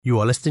You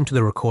are listening to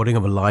the recording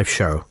of a live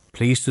show.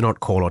 Please do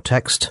not call or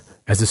text,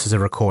 as this is a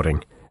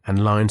recording,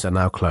 and lines are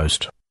now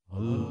closed.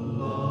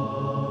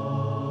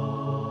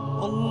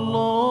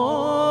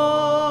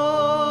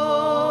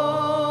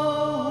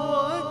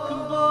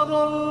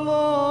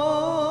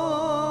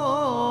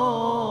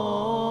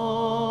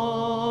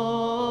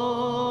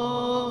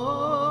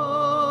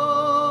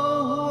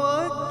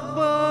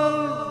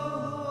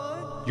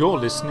 You're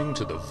listening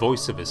to the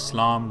Voice of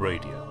Islam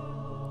Radio,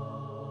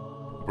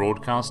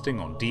 broadcasting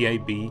on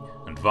DAB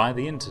and via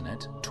the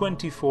internet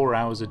 24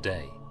 hours a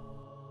day.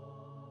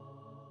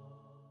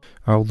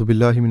 A'udhu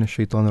billahi minash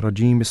shaitanir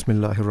rajeem.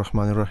 Bismillahir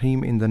rahmanir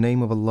rahim. In the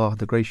name of Allah,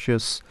 the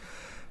gracious,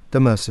 the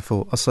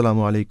merciful.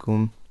 Assalamu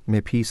alaikum.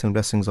 May peace and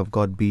blessings of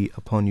God be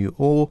upon you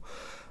all.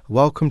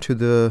 Welcome to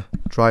the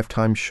Drive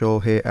Time show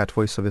here at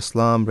Voice of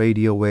Islam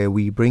Radio, where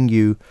we bring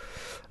you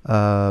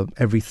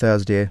every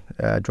Thursday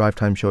Drive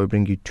Time show. We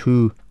bring you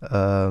two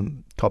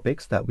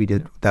topics that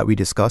we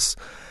discuss.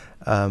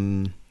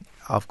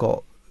 I've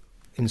got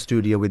in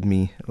studio with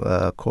me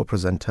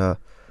co-presenter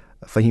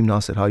Fahim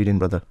Nasir. How are you doing,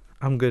 brother?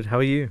 I'm good. How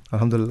are you?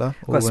 Alhamdulillah.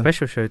 Got a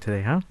special show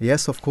today, huh?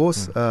 Yes, of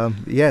course.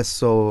 Yes.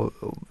 So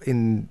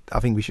I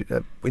think we should.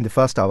 In the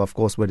first hour, of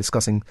course, we're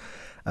discussing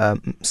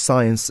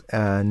science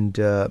and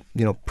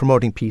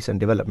promoting peace and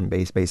development,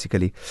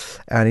 basically.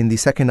 And in the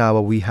second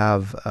hour, we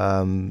have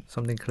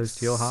something close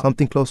to your heart.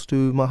 Something close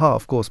to my heart,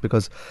 of course,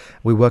 because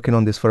we're working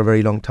on this for a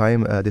very long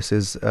time. This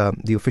is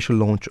the official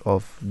launch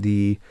of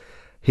the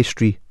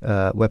history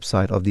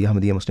website of the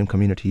Ahmadiyya Muslim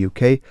Community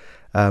UK,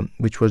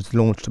 which was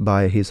launched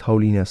by His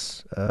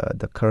Holiness,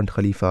 the current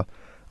Khalifa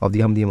of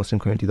the Ahmadiyya Muslim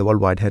Community, the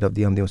worldwide head of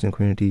the Ahmadiyya Muslim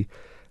Community,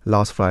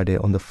 last Friday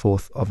on the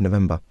 4th of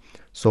November.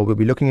 So we'll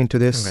be looking into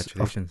this.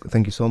 Congratulations.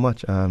 Thank you so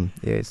much.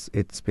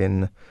 It's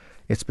been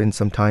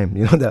some time,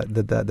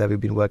 that we've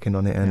been working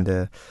on it,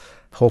 and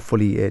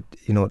hopefully it,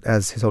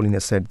 as His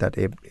Holiness said, that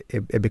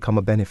it become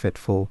a benefit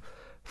for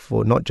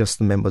not just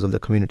the members of the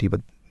community, but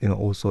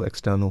also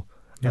external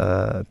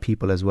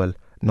people as well,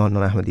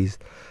 non-Ahmadis.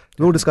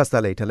 We'll discuss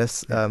that later.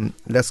 Let's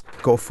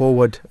go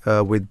forward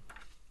with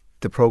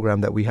the program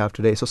that we have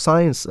today. So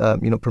science,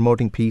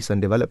 promoting peace and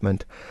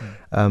development.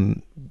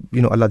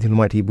 Allah the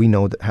Almighty, we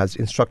know, that has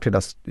instructed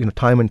us,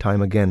 time and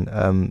time again,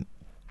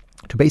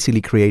 to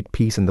basically create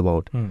peace in the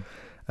world,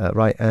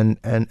 right? And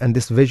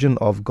this vision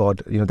of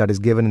God, that is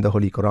given in the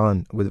Holy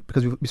Quran,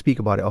 because we speak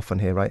about it often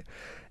here, right?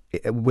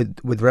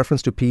 With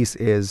reference to peace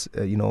is,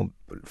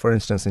 for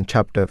instance, in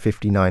chapter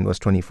 59, verse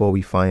 24,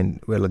 we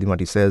find where Allah the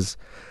Almighty says,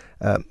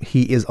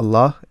 He is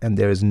Allah, and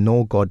there is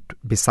no God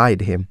beside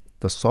Him,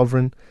 the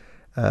Sovereign,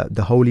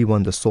 the Holy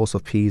One, the source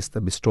of peace,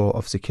 the bestower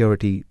of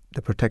security,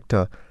 the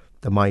protector,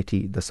 the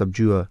mighty, the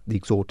subduer, the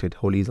exalted.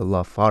 Holy is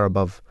Allah, far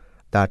above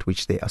that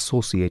which they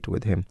associate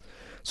with Him.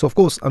 So, of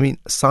course,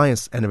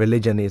 science and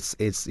religion is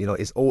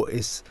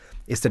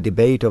the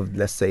debate of,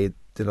 let's say,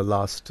 the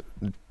last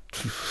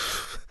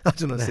I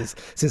don't know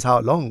since how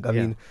long. I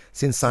mean,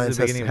 since science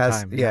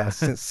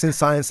since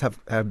science have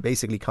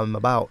basically come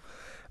about.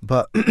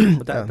 But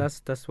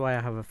that's why I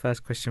have a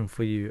first question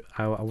for you.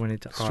 I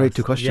wanted to ask straight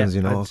to questions.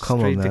 Come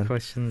on, man. Straight to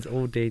questions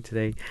all day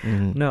today.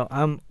 No,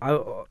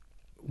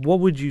 what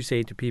would you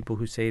say to people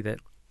who say that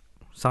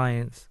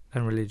science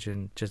and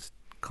religion just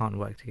can't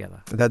work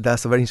together?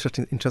 That's a very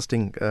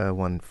interesting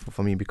one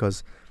for me,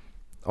 because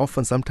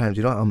often, sometimes,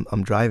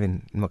 I'm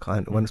driving in my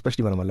car,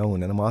 especially when I'm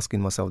alone, and I'm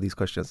asking myself these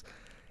questions.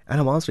 And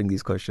I'm answering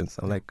these questions.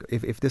 I'm like,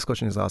 if this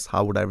question is asked,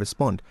 how would I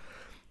respond?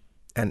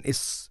 And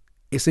it's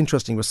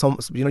interesting. With some,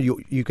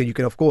 you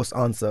can of course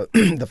answer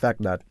the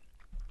fact that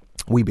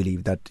we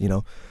believe that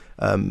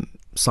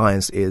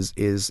science is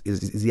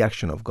the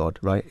action of God,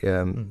 right?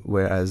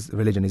 Whereas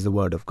religion is the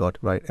word of God,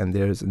 right? And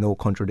there is no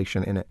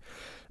contradiction in it.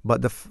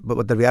 But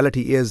the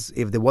reality is,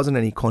 if there wasn't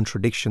any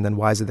contradiction, then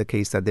why is it the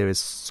case that there is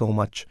so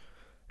much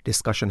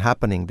discussion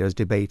happening? There's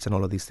debates and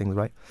all of these things,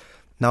 right?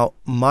 Now,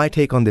 my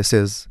take on this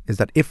is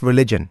that if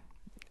religion,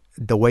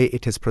 the way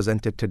it is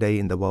presented today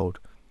in the world,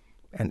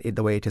 and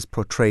the way it is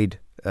portrayed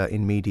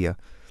in media,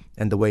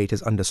 and the way it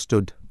is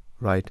understood,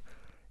 right?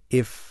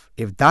 If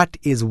that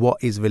is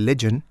what is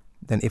religion,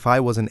 then if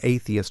I was an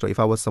atheist, or if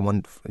I was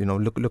someone,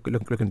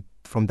 looking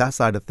from that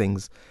side of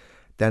things,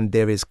 then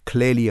there is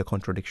clearly a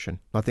contradiction.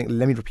 Let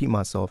me repeat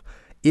myself.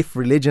 If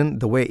religion,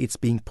 the way it's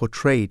being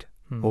portrayed,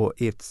 or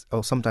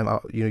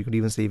sometimes you could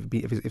even say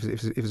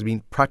if it's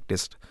being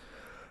practiced,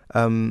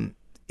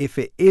 if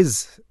it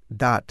is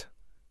that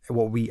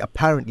what we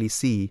apparently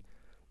see,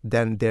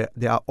 then there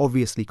are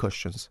obviously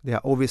questions. There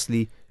are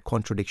obviously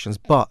contradictions.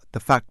 But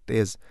the fact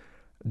is,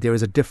 there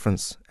is a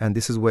difference, and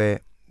this is where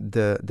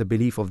the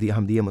belief of the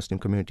Ahmadiyya Muslim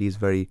community is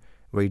very,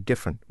 very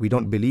different. We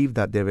don't believe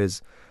that there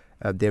is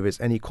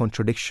any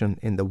contradiction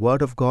in the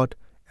word of God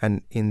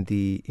and in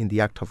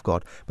the act of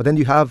God. But then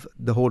you have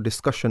the whole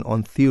discussion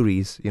on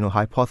theories,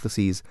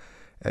 hypotheses,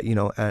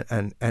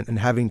 and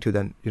having to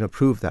then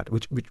prove that,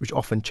 which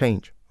often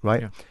change,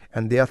 right? Yeah.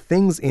 And there are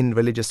things in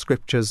religious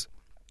scriptures,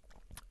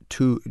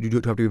 you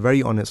have to be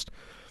very honest,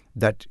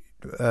 that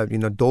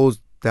those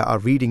that are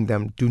reading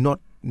them do not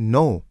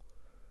know,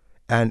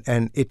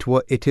 and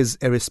it is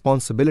a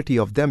responsibility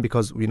of them,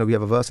 because we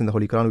have a verse in the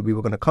Holy Quran. We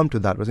were going to come to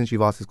that, but since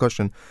you've asked this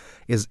question,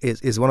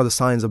 is one of the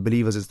signs of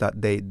believers is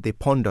that they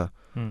ponder,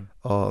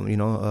 on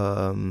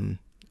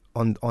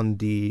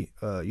the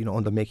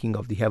on the making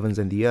of the heavens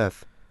and the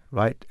earth,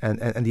 right,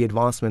 and the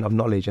advancement of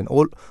knowledge and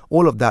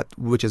all of that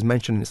which is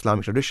mentioned in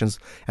Islamic traditions,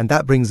 and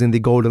that brings in the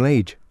golden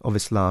age of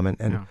Islam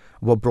and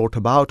what brought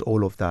about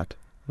all of that,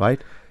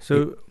 right?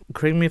 So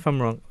correct me if I'm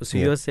wrong. So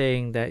Yeah. you're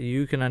saying that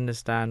you can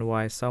understand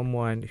why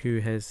someone who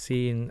has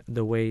seen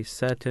the way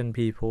certain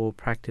people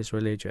practice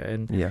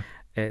religion,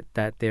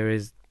 that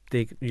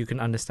you can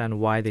understand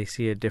why they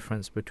see a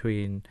difference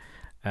between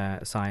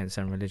science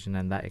and religion,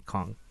 and that it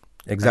can't.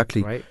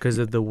 Exactly. Right? Because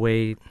of the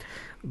way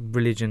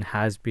religion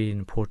has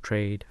been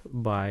portrayed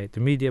by the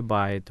media,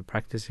 by the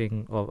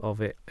practicing of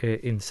it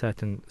in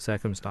certain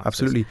circumstances.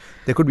 Absolutely.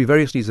 There could be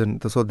various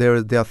reasons. So there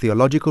are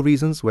theological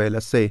reasons where,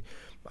 let's say,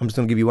 I'm just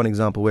going to give you one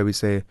example where we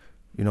say,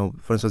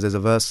 for instance, there's a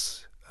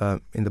verse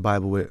in the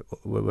Bible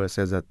where it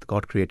says that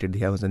God created the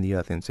heavens and the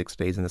earth in 6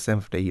 days, and the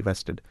seventh day He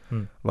rested.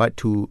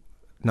 Right?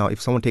 Now,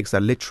 if someone takes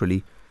that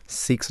literally,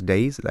 6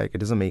 days, like, it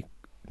doesn't make,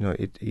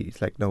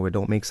 it's like, no, it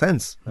don't make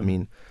sense. I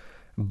mean,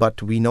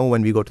 but we know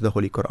when we go to the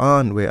Holy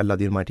Quran, where Allah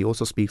the Almighty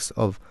also speaks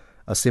of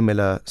a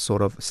similar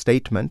sort of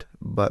statement,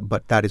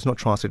 but that is not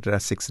translated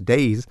as 6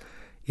 days,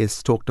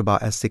 is talked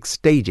about as 6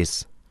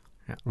 stages.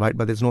 Yeah. Right,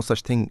 but there's no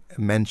such thing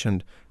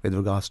mentioned with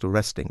regards to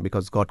resting,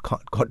 because God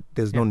can't.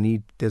 There's no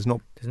need. There's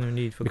no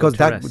need for because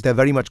God to rest. that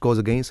very much goes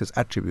against His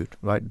attribute.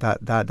 Right,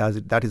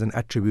 that is an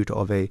attribute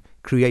of a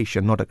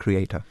creation, not a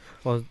creator.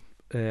 Well,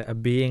 a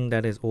being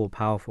that is all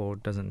powerful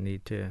doesn't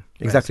need to rest.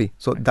 Exactly.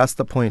 So Right. that's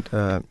the point.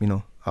 I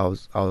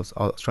was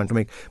trying to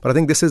make. But I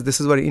think this is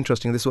very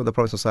interesting. This is what the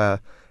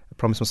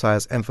Promised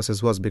Messiah's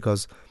emphasis was,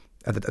 because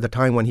at the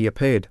time when he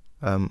appeared,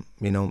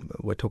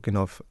 we're talking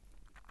of.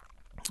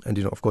 And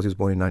of course, he was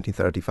born in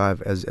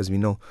 1935, as we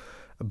know.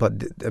 But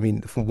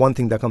one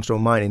thing that comes to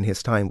mind in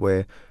his time,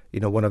 where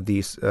one of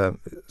these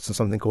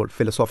something called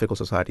Philosophical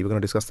Society. We're going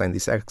to discuss that in the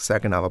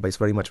second hour, but it's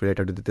very much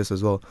related to this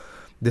as well.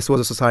 This was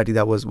a society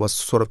that was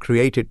sort of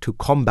created to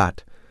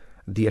combat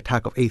the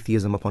attack of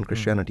atheism upon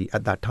Christianity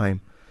at that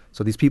time.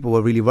 So these people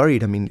were really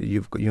worried. I mean,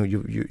 you've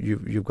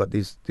got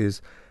these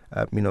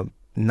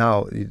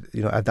now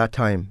at that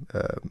time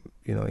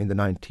in the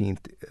 19th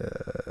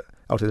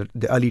out of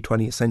the early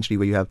 20th century,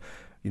 where you have.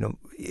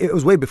 It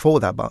was way before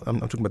that, but I'm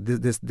talking about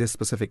this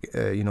specific,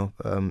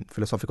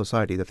 Philosophical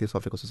Society, the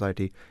Theosophical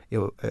Society. It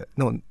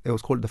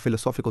was called the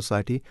Philosophical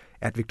Society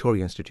at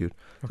Victoria Institute.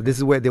 Okay. So this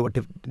is where they were,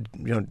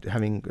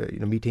 having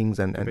meetings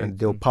and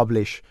they will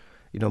publish,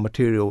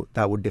 material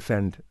that would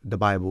defend the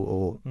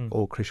Bible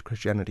or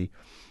Christianity,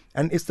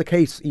 and it's the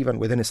case even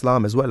within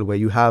Islam as well, where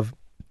you have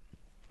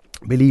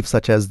beliefs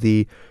such as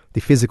the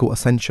physical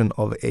ascension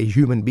of a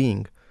human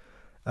being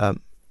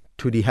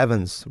to the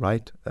heavens,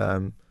 right?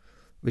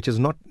 Which is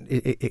not,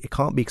 it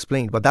can't be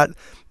explained. But that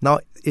now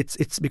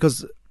it's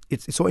because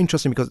it's so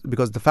interesting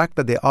because the fact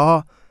that there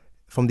are,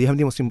 from the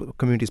Ahmadi Muslim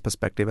community's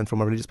perspective and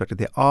from a religious perspective,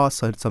 there are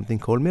something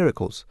called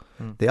miracles.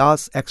 There are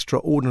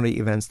extraordinary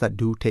events that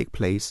do take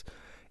place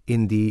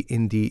in the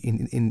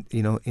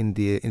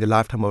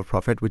lifetime of a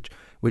prophet,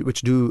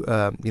 which do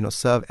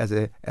serve as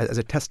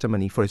a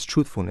testimony for his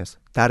truthfulness.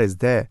 That is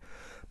there.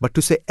 But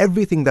to say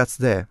everything that's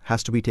there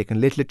has to be taken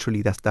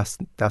literally, that's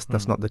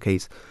not the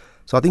case.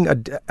 So I think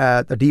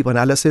a deep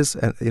analysis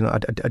and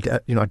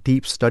a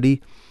deep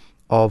study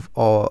of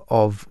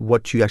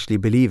what you actually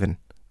believe in,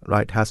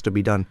 right, has to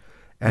be done,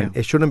 and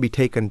it shouldn't be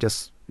taken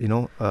just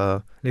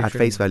at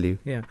face value.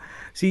 Yeah.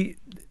 See,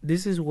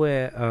 this is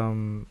where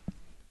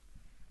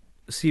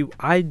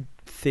I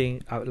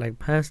think, like,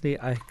 personally,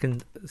 I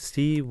can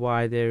see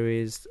why there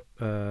is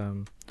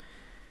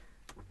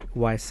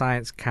why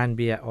science can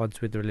be at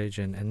odds with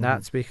religion, and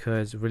that's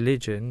because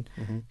religion,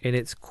 in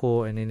its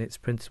core and in its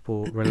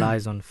principle,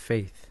 relies on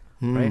faith,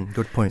 right?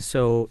 Good point.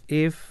 So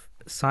if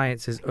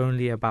science is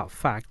only about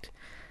fact,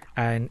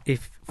 and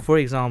if, for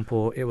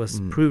example, it was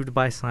proved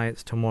by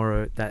science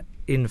tomorrow that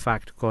in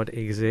fact God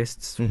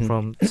exists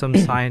from some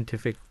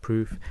scientific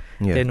proof,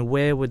 then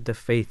where would the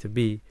faith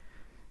be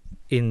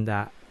in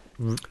that?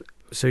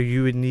 So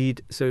you would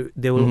need, so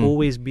there will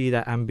always be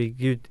that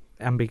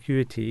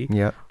ambiguity,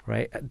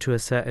 right, to a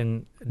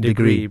certain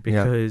degree,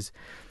 because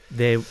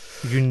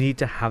you need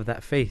to have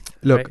that faith.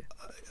 Look,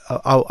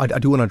 right? I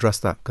do want to address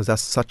that, because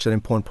that's such an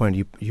important point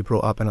you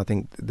brought up, and I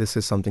think this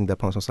is something that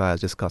Promised Messiah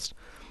has discussed.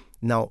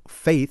 Now,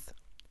 faith,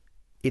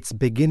 its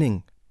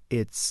beginning,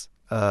 it's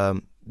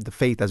the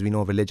faith as we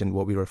know of religion,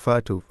 what we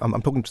refer to.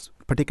 I'm talking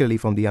particularly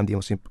from the Ahmadi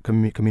Muslim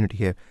community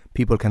here.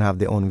 People can have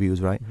their own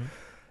views, right?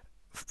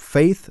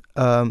 Faith,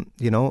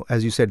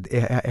 as you said,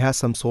 it has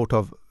some sort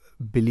of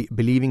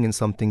believing in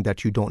something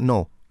that you don't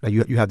know. Like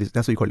you have this.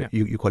 That's what you call it.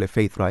 You call it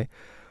faith, right?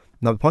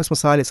 Now, the Promised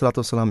Messiah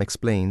ﷺ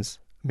explains.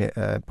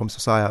 Promised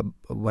Messiah.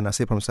 When I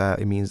say Promised Messiah,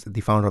 it means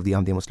the founder of the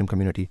Ahmadi Muslim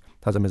community,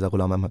 Hazrat Mirza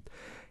Ghulam Ahmad.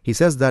 He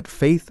says that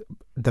faith,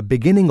 the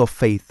beginning of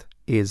faith,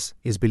 is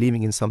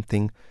believing in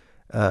something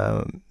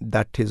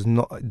that is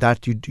not,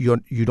 that you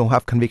don't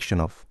have conviction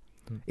of.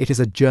 It is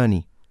a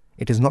journey.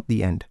 It is not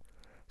the end.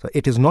 So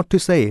it is not to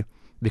say,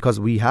 because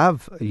we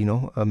have,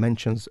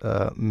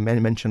 many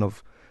mention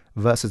of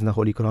verses in the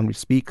Holy Quran which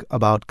speak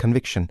about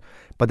conviction.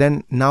 But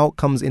then now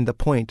comes in the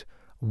point,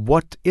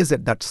 what is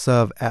it that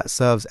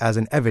serves as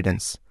an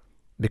evidence?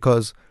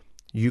 Because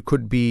you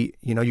could be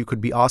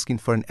asking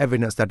for an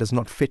evidence that does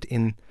not fit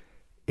in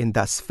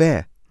that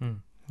sphere,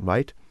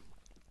 right?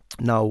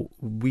 Now,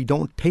 we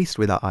don't taste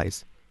with our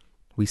eyes.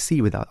 We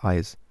see with our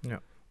eyes,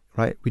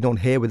 right? We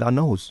don't hear with our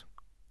nose.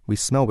 We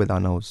smell with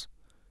our nose.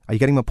 Are you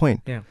getting my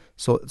point? Yeah.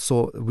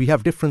 So we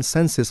have different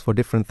senses for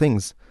different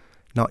things.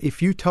 Now,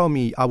 if you tell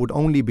me I would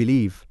only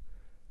believe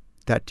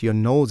that your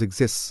nose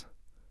exists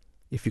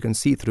if I can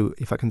see through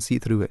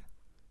it.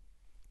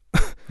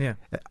 Yeah.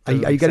 Are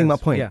you getting my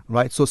point? Yeah.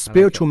 Right? So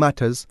spiritual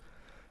matters,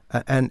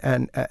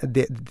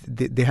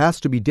 there has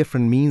to be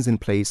different means in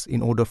place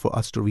in order for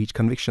us to reach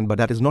conviction. But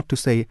that is not to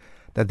say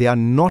that there are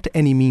not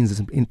any means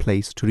in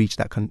place to reach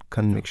that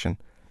conviction.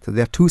 So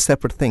they are two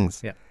separate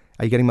things. Yeah.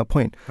 Are you getting my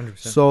point?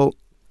 100%.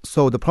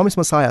 So the promised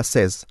Messiah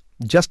says,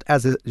 just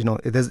as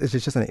it's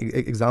just an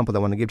example that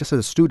I want to give. Just as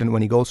a student,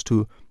 when he goes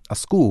to a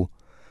school,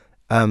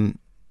 and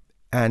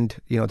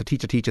the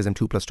teacher teaches him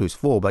 2 + 2 is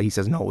 4, but he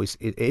says no,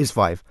 it is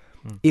 5.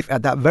 If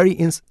at that very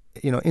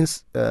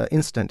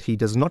instant he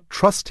does not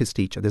trust his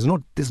teacher, there's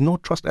no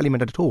trust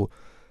element at all.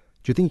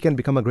 Do you think he can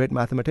become a great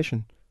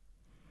mathematician?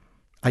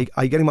 Are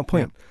you getting my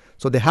point? Yeah.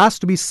 So there has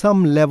to be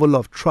some level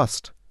of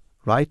trust,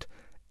 right?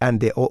 And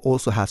there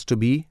also has to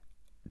be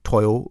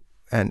toil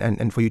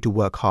and for you to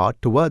work hard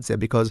towards it,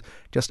 because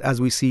just as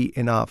we see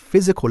in our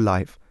physical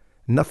life,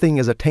 nothing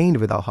is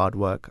attained without hard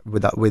work,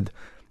 with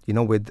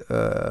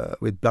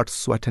blood,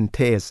 sweat, and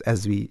tears,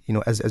 as we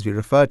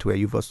refer to it.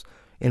 You've got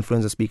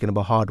influencers speaking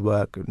about hard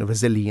work,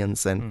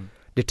 resilience, and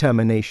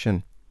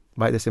determination.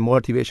 Right? They say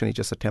motivation is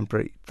just a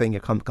temporary thing;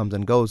 it comes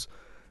and goes,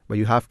 but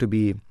you have to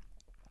be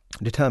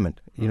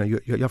determined. You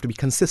have to be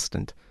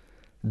consistent.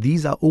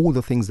 These are all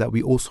the things that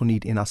we also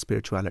need in our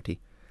spirituality.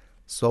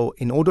 So,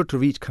 in order to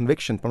reach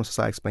conviction, Prophet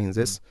Muhammad explains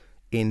this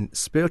in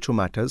spiritual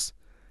matters.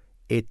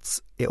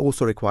 It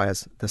also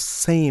requires the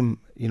same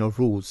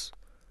rules,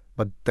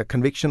 but the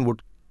conviction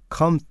would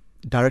come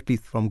directly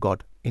from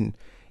God in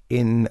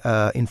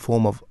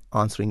form of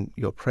answering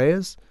your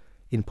prayers.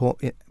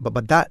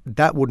 But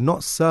that would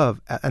not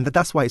serve, and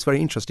that's why it's very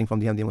interesting from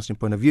the Ahmadiyya Muslim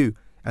point of view.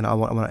 And I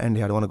want to end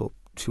here. I don't want to go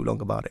too long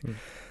about it.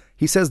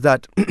 He says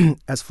that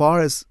as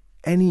far as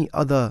any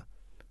other,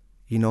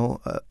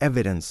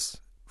 evidence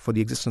for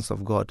the existence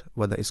of God,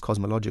 whether it's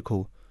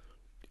cosmological,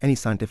 any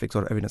scientific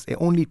sort of evidence, it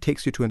only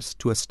takes you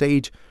to a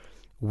stage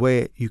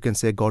where you can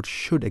say God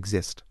should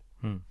exist,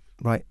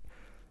 right?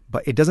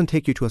 But it doesn't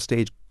take you to a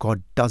stage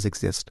God does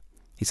exist.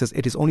 He says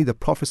it is only the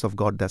prophets of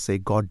God that say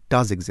God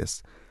does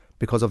exist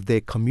because of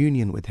their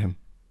communion with Him,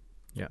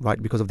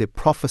 right? Because of their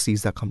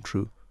prophecies that come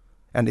true.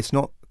 And it's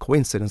not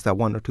coincidence that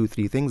 1 or 2,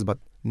 3 things, but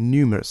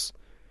numerous,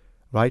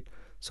 right?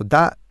 So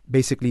that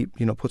basically,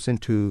 puts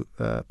into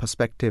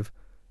perspective.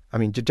 I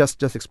mean,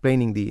 just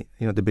explaining the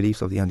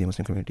beliefs of the Ahmadiyya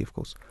Muslim community, of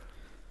course.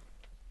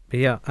 But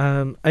yeah,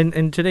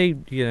 and today,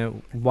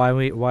 why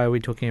are we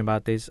talking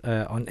about this?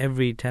 On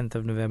every 10th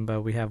of November,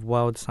 we have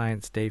World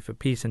Science Day for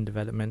Peace and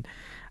Development,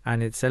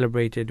 and it's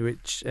celebrated,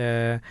 which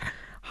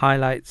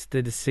highlights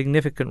the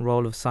significant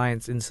role of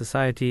science in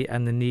society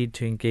and the need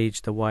to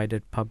engage the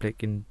wider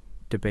public in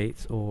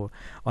debates or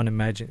on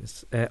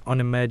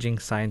emerging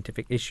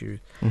scientific issues.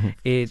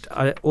 It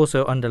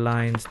also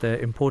underlines the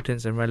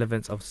importance and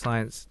relevance of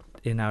science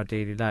in our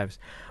daily lives.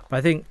 But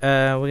I think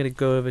we're going to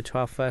go over to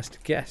our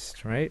first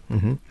guest, right?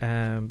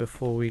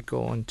 Before we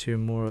go on to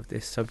more of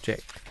this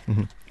subject.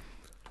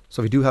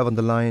 So we do have on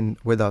the line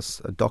with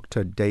us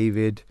Dr.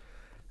 David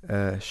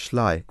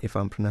Schley, if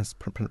I'm pronouncing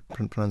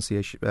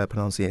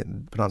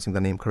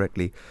the name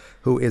correctly,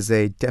 who is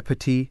a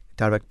Deputy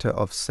Director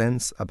of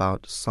Sense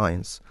About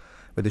Science.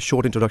 With a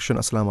short introduction,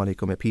 Assalamu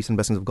alaikum, may peace and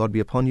blessings of God be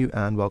upon you,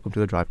 and welcome to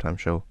the Drive Time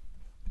Show.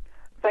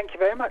 Thank you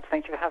very much.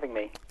 Thank you for having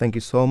me. Thank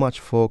you so much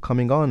for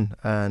coming on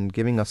and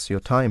giving us your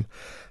time.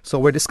 So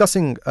we're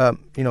discussing,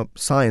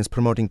 science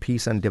promoting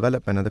peace and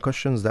development, and the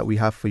questions that we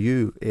have for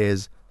you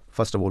is,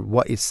 first of all,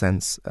 what is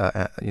sense?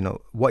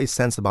 What is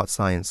sense about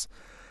science,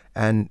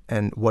 and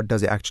what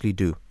does it actually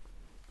do?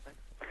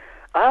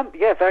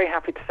 Very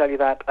happy to tell you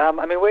that.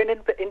 We're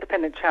an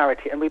independent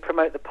charity, and we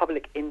promote the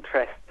public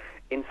interest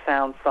in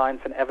sound science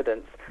and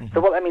evidence.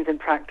 So what that means in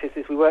practice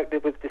is we work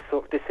with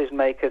decision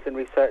makers and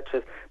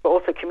researchers, but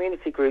also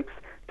community groups,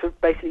 to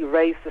basically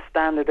raise the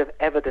standard of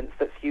evidence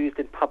that's used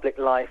in public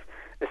life,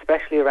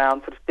 especially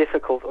around sort of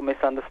difficult or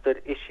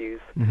misunderstood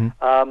issues.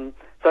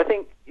 So I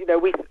think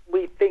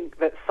we think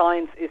that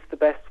science is the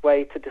best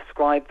way to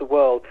describe the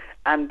world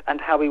and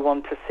how we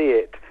want to see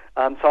it.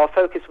 So our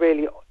focus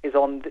really is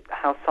on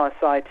how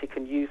society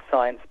can use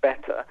science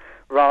better,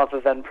 rather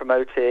than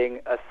promoting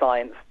a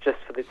science just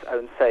for its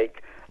own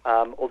sake.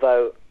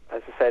 Although,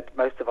 as I said,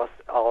 most of us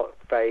are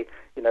very,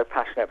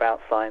 passionate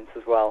about science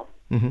as well.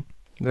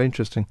 Very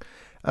interesting.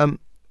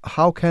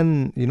 How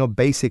can,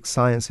 basic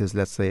sciences,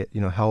 let's say,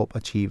 help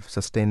achieve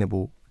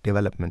sustainable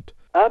development?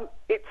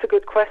 It's a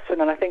good question,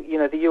 and I think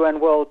the UN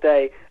World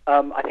Day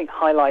I think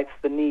highlights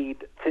the need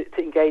to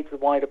engage the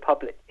wider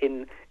public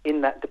in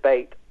that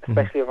debate,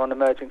 especially around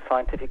emerging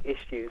scientific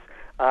issues.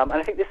 And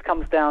I think this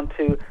comes down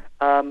to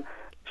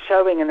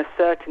showing and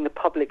asserting the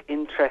public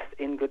interest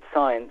in good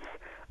science.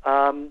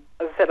 As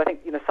I said, I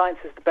think science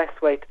is the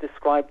best way to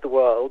describe the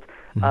world,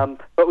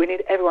 but we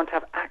need everyone to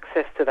have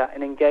access to that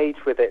and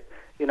engage with it.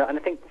 And I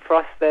think for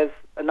us, there's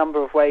a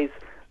number of ways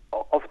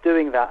of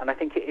doing that, and I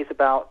think it is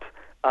about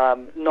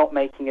not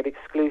making it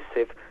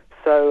exclusive.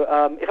 So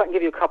if I can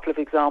give you a couple of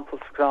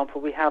examples, for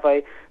example, we have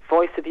a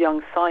Voice of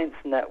Young Science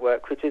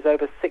network, which is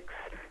over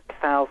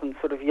 6,000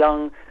 sort of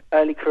young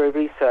early career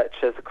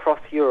researchers across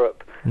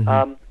Europe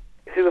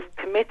who have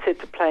committed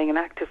to playing an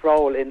active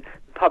role in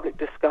public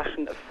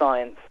discussion of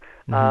science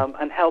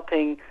and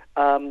helping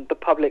the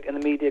public and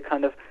the media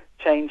kind of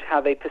change how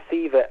they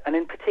perceive it, and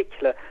in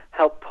particular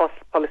help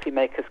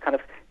policymakers kind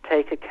of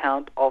take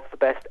account of the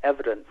best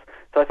evidence.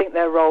 So I think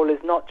their role is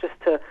not just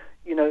to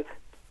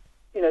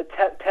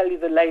tell you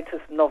the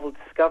latest novel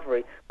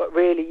discovery, but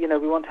really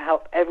we want to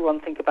help everyone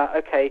think about,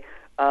 okay,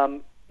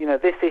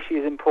 this issue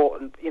is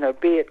important,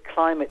 be it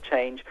climate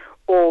change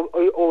or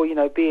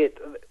be it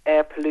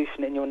air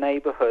pollution in your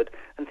neighborhood,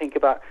 and think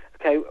about,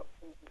 okay,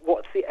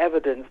 what's the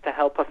evidence to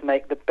help us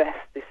make the best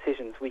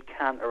decisions we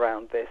can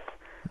around this.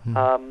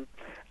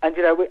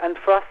 And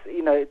for us,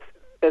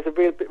 there's a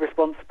real big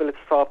responsibility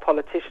for our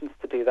politicians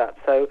to do that.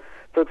 So,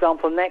 for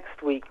example,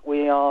 next week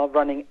we are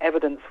running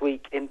Evidence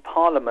Week in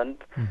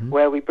Parliament,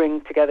 where we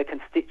bring together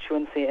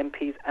constituency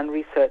MPs and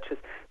researchers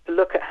to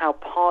look at how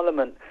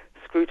Parliament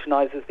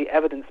scrutinises the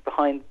evidence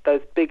behind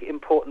those big,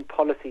 important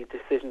policy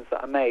decisions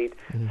that are made.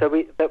 So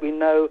that we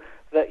know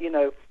that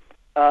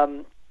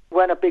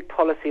when a big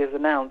policy is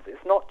announced,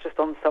 it's not just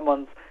on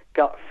someone's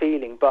gut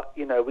feeling, but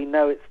we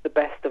know it's the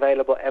best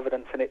available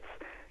evidence, and it's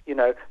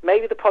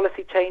maybe the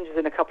policy changes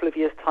in a couple of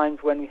years' time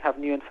when we have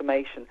new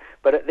information,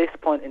 but at this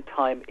point in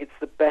time, it's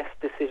the best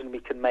decision we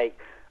can make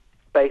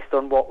based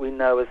on what we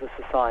know as a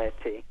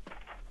society.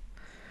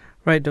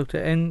 Right, Doctor.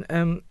 And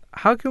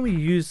how can we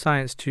use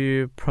science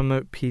to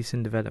promote peace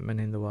and development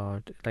in the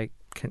world? Do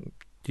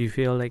you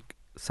feel like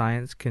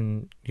science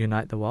can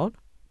unite the world?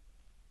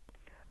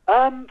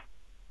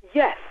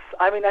 Yes.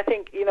 I mean, I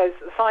think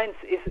science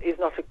is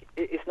not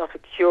a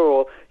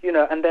cure-all.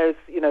 And there's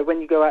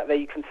when you go out there,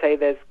 you can say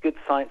there's good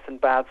science and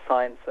bad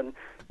science, and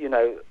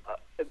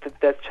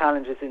there's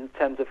challenges in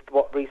terms of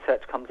what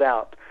research comes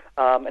out.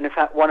 And in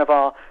fact, one of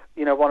our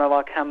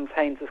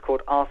campaigns is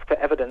called Ask for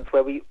Evidence,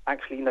 where we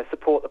actually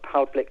support the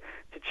public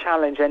to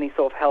challenge any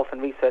sort of health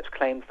and research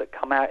claims that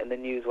come out in the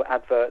news or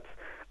adverts,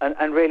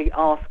 and really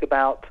ask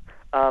about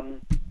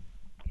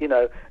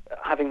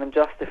having them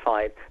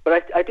justified.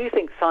 But I do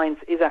think science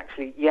is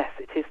actually, yes,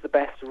 it is the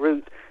best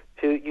route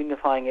to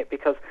unifying it,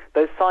 because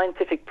those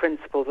scientific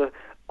principles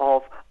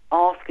of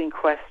asking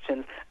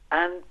questions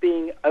and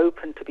being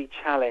open to be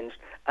challenged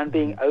and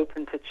being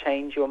open to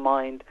change your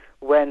mind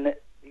when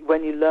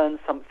you learn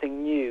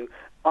something new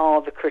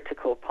are the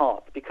critical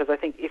parts. Because I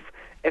think if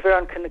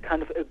everyone can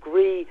kind of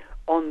agree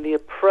on the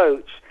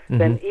approach,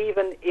 then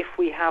even if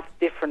we have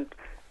different,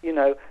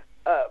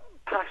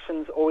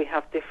 passions, or we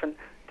have different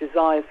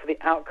desires for the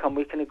outcome,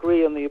 we can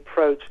agree on the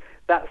approach.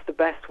 That's the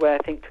best way, I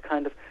think, to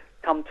kind of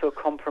come to a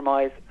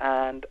compromise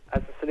and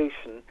as a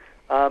solution.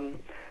 And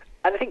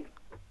I think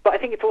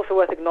it's also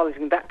worth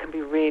acknowledging that can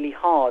be really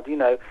hard.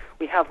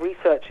 We have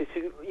researchers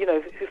who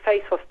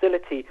face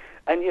hostility,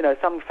 and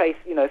some face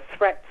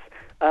threats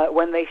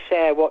when they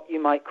share what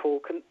you might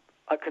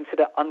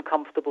consider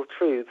uncomfortable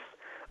truths.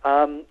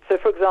 So,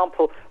 for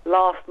example,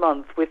 last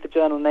month with the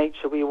journal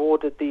Nature, we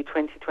awarded the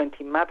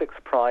 2020 Maddox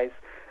Prize,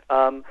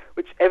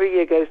 which every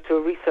year goes to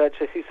a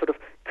researcher who sort of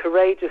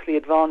courageously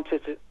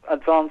advances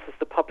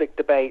the public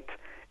debate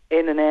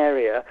in an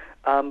area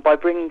by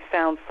bringing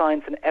sound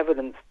science and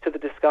evidence to the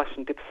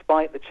discussion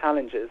despite the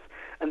challenges.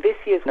 And this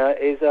year's winner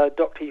is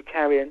Dr.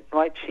 Eukarya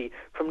Naichi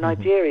from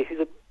Nigeria,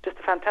 who's just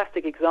a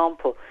fantastic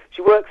example.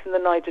 She works in the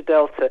Niger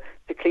Delta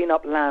to clean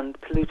up land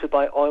polluted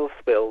by oil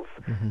spills,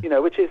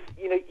 which is,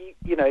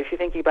 if you're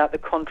thinking about the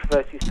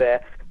controversies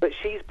there, but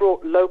she's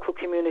brought local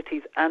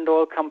communities and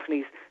oil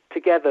companies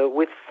together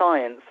with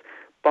science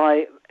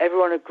by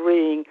everyone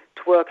agreeing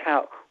to work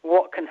out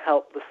what can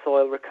help the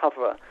soil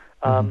recover.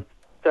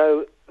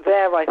 So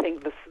there, I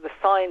think the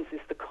science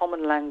is the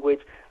common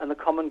language and the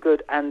common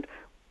good. And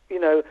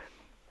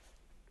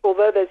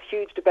although there's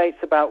huge debates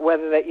about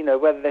whether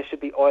there should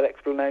be oil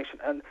exploration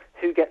and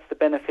who gets the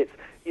benefits,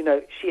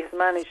 she has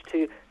managed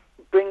to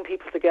bring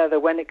people together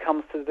when it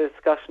comes to the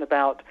discussion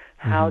about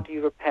how do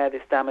you repair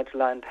this damaged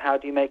land, how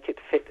do you make it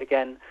fit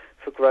again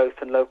for growth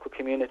and local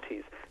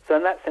communities. So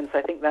in that sense,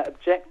 I think that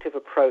objective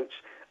approach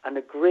and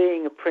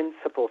agreeing a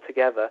principle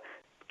together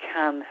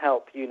can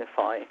help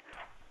unify.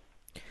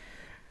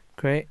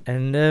 Great.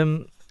 And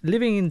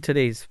living in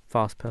today's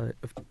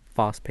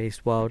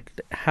fast-paced world,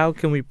 how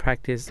can we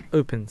practice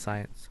open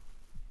science?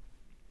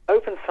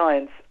 Open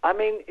science, I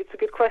mean, it's a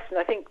good question.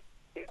 I think,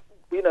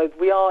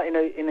 we are in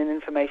an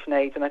information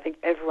age, and I think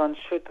everyone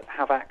should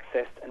have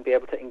access and be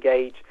able to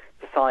engage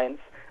to science.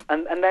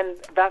 And then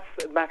that's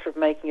a matter of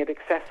making it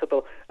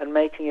accessible and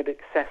making it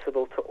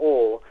accessible to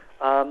all.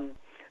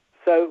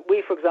 So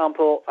we, for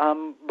example,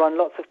 run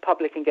lots of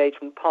public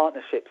engagement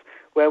partnerships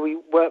where we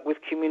work with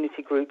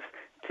community groups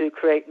to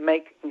create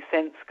making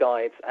sense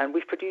guides, and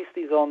we've produced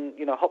these on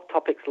hot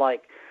topics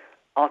like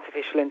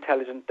artificial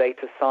intelligence,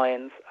 data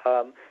science,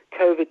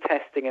 COVID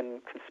testing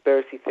and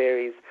conspiracy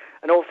theories,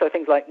 and also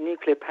things like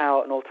nuclear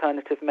power and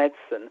alternative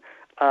medicine,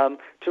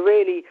 to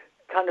really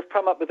kind of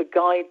come up with a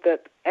guide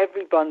that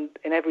everyone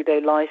in everyday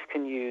life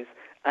can use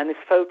and is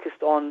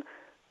focused on,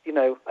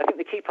 I think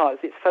the key part is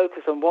it's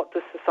focused on what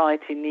does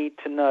society need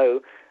to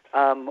know,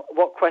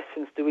 what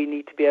questions do we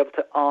need to be able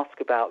to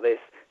ask about this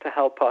to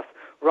help us,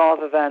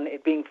 rather than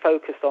it being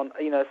focused on,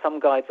 some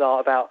guides are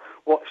about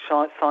what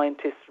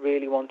scientists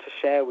really want to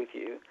share with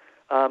you.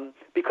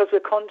 Because we're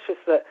conscious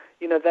that,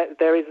 that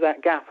there is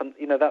that gap, and,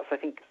 that's, I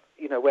think,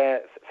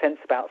 where Sense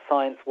About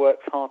Science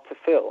works hard to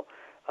fill.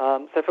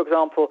 So, for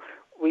example,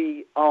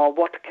 our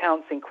What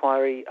Counts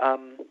inquiry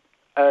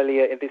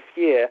earlier in this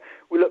year,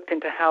 we looked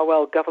into how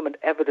well government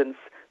evidence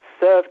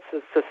served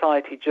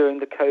society during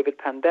the COVID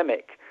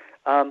pandemic.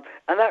 And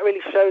that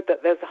really showed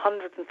that there's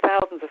hundreds and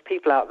thousands of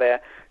people out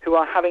there who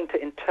are having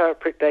to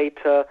interpret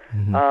data,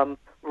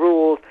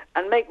 rules,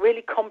 and make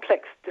really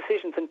complex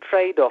decisions and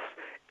trade-offs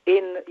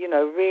in,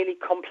 really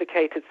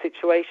complicated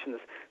situations.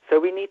 So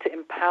we need to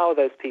empower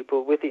those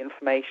people with the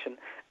information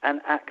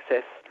and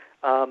access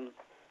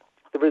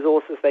the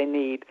resources they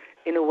need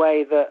in a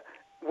way that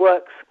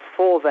works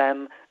for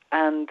them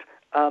and,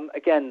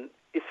 again,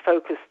 is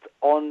focused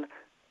on,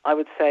 I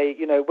would say,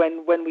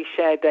 when we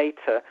share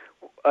data,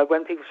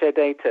 when people share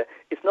data,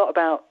 it's not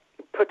about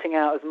putting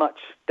out as much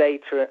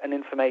data and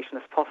information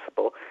as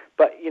possible,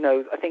 but,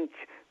 I think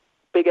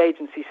big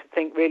agencies should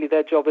think really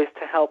their job is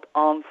to help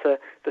answer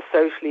the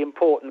socially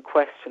important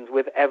questions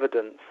with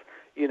evidence,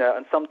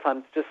 and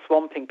sometimes just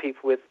swamping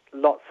people with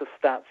lots of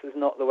stats is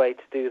not the way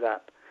to do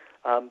that.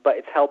 But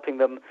it's helping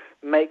them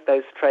make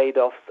those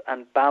trade-offs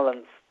and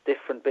balance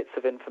different bits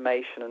of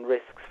information and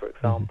risks, for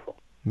example.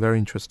 Very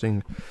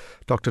interesting.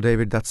 Dr.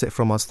 David, that's it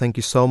from us. Thank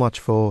you so much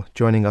for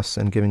joining us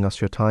and giving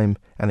us your time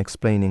and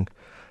explaining,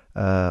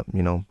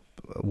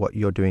 what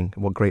you're doing,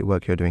 what great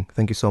work you're doing.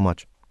 Thank you so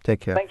much. Take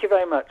care. Thank you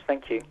very much.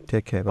 Thank you.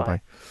 Take care.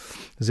 Bye-bye.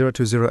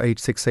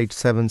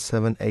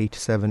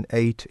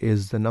 0208687778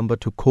 is the number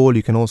to call.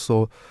 You can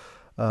also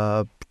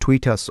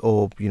tweet us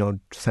or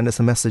send us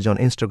a message on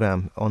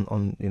Instagram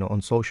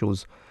on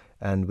socials,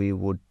 and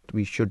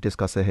we should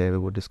discuss it here. We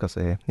would discuss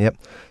it here. Yep.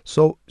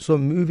 So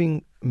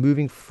moving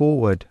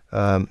forward,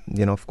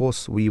 of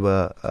course we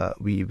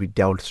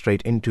delved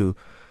straight into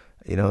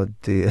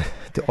the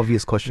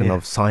obvious question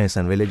of science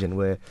and religion,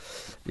 where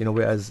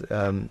whereas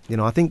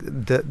I think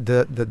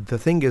the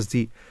thing is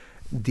the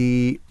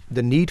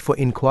need for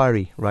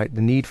inquiry, right?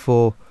 The need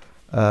for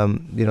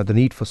the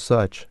need for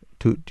search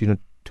to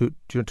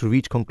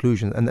reach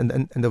conclusions,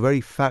 and the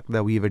very fact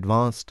that we've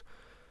advanced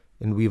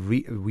and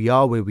we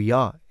are where we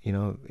are,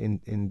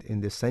 in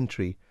this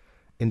century,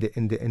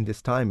 in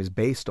this time, is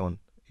based on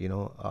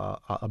our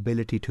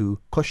ability to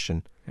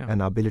question and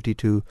our ability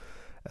to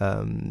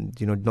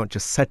not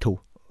just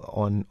settle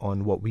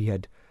on what we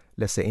had,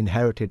 let's say,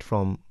 inherited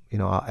from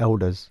our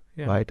elders,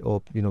 right,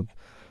 or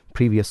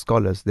previous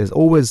scholars. I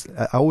always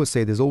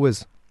say there's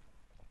always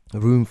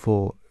room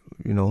for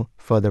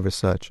further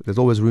research. There's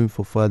always room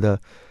for further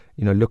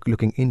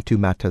looking into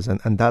matters,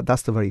 and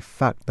that's the very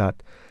fact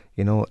that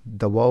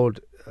the world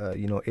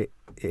it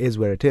is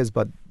where it is,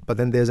 but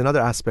then there's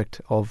another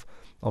aspect of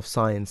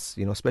science,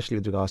 especially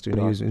with regards to you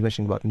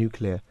mentioning about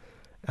nuclear,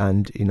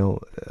 and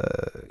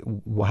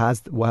what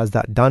has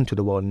that done to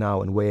the world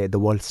now, and where the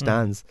world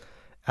stands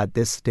at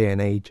this day and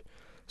age.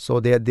 So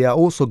there are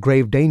also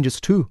grave dangers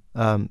too,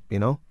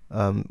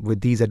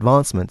 with these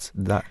advancements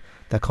that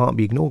can't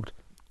be ignored.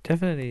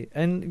 Definitely,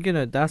 and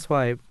that's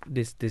why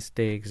this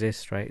day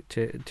exists, right?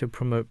 To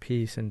promote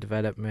peace and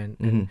development,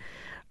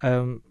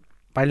 and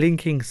by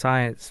linking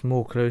science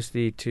more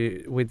closely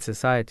with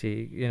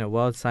society,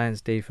 World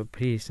Science Day for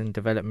Peace and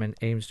Development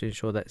aims to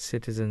ensure that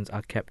citizens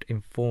are kept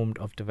informed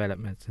of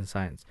developments in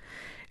science.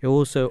 It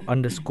also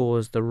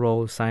underscores the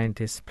role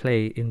scientists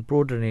play in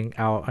broadening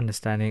our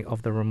understanding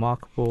of the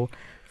remarkable,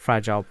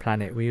 fragile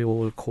planet we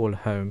all call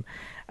home,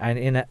 and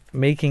in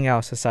making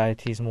our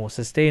societies more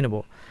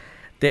sustainable.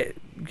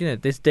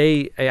 This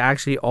day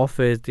actually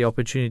offers the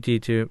opportunity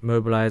to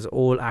mobilize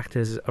all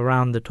actors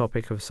around the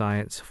topic of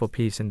science for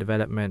peace and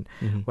development,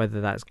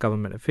 whether that's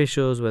government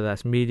officials, whether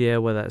that's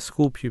media, whether that's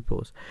school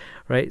pupils,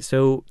 right?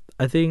 So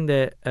I think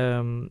that,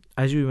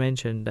 as you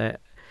mentioned, that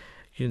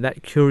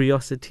that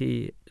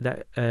curiosity,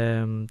 that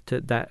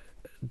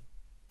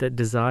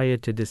desire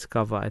to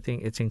discover, I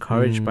think it's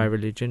encouraged by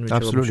religion, which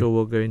I'm sure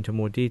we'll go into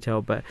more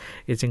detail, but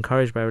it's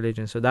encouraged by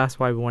religion. So that's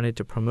why we wanted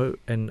to promote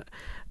and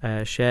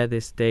share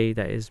this day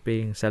that is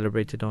being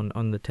celebrated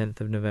on the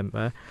 10th of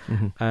November.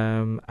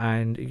 And,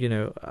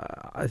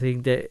 I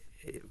think that,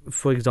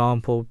 for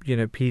example,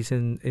 peace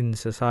in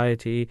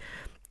society,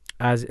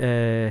 as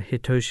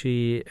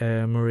Hitoshi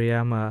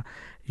Murayama,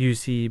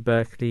 UC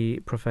Berkeley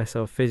professor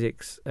of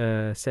physics,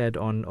 said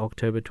on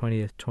October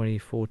 20th,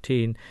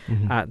 2014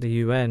 at the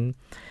UN,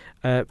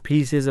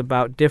 peace is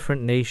about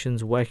different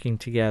nations working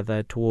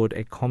together toward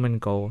a common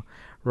goal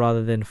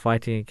rather than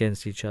fighting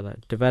against each other.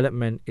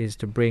 Development is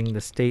to bring the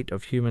state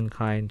of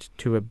humankind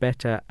to a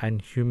better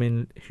and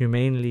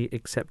humanely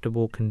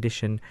acceptable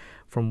condition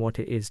from what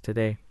it is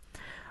today.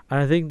 And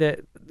I think that,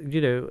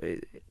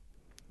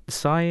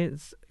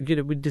 science,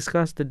 we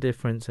discussed the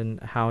difference and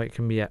how it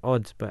can be at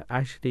odds, but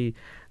actually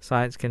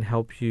science can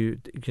help you,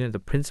 the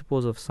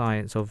principles of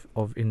science, of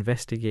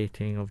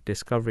investigating, of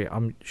discovery.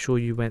 I'm sure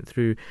you went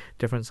through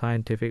different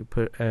scientific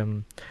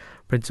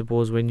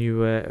principles when you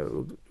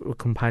were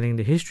compiling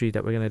the history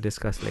that we're going to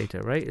discuss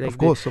later, right? Of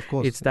course.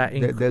 It's that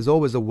there's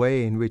always a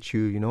way in which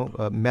you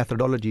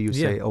methodology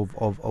say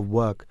of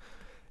work,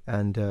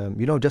 and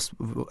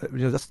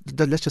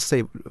let's just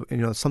say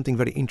something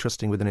very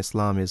interesting within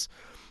Islam is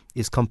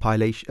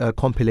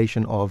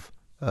compilation of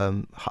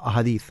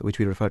hadith, which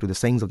we refer to the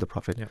sayings of the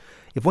Prophet. Yeah.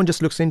 If one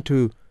just looks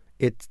into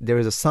it, there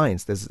is a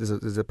science.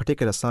 There's a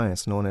particular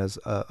science known as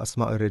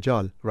Asma'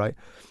 al-Rijal, right,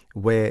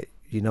 where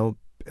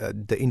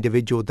the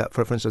individual that,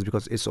 for instance,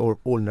 because it's all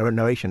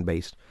narration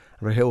based.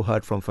 Rahil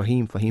heard from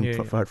Fahim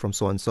heard from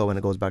so and so, and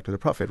it goes back to the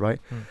Prophet, right?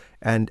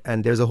 And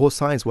there's a whole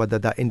science whether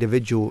that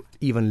individual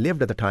even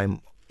lived at the time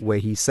where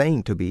he's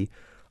saying to be,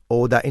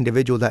 or that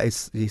individual that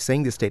he's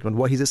saying this statement,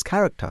 what is his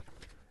character?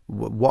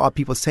 What are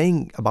people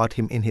saying about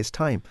him in his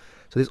time?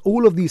 So there's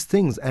all of these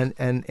things, and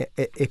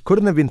it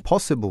couldn't have been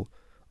possible,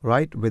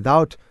 right,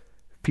 without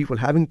people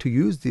having to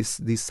use this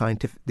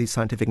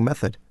scientific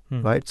method.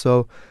 Right,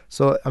 so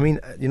I mean,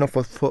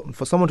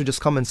 for someone to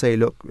just come and say,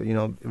 look,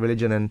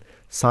 religion and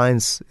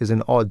science is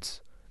in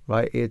odds,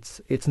 right?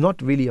 It's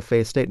not really a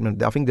fair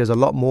statement. I think there's a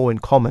lot more in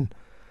common,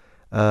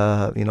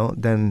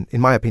 than,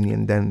 in my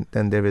opinion, than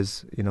there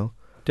is,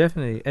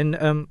 Definitely, and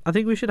I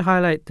think we should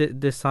highlight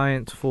the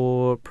Science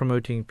for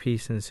Promoting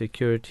Peace and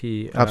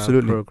Security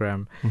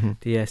program,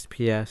 the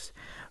SPS.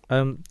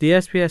 The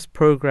SPS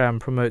program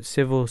promotes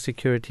civil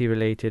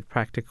security-related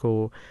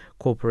practical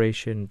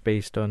cooperation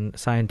based on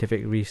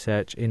scientific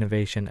research,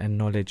 innovation, and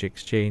knowledge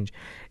exchange.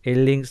 It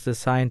links the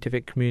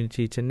scientific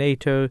community to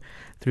NATO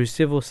through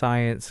civil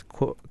science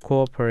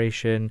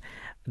cooperation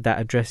that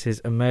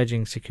addresses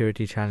emerging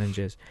security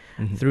challenges.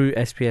 Through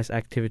SPS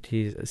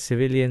activities,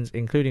 civilians,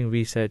 including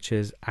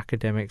researchers,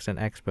 academics, and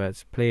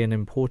experts, play an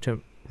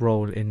important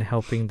role in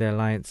helping the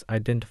alliance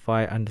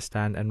identify,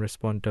 understand, and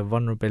respond to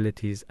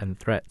vulnerabilities and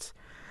threats.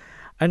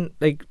 And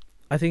I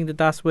think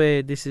that's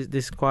where this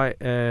is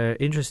quite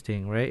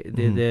interesting, right?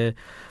 The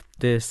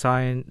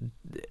science,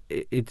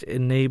 it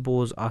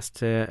enables us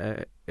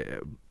to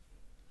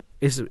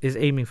is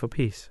aiming for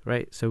peace,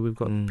 right? So we've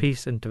got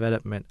peace and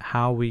development,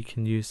 how we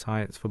can use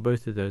science for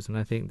both of those, and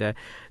I think that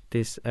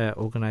this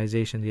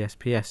organization, the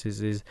SPS,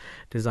 is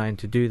designed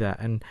to do that.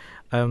 And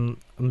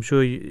I'm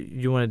sure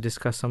you want to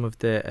discuss some of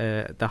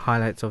the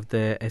highlights of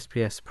the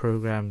SPS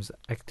program's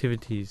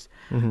activities,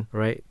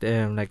 right?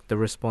 Like the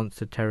response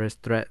to terrorist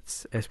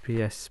threats.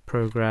 SPS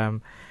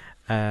program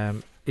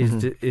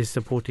is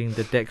supporting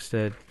the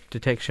Dexter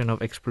detection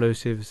of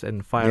explosives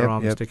and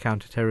firearms to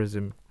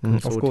counterterrorism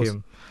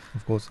consortium.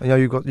 Of course. And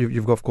you've got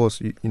of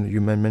course,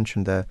 you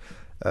mentioned the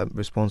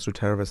response to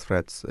terrorist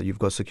threats. You've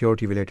got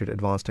security-related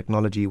advanced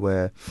technology,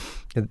 where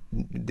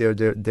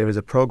there is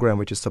a program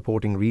which is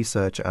supporting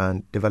research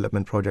and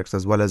development projects,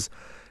 as well as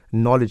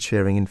knowledge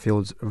sharing in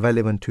fields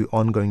relevant to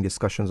ongoing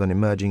discussions on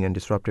emerging and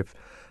disruptive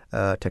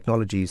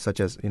technologies,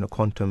 such as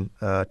quantum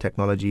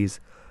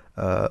technologies,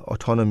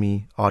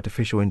 autonomy,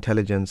 artificial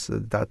intelligence.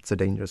 That's a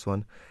dangerous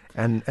one,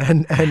 and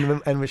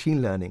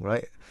machine learning,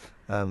 right?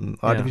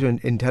 Artificial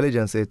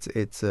intelligence, it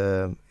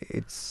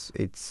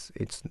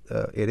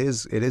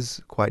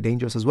is quite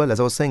dangerous as well. As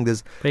I was saying,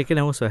 but it can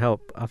also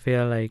help. I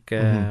feel like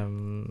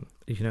I've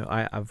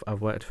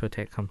worked for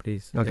tech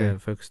companies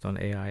focused on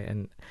AI,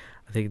 and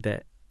I think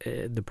that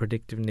the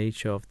predictive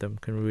nature of them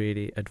can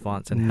really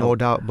advance and help. No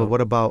doubt. But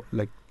what about,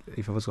 like,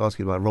 if I was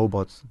asking about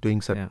robots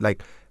doing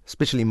like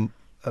especially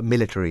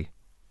military,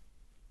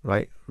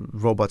 right?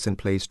 Robots in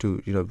place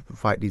to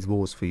fight these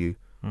wars for you.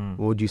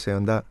 What would you say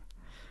on that?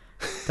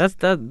 That's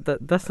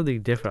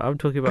something different. I'm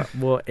talking about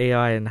more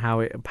AI and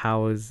how it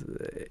empowers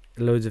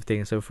loads of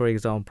things. So, for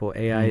example,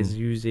 AI is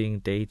using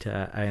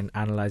data and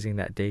analyzing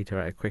that data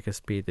at a quicker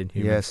speed than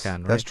humans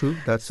can. Right? That's true.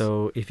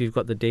 So, if you've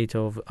got the data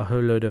of a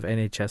whole load of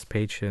NHS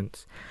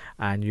patients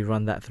and you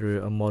run that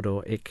through a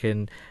model, it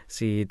can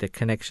see the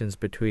connections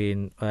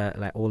between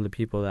like all the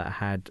people that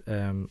had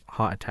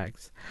heart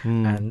attacks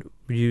and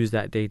use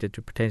that data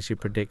to potentially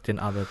predict in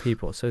other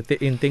people. So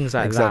in things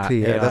like that,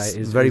 AI that's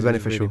very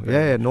beneficial.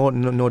 Really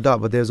no doubt.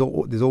 But there's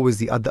always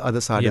the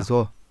other side as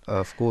well.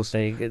 Of course,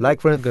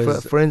 like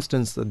for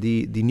instance,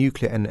 the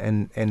nuclear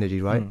and energy,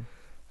 right?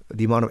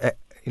 The amount of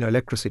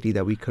electricity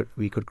that we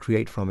could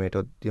create from it,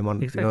 or the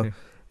amount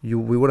we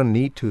wouldn't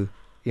need to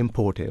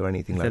import it or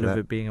anything like that. Instead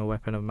of it being a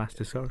weapon of mass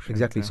destruction.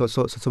 Exactly.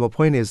 So my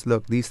point is,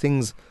 look, these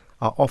things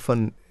are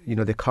often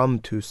they come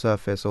to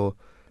surface, or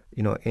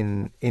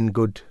in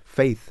good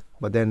faith.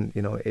 But then,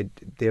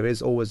 there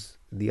is always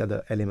the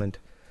other element,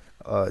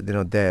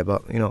 there.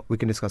 But, we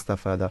can discuss that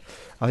further.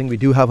 I think we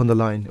do have on the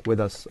line with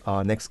us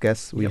our next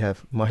guest. We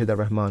have Mahida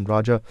Rahman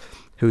Raja,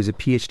 who is a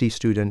PhD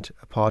student,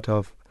 a part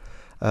of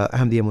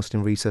Ahmadiyya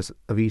Muslim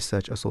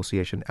Research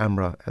Association,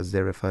 AMRA, as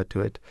they refer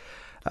to it.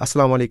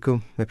 Assalamu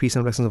alaikum. May peace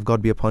and blessings of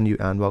God be upon you,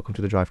 and welcome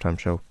to the Drive Time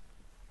Show.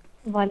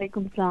 Wa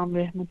alaikum salam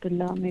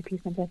rahmatullah. May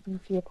peace and blessings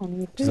be upon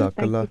you too.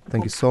 Jazakallah.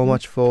 Thank you so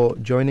much for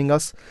joining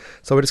us.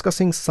 So we're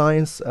discussing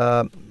science,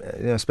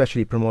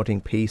 especially promoting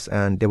peace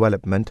and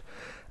development.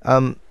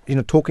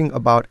 Talking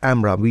about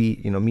AMRA,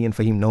 me and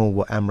Fahim know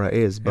what AMRA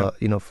is, but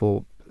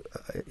for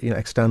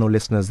external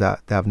listeners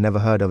that have never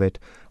heard of it,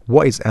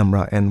 what is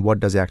AMRA and what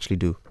does it actually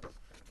do?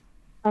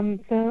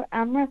 So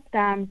AMRA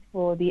stands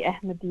for the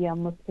Ahmadiyya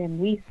Muslim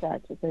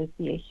Research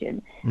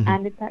Association,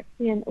 and it's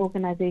actually an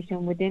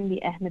organization within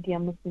the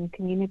Ahmadiyya Muslim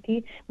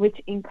community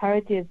which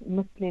encourages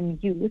Muslim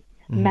youth,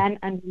 men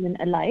and women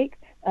alike,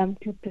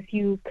 to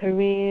pursue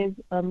careers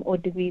or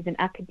degrees in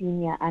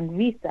academia and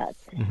research,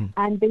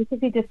 and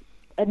basically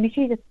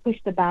initially just push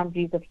the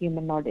boundaries of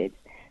human knowledge.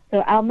 So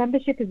our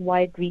membership is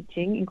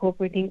wide-reaching,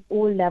 incorporating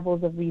all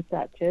levels of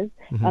researchers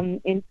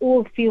in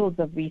all fields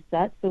of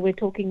research. So we're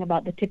talking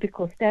about the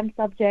typical STEM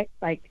subjects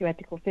like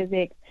theoretical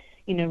physics,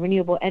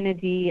 renewable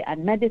energy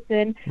and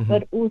medicine,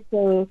 but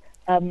also,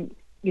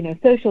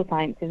 social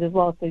sciences as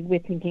well. So we're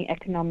thinking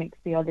economics,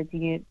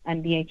 theology,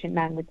 and the ancient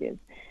languages.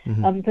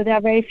 So there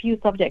are very few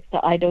subjects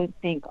that I don't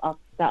think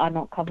that are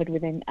not covered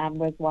within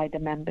AMRA's wider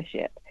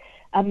membership.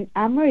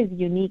 AMRA is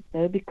unique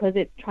though because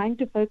it's trying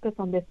to focus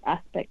on this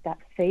aspect that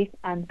faith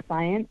and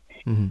science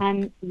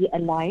can be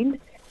aligned,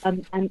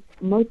 and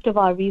most of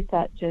our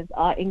researchers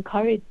are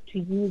encouraged to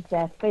use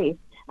their faith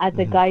as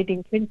a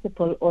guiding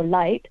principle or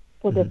light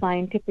for the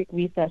scientific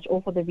research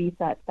or for the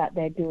research that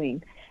they're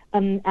doing.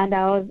 And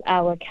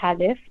our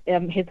Caliph,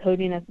 His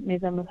Holiness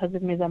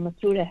Hazrat Mirza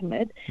Masroor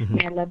Ahmad,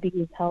 may Allah be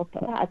his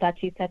helper, has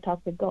actually set us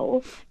a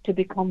goal to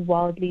become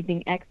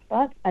world-leading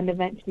experts and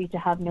eventually to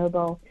have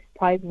Nobel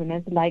Prize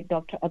winners like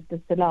Dr.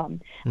 Abdus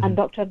Salam. And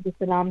Dr. Abdus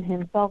Salam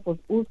himself was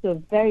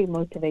also very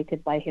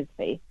motivated by his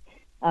faith,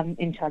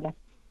 inshallah.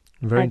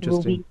 Very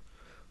interesting.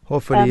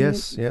 Hopefully,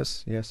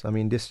 yes. I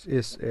mean, this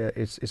is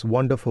it's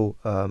wonderful,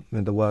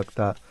 the work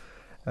that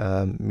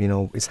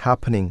is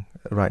happening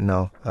right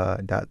now,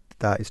 that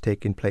is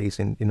taking place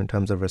in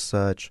terms of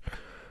research,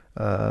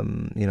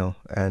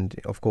 and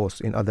of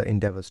course in other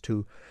endeavors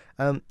too.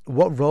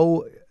 What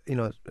role,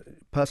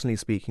 personally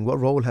speaking, what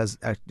role has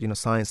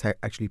science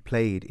actually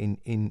played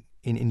in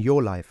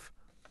your life?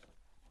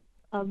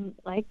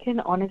 I can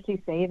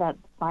honestly say that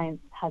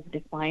science has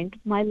defined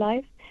my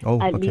life.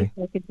 At least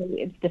I can say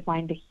it's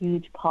defined a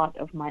huge part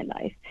of my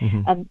life.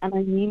 And I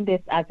mean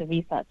this as a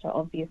researcher,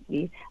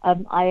 obviously.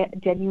 I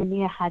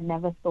genuinely had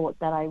never thought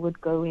that I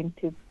would go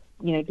into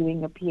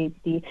doing a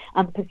PhD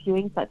and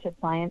pursuing such a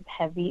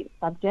science-heavy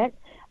subject.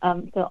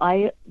 So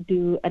I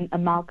do an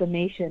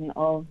amalgamation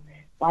of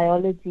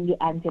biology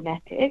and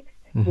genetics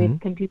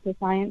with computer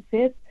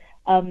sciences.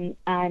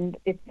 And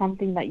it's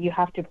something that you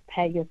have to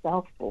prepare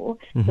yourself for.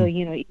 So,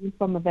 even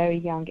from a very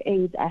young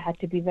age, I had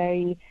to be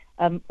very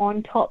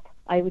on top,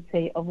 I would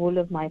say, of all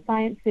of my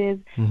sciences,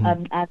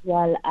 as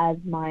well as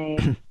my,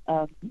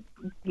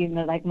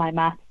 like my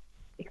maths,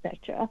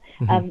 etc.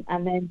 And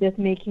then just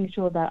making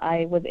sure that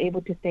I was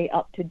able to stay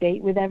up to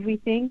date with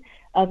everything.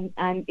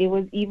 And it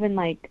was even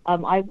like,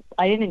 I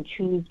didn't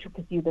choose to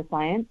pursue the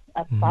science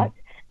as such.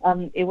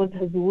 It was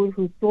Hazur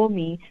who saw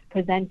me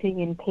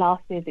presenting in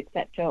classes,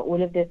 etc.,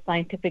 all of this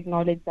scientific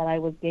knowledge that I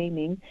was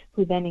gaining,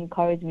 who then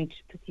encouraged me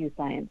to pursue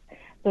science.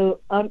 So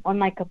on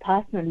like a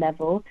personal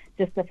level,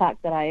 just the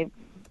fact that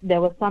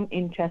there was some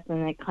interest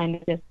and I kind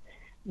of just,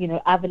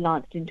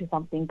 avalanched into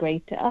something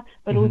greater.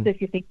 But also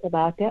if you think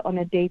about it, on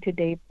a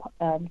day-to-day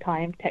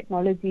time,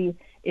 technology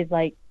is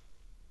like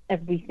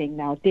everything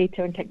now.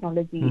 Data and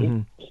technology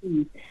is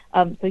key.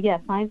 So yeah,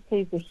 science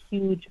plays a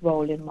huge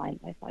role in my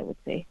life, I would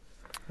say.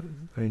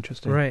 Very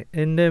interesting. Right.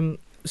 And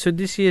so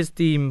this year's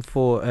theme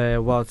for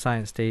World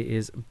Science Day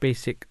is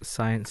Basic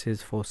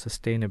Sciences for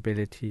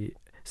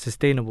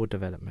Sustainable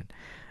Development.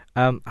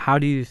 How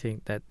do you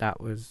think that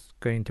was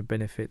going to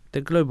benefit the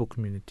global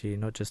community,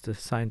 not just the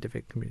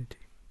scientific community?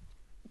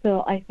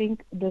 So I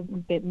think the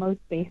most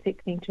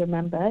basic thing to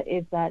remember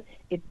is that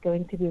it's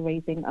going to be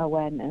raising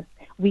awareness.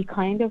 We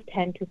kind of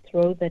tend to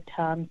throw the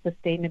term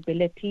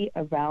sustainability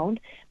around,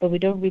 but we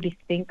don't really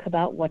think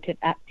about what it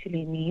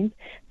actually means.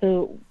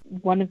 So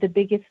one of the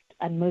biggest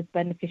and most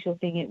beneficial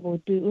thing it will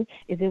do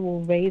is it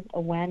will raise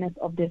awareness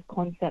of this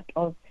concept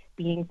of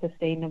being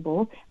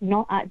sustainable,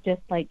 not at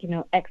just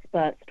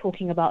experts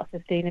talking about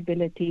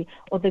sustainability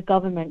or the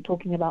government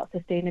talking about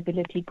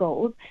sustainability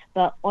goals,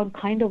 but on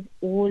kind of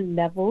all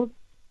levels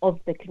of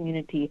the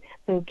community.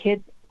 So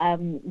kids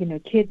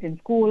kids in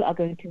school are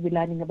going to be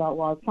learning about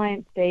World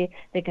Science Day.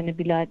 They're going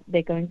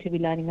to be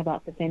learning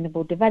about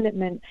sustainable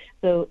development.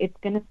 So it's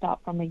going to start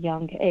from a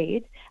young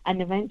age,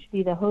 and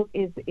eventually the hope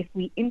is if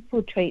we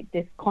infiltrate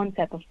this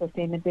concept of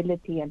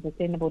sustainability and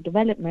sustainable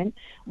development,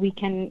 we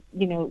can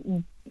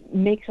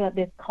make sure that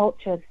this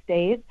culture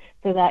stays,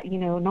 so that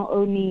not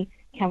only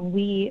can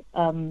we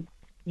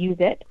use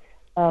it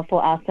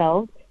for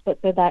ourselves, but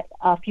so that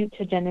our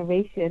future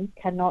generations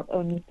can not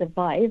only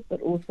survive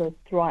but also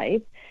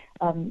thrive,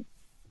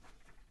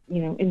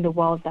 in the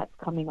world that's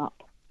coming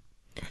up.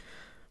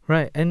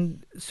 Right.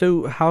 And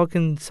so how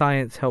can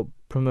science help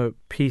promote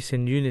peace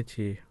and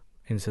unity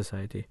in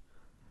society?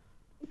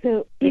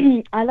 So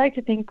I like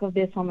to think of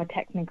this from a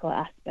technical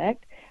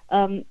aspect.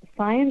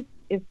 Science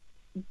is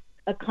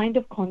a kind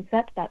of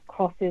concept that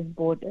crosses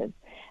borders.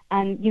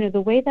 And,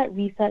 the way that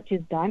research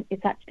is done,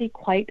 it's actually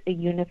quite a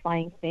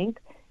unifying thing.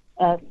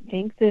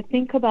 So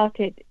think about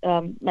it,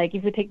 like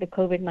if you take the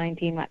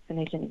COVID-19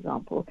 vaccination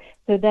example.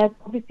 So there's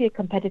obviously a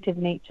competitive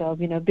nature of,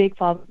 big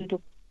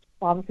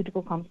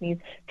pharmaceutical companies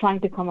trying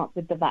to come up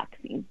with the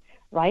vaccine,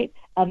 right?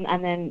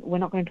 And then we're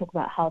not going to talk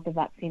about how the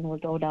vaccine was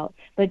rolled out,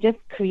 but just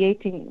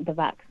creating the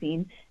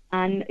vaccine.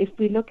 And if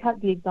we look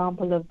at the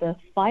example of the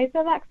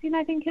Pfizer vaccine,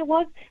 I think it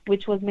was,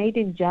 which was made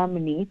in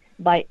Germany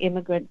by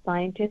immigrant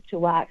scientists who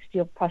were actually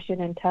of Prussian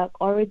and Turk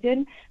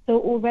origin. So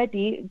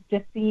already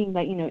just seeing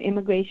that,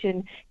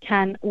 immigration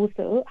can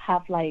also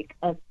have like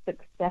a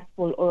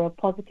successful or a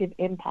positive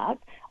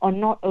impact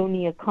on not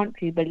only a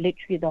country, but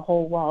literally the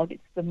whole world.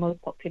 It's the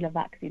most popular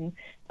vaccine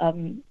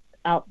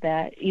out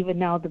there. Even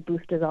now, the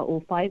boosters are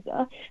all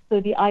Pfizer.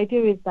 So the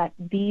idea is that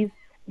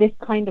this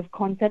kind of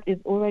concept is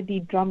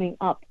already drumming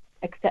up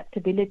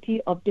acceptability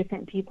of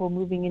different people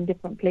moving in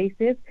different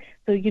places.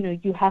 So,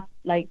 you have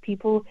like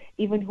people,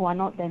 even who are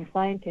not then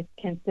scientists,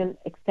 can still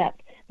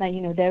accept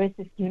that, there is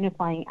this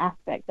unifying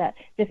aspect that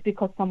just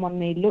because someone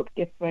may look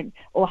different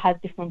or has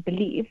different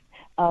beliefs,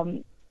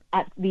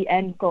 at the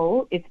end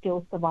goal is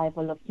still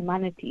survival of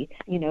humanity,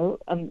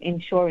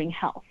 ensuring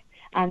health.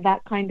 And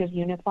that kind of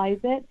unifies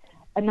it.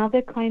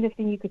 Another kind of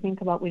thing you could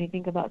think about when you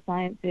think about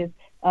science is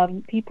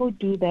people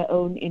do their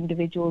own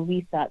individual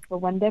research, but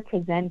when they're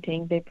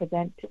presenting, they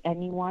present to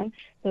anyone.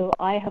 So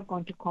I have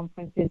gone to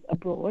conferences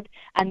abroad,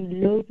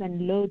 and loads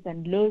and loads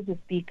and loads of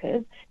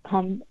speakers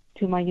come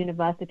to my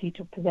university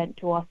to present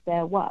to us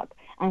their work.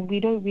 And we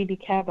don't really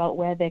care about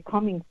where they're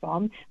coming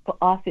from. For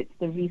us, it's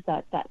the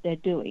research that they're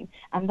doing.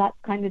 And that's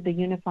kind of the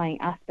unifying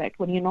aspect,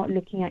 when you're not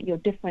looking at your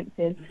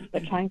differences,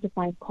 but trying to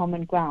find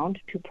common ground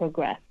to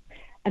progress.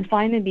 And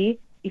finally,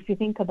 if you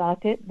think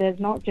about it, there's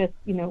not just,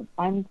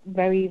 I'm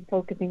very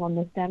focusing on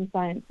the STEM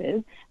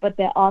sciences, but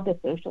there are the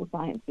social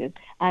sciences.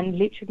 And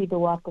literally the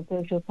work of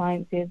social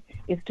sciences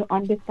is to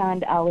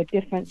understand our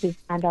differences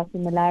and our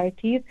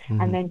similarities,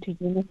 and then to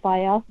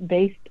unify us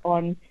based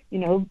on,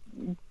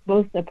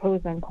 both the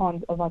pros and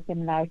cons of our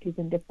similarities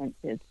and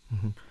differences.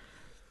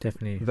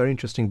 Definitely. Very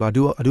interesting. But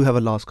I do have a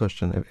last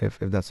question, if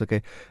that's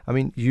okay. I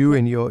mean, you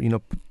in your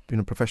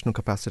professional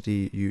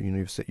capacity,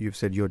 you've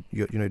said you're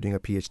doing a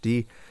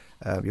PhD.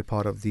 You're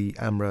part of the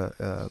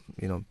AMRA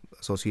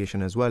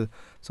association as well.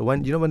 So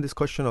when this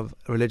question of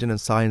religion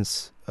and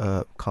science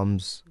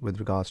comes with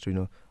regards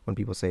to when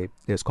people say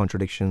there's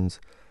contradictions,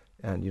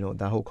 and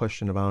that whole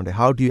question around it,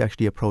 how do you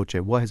actually approach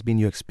it? What has been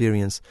your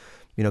experience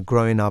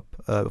growing up?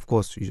 Of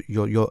course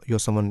you're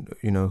someone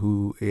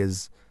who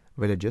is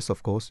religious,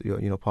 of course,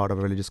 you're part of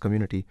a religious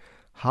community.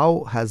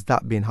 How has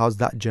that been? How's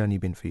that journey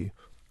been for you?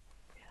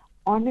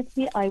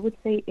 Honestly, I would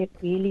say it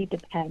really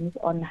depends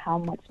on how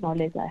much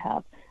knowledge I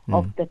have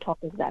of the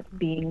topic that's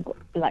being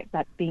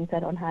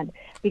said on hand.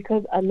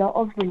 Because a lot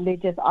of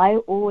I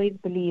always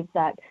believe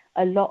that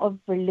a lot of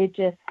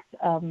religious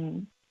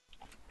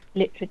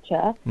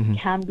literature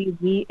can be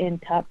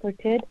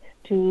reinterpreted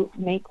to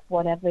make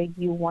whatever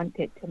you want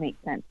it to make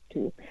sense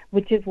to,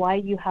 which is why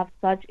you have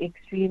such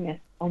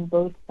extremists on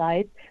both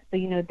sides. So,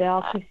 there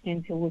are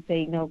Christians who will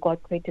say,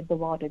 God created the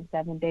world in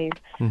 7 days,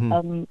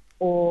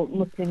 or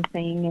Muslims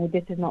saying,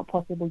 this is not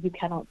possible, you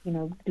cannot,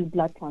 do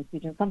blood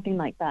transfusion, something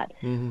like that.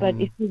 But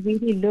if you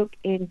really look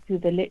into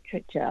the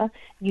literature,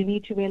 you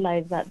need to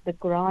realize that the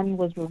Quran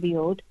was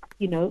revealed,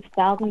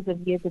 thousands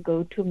of years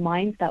ago to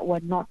minds that were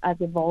not as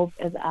evolved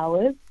as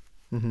ours.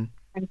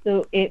 And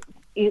so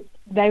it's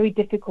very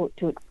difficult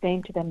to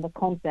explain to them the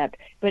concept.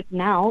 But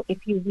now,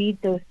 if you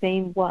read those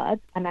same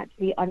words and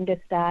actually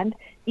understand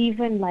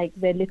even like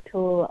the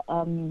little,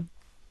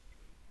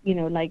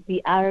 like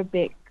the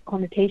Arabic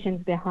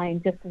connotations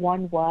behind just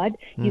one word,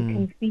 you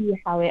can see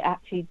how it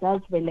actually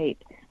does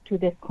relate to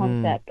this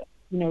concept,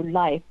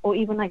 life. Or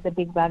even like the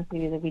Big Bang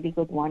Theory is a really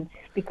good one,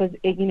 because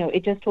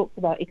it just talks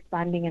about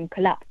expanding and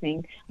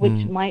collapsing,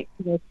 which might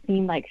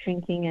seem like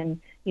shrinking and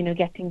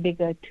getting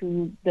bigger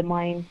to the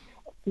mind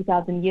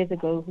 2,000 years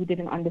ago who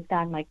didn't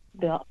understand like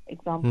the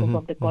examples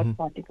of the God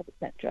particle,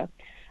 etc.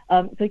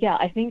 So yeah,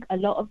 I think a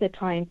lot of the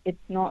time it's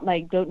not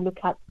like don't look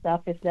at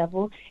surface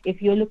level. If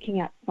you're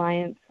looking at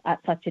science at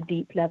such a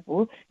deep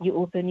level, you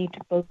also need to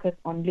focus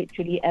on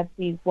literally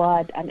every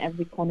word and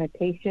every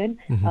connotation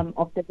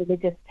of the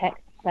religious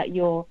text that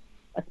you're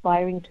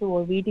aspiring to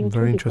or reading to.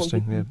 Very before you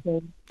interesting, can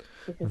say,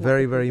 this is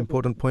Very, not very suitable.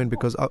 important point,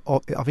 because I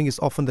think it's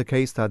often the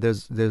case that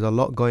there's a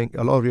lot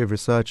of your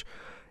research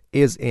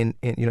is in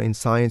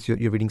science.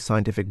 You're reading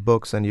scientific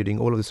books and you're doing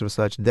all of this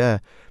research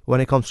there. When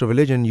it comes to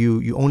religion,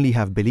 you only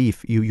have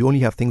belief. You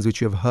only have things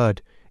which you have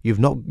heard. You've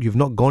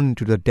not gone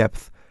into the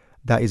depth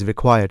that is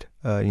required.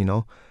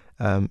 In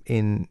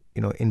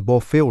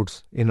both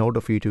fields in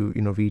order for you to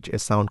reach a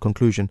sound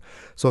conclusion.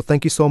 So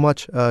thank you so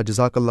much,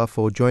 Jazakallah,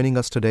 for joining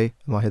us today,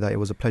 Mahida. It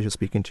was a pleasure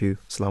speaking to you.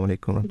 Assalamu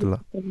alaikum wa rahmatullah.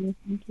 Thank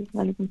you.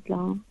 Walaikum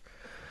salam.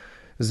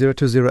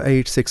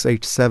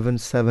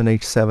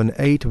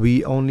 0208-687-7878.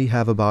 We only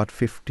have about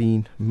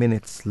 15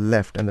 minutes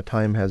left, and the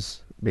time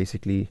has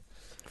basically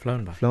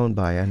flown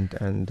by.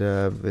 and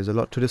there's a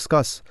lot to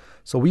discuss.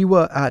 So we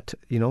were at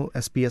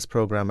SPS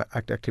program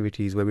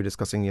activities where we're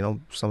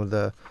discussing some of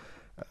the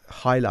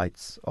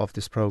highlights of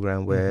this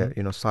program, where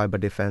cyber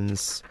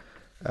defense,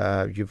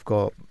 you've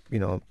got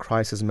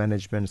crisis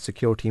management,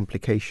 security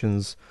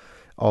implications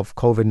of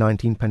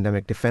COVID-19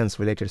 pandemic, defense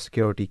related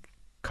security,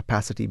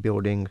 capacity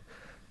building.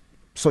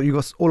 So you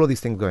got all of these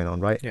things going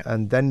on, right? Yeah.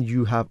 And then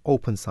you have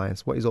open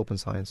science. What is open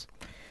science?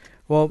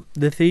 Well,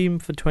 the theme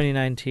for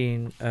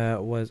 2019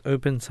 was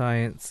open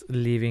science,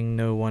 leaving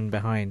no one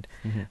behind.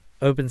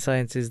 Open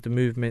science is the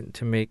movement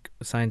to make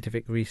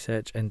scientific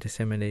research and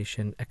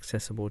dissemination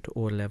accessible to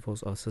all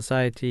levels of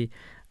society,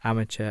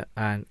 amateur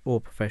or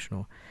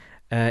professional.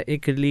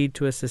 It could lead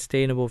to a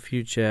sustainable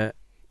future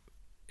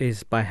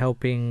is by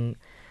helping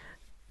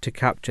to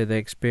capture the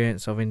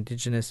experience of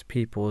indigenous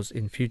peoples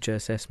in future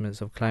assessments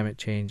of climate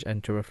change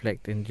and to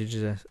reflect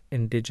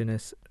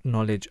indigenous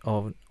knowledge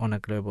on a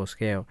global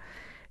scale.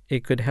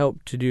 It could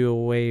help to do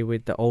away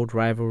with the old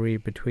rivalry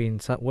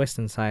between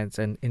Western science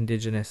and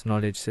indigenous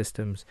knowledge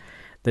systems.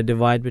 The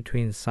divide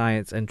between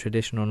science and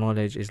traditional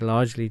knowledge is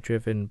largely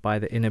driven by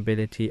the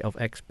inability of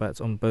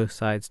experts on both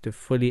sides to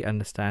fully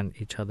understand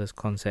each other's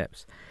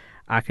concepts.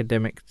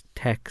 Academic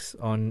texts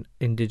on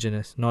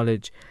indigenous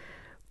knowledge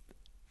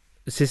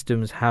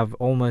systems have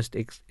almost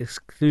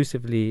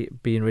exclusively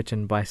been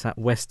written by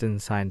Western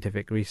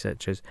scientific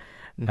researchers.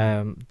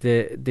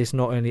 This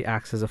not only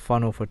acts as a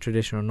funnel for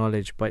traditional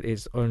knowledge, but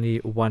it's only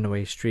a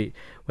one-way street.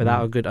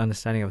 Without a good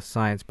understanding of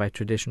science by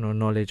traditional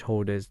knowledge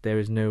holders, there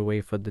is no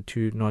way for the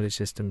two knowledge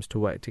systems to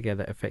work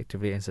together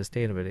effectively and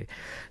sustainably.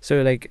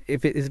 So, like,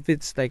 if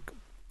it's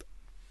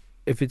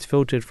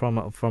filtered from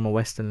a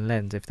Western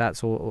lens, if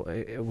that's all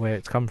where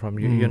it's come from,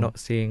 you're not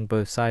seeing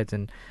both sides,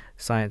 and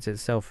science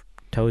itself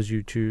tells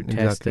you to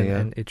test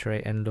and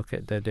iterate and look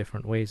at the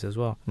different ways as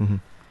well.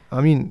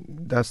 I mean,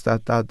 that's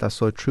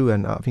so true.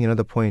 And I think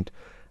another point,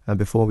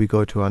 before we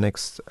go to our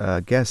next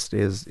guest,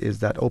 is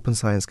that open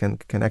science can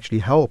actually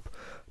help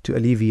to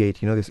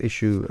alleviate this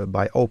issue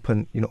by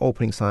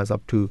opening science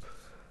up,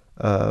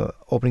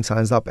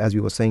 as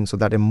we were saying, so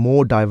that a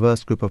more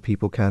diverse group of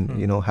people can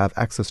have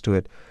access to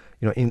it,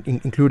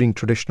 including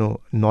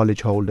traditional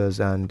knowledge holders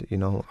and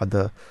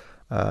other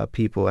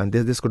people. And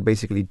this could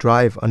basically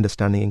drive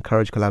understanding,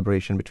 encourage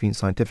collaboration between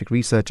scientific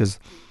researchers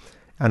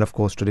and, of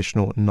course,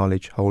 traditional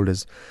knowledge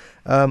holders.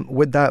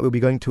 With that, we'll be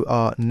going to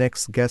our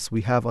next guest.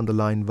 We have on the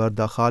line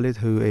Varda Khalid,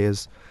 who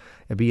is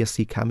a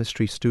BSc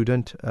chemistry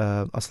student.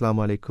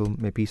 Assalamu alaikum.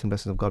 May peace and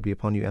blessings of God be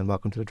upon you, and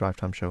welcome to the Drive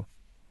Time Show.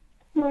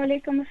 Wa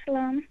alaikum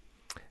assalam.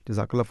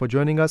 Jazakallah for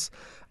joining us.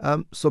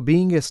 So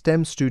being a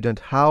STEM student,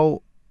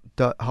 how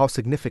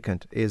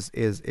significant is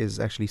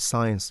actually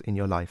science in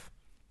your life?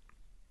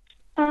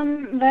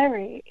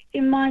 Very.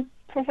 In my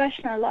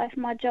professional life,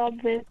 my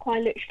job will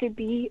quite literally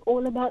be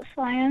all about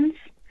science.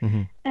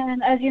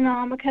 And as you know,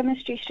 I'm a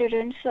chemistry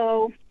student,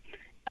 so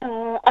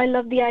I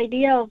love the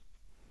idea of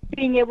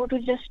being able to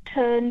just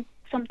turn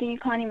something you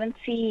can't even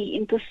see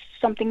into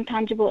something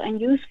tangible and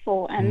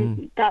useful.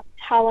 And that's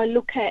how I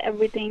look at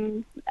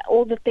everything,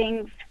 all the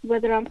things,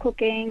 whether I'm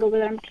cooking or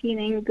whether I'm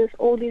cleaning, there's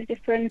all these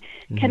different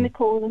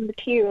chemicals and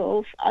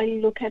materials. I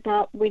look at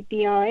that with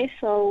the eye,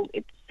 so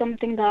it's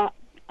something that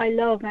I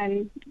love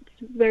and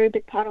it's a very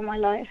big part of my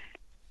life.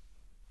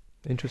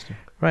 Interesting.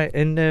 Right,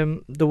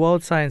 and the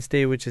World Science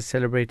Day, which is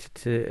celebrated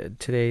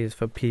today, is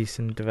for peace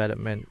and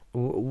development.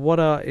 What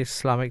are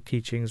Islamic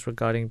teachings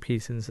regarding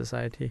peace in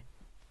society?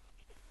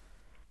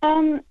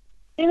 In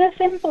a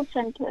simple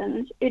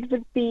sentence, it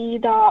would be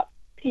that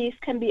peace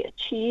can be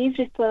achieved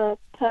if a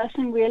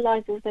person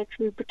realizes their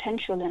true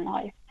potential in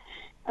life,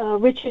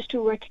 which is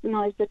to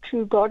recognize the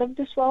true God of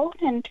this world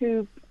and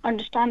to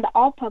understand that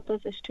our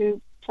purpose is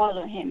to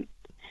follow him.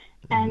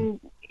 And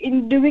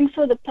in doing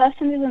so, the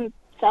person isn't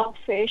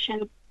selfish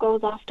and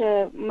goes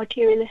after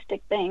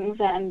materialistic things,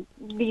 and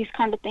these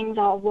kind of things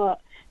are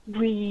what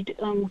greed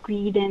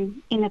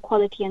and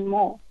inequality and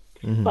more.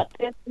 But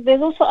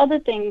there's also other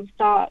things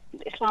that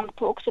Islam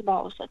talks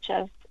about, such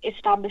as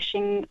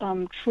establishing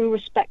true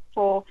respect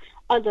for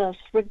others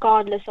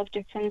regardless of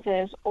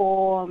differences,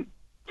 or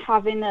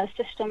having a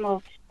system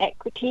of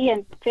equity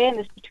and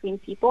fairness between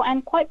people.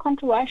 And quite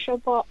controversial,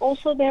 but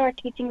also there are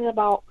teachings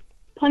about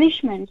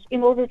punishments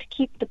in order to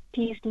keep the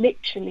peace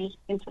literally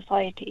in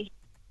society.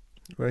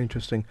 Very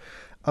interesting.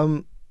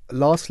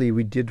 lastly,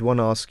 we did want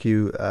to ask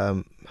you,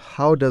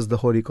 how does the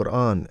Holy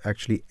Quran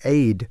actually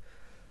aid,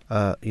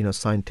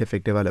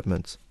 scientific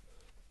developments?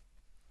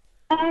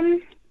 I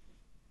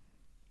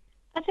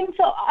think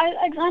so.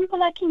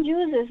 Example I can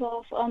use is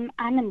of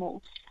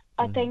animals.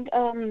 I think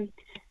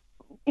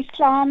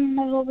Islam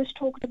has always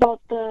talked about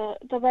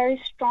the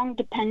very strong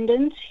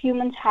dependence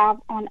humans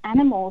have on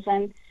animals,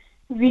 and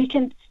we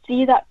can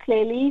see that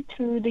clearly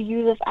through the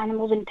use of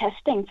animals in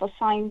testing for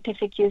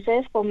scientific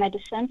uses, for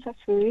medicine, for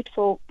food,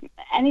 for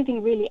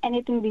anything really.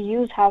 Anything we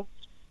use have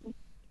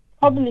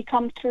probably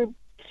come through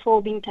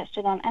before being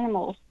tested on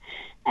animals.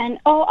 And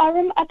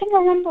I think I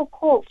remember a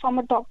quote from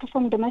a doctor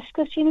from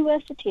Damascus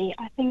University.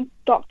 I think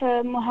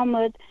Dr.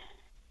 Muhammad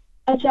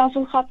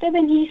Ajazul Khatib,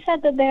 and he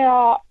said that there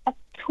are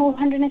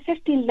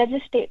 250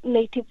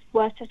 legislative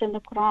verses in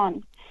the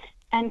Quran,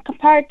 and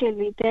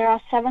comparatively there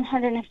are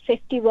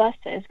 750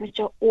 verses which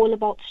are all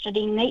about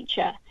studying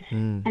nature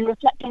and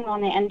reflecting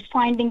on it and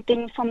finding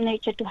things from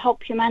nature to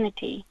help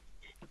humanity.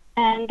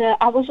 And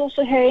I was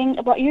also hearing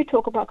about you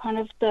talk about kind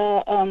of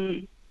the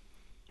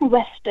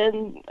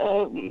Western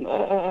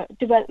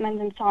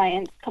development in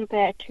science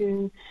compared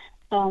to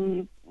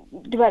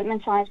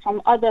development science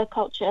from other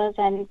cultures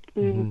and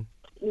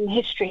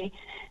history.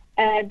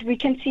 We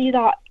can see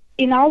that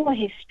in our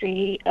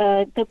history,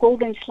 the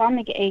golden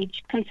Islamic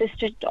age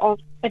consisted of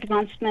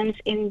advancements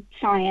in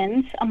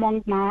science,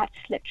 among maths,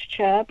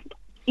 literature,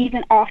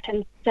 even art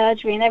and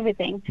surgery and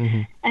everything.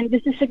 And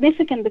this is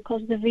significant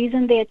because the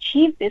reason they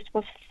achieved this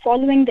was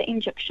following the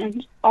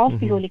injunctions of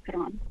the Holy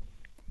Quran.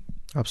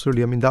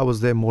 Absolutely. I mean, that was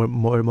their more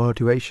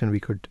motivation. We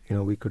could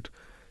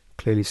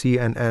clearly see,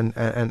 and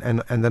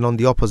then on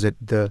the opposite,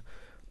 the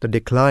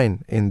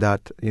decline in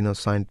that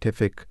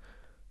scientific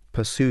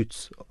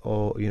pursuits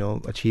or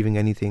achieving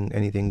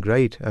anything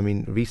great. I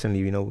mean,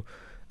 recently, the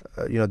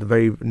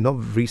very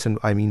not recent.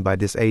 I mean, by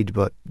this age,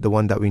 but the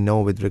one that we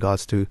know with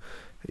regards to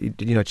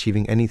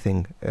achieving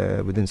anything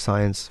within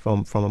science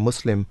from a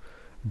Muslim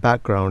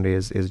background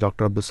is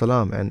Dr. Abdul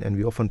Salam, and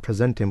we often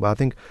present him. But I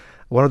think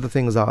one of the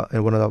things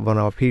one of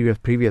our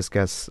previous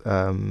guests,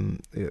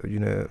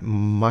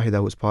 Mahida,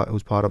 who's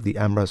part of the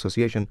AMRA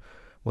Association,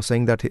 was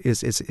saying that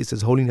it's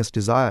His Holiness'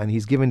 desire, and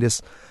he's given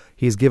this.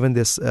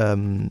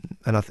 And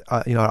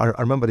I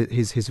remember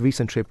his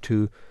recent trip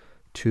to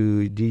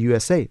the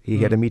USA. He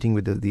had a meeting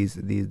with these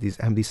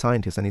Ahmadi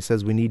scientists, and he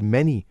says we need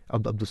many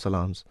Abdul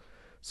Salams.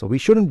 So we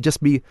shouldn't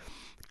just be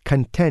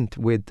content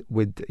with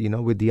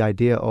the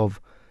idea of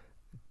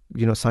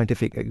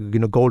scientific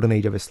golden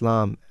age of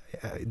Islam.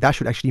 That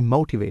should actually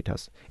motivate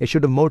us. It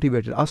should have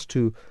motivated us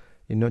to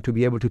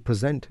be able to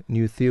present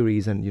new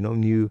theories and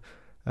new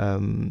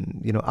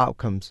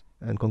outcomes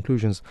and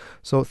conclusions.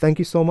 So thank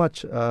you so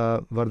much,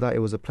 Varda. It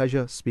was a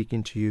pleasure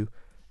speaking to you,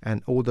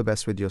 and all the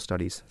best with your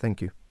studies.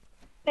 Thank you.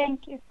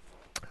 Thank you.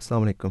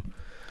 Assalamu alaikum.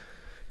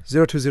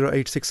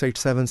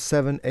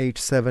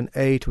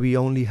 0208687778. We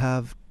only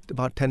have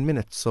about 10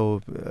 minutes,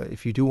 so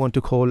if you do want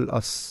to call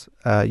us,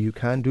 you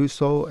can do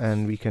so,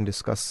 and we can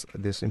discuss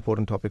this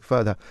important topic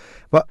further.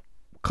 But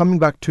coming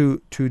back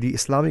to the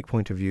Islamic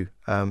point of view,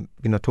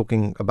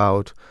 talking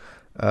about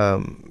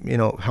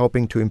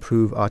helping to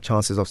improve our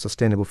chances of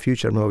sustainable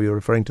future. Remember, we were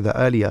referring to that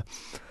earlier,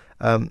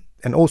 and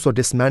also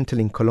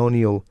dismantling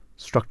colonial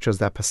structures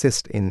that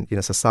persist in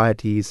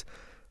societies,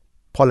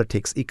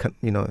 politics,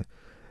 economies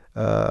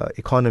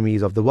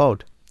of the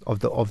world, of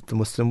the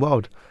Muslim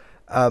world.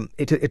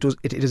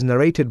 It is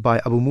narrated by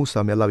Abu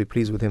Musa, may Allah be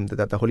pleased with him,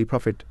 that the Holy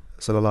Prophet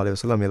sallallahu alaihi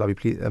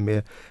wasallam,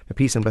 may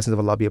peace and blessings of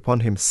Allah be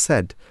upon him,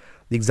 said,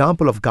 "The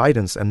example of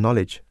guidance and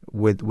knowledge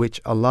with which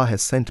Allah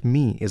has sent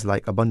me is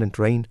like abundant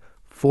rain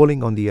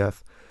falling on the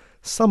earth,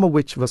 some of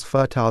which was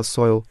fertile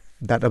soil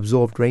that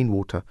absorbed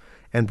rainwater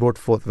and brought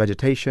forth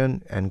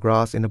vegetation and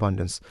grass in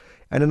abundance,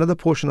 and another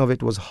portion of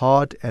it was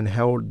hard and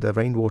held the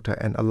rainwater,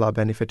 and Allah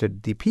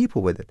benefited the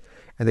people with it,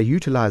 and they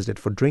utilized it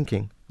for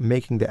drinking,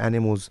 making the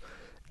animals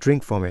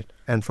drink from it,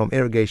 and from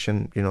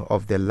irrigation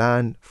of their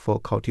land for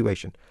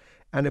cultivation.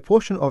 And a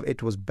portion of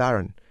it was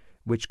barren,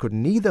 which could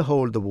neither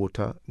hold the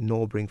water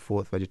nor bring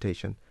forth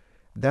vegetation.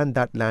 Then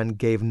that land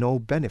gave no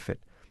benefit.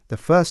 The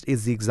first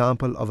is the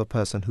example of a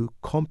person who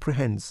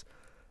comprehends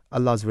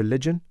Allah's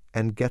religion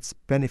and gets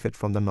benefit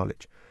from the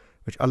knowledge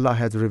which Allah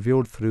has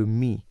revealed through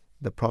me,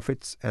 the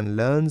prophets, and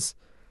learns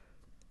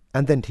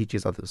and then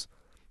teaches others.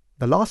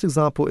 The last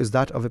example is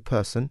that of a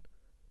person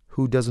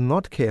who does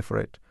not care for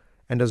it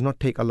and does not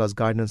take Allah's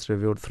guidance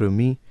revealed through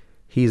me.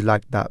 He is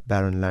like that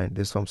barren land."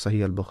 This is from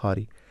Sahih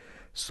al-Bukhari.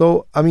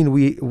 So, I mean,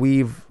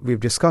 we've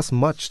discussed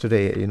much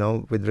today,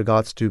 with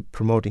regards to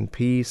promoting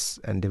peace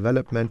and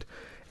development,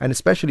 and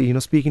especially,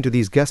 speaking to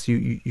these guests,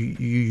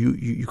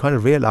 you kind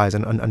of realize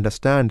and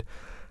understand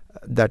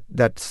that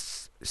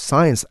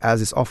science,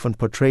 as is often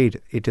portrayed,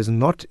 it is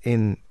not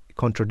in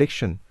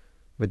contradiction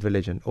with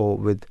religion or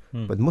with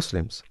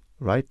Muslims,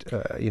 right?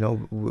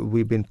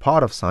 We've been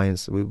part of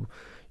science.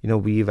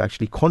 We've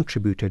actually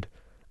contributed.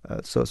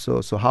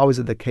 So how is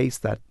it the case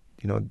that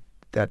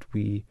that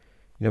we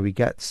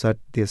get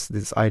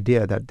this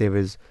idea that there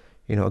is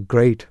a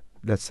great,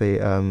 let's say,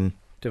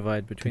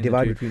 divide between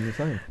divide the two. between the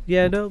science.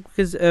 Yeah, no,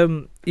 because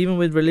even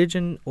with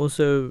religion,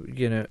 also,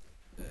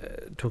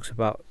 talks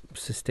about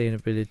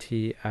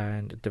sustainability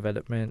and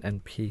development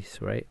and peace,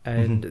 right?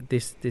 And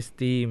this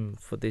theme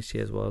for this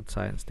year's World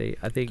Science Day,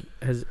 I think,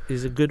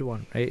 is a good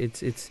one, right?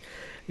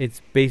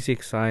 It's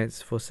basic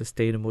science for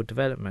sustainable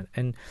development,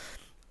 and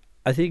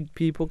I think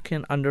people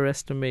can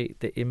underestimate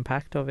the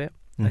impact of it.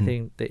 I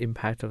think the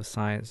impact of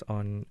science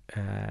on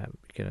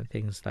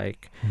things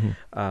like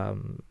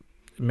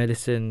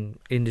medicine,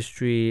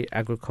 industry,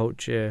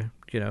 agriculture,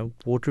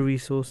 water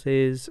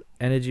resources,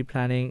 energy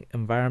planning,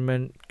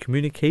 environment,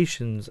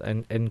 communications,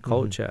 and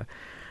culture.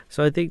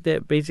 So I think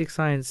that basic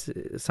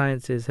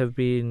sciences have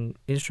been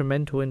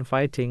instrumental in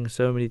fighting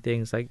so many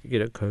things like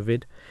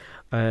COVID,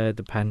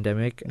 the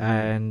pandemic,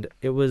 and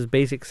it was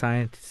basic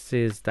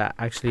sciences that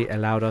actually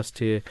allowed us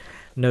to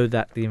know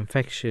that the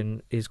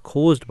infection is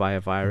caused by a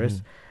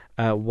virus.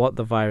 What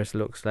the virus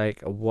looks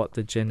like, what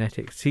the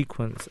genetic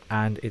sequence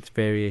and its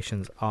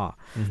variations are.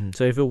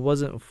 So if it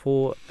wasn't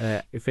for,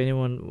 if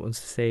anyone wants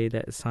to say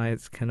that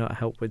science cannot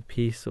help with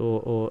peace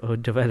or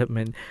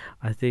development,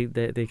 I think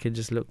that they could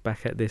just look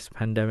back at this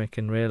pandemic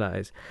and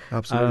realize.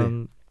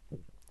 Absolutely.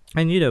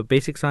 And,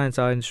 basic science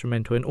are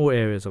instrumental in all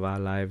areas of our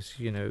lives.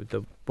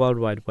 The World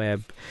Wide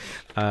Web,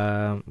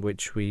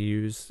 which we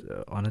use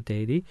on a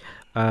daily.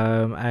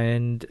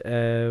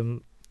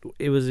 It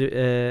was...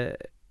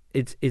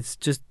 It's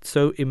just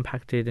so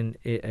impacted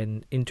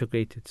and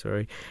integrated,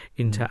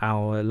 into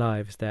our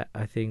lives that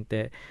I think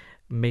that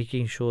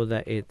making sure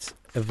that it's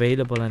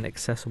available and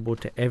accessible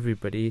to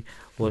everybody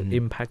will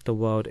impact the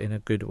world in a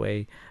good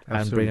way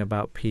and bring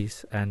about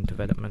peace and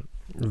development.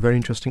 Very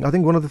interesting. I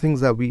think one of the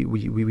things that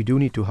we do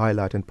need to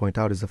highlight and point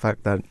out is the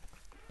fact that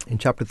in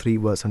chapter 3,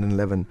 verse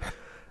 111,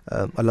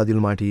 Allah the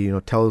Almighty,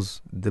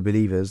 tells the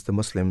believers, the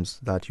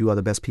Muslims, that you are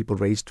the best people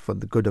raised for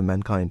the good of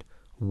mankind.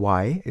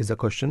 Why is the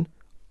question?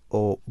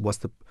 Or what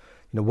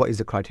is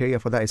the criteria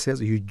for that? It says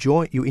you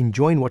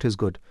enjoin what is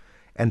good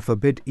and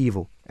forbid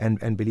evil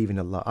and believe in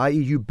Allah, i.e.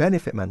 you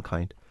benefit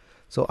mankind.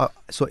 So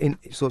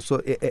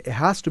it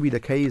has to be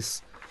the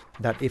case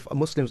that if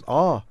Muslims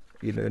are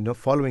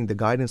following the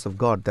guidance of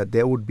God, that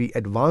they would be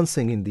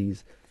advancing in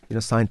these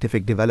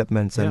scientific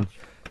developments and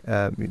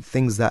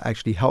things that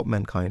actually help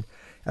mankind.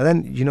 And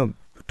then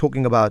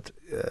talking about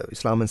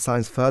Islam and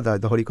science further,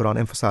 the Holy Quran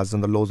emphasizes on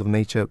the laws of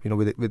nature,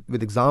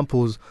 with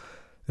examples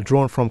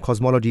drawn from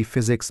cosmology,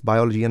 physics,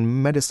 biology,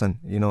 and medicine,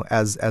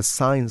 as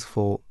science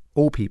for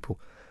all people.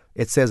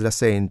 It says, let's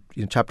say in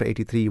chapter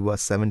 83,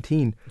 verse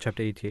 17.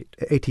 Chapter 88.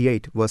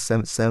 88, verse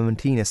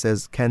 17, it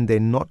says, can they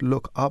not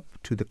look up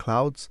to the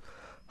clouds,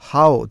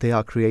 how they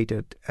are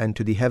created, and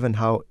to the heaven,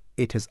 how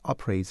it is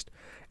upraised,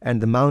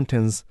 and the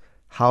mountains,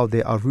 how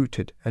they are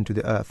rooted, and to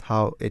the earth,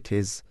 how it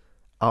is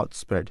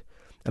outspread.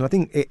 And I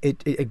think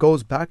it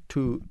goes back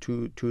to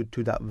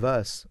that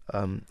verse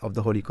of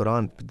the Holy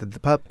Quran. The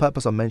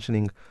purpose of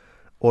mentioning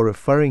or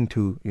referring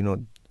to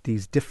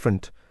these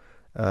different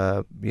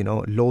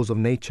laws of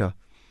nature,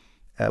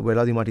 where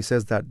Allah Almighty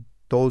says that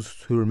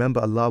those who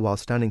remember Allah while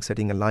standing,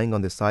 sitting, and lying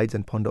on their sides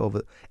and ponder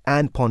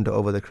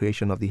over the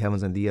creation of the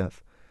heavens and the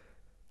earth.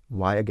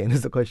 Why again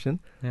is the question?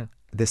 Yeah.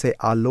 They say,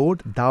 our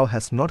Lord, thou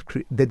hast not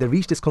they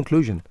reach this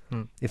conclusion.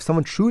 If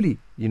someone truly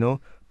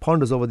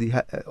ponders over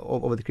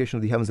the creation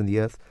of the heavens and the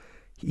earth,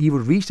 he will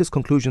reach this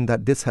conclusion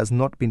that this has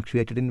not been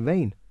created in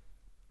vain.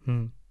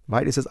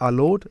 Right? It says, our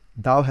Lord,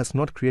 thou hast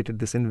not created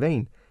this in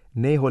vain.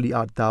 Nay, holy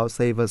art thou,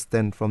 save us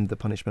then from the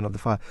punishment of the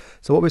fire.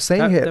 So what we're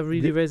saying here... That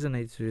really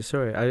resonates with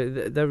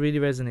you. That really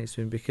resonates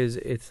with me, because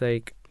it's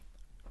like,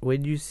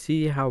 when you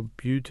see how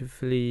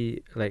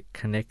beautifully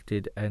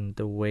connected and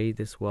the way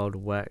this world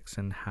works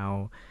and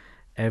how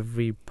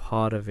every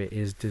part of it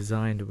is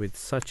designed with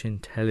such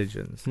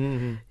intelligence,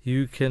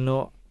 you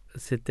cannot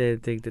sit there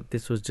and think that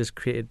this was just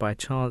created by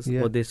chance,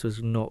 or this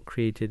was not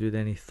created with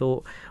any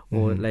thought,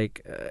 or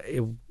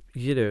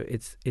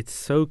it's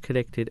so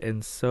connected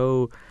and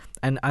so.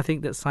 And I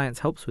think that science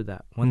helps with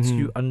that. Once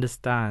you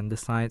understand the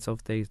science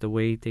of things, the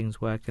way things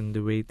work and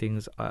the way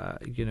things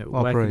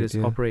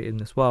operate in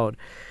this world,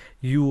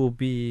 you will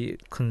be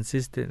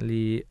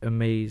consistently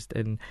amazed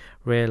and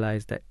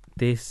realize that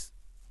this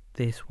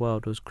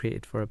world was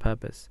created for a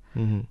purpose.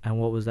 And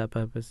what was that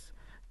purpose?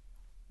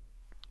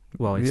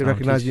 Well, it's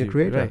recognizing your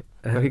creator.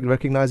 Right.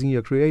 Recognizing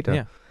your creator.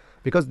 Yeah.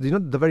 Because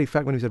the very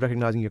fact when we say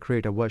recognizing your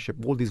creator,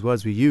 worship, all these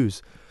words we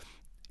use,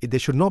 they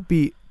should not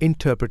be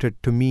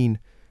interpreted to mean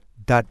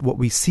that what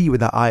we see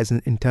with our eyes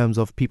in terms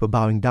of people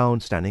bowing down,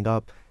 standing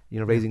up,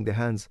 raising their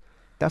hands.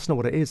 That's not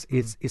what it is.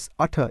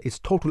 It's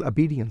total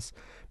obedience.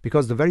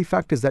 Because the very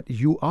fact is that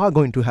you are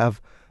going to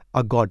have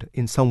a God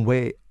in some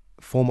way,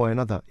 form or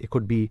another. It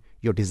could be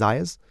your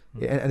desires.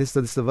 And this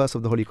is the verse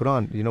of the Holy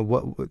Quran.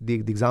 The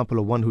example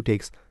of one who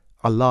takes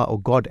Allah or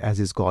God as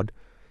his God,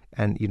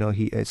 and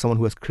he someone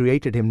who has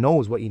created him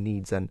knows what he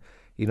needs and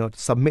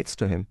submits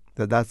to him.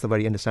 That's the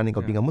very understanding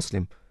of being a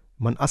Muslim.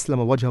 Man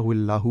aslama wajhahu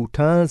lillah, who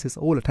turns his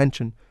whole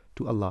attention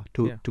to Allah,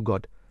 to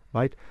God,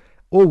 right?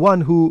 Or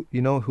one who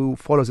who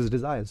follows his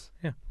desires.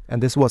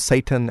 And this was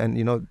Satan,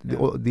 and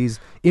all these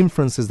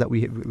inferences that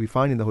we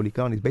find in the Holy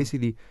Quran is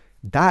basically,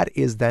 that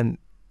is then,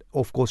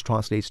 of course,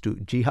 translates to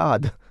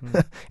jihad.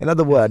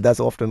 Another word that's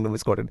often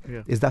misquoted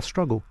is that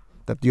struggle.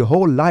 That your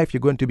whole life you're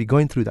going to be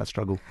going through that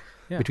struggle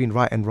between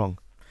right and wrong.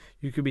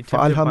 You could be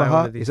tempted by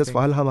all of these It says,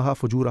 things. فَأَلْهَمَهَا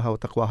فُجُورَهَا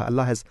وَتَقْوَاهَا.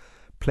 Allah has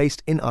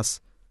placed in us,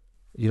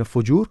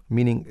 fujur,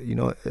 meaning,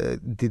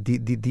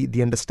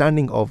 the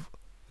understanding of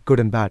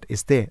good and bad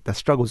is there. The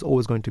struggle is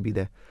always going to be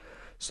there.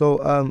 So,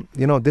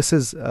 this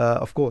is,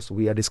 of course,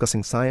 we are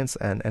discussing science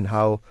and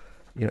how,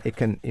 it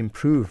can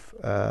improve,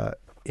 how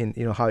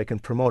it can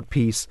promote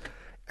peace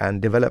and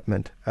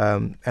development.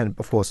 And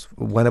of course,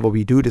 whenever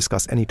we do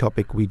discuss any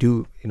topic, we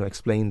do,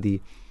 explain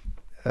the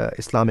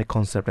Islamic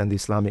concept and the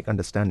Islamic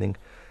understanding,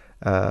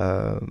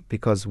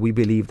 because we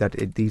believe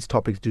that these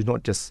topics do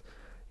not just,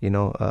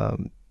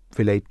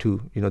 relate to,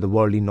 the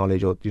worldly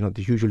knowledge or, the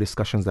usual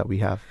discussions that we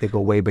have. They go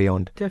way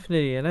beyond.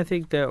 Definitely, and I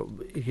think that,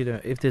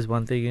 if there's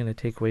one thing you're going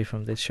to take away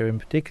from this show in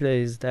particular,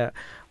 is that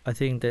I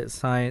think that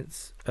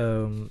science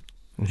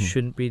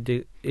shouldn't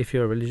be, if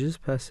you're a religious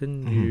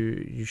person,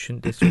 you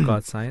shouldn't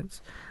disregard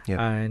science.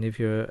 And if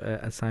you're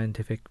a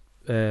scientific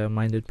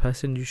minded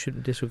person, you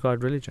shouldn't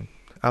disregard religion.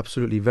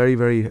 Absolutely, very,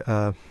 very,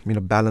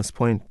 balanced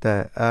point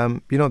there.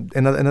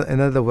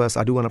 Another verse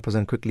I do want to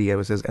present quickly here,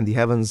 it says, "And the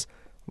heavens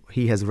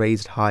He has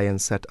raised high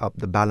and set up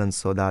the balance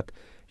so that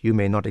you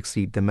may not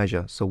exceed the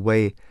measure. So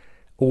weigh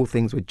all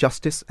things with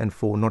justice and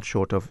fall not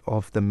short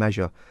of the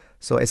measure."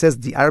 So it says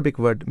the Arabic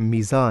word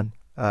mizan,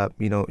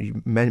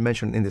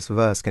 mentioned in this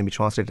verse, can be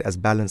translated as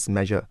balance,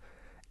 measure,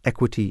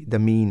 equity, the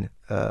mean,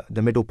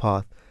 the middle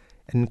path,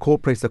 and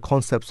incorporates the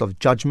concepts of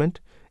judgment,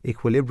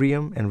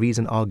 equilibrium, and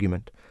reason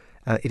argument.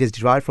 It is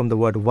derived from the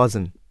word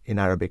wazn in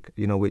Arabic,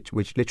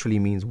 which literally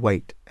means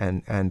weight,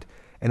 and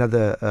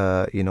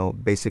another,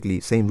 basically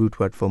same root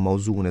word for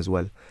mawzoon as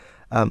well.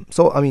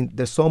 So,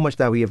 there's so much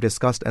that we have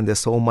discussed, and there's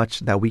so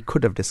much that we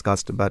could have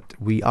discussed, but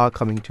we are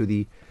coming to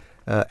the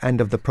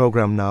end of the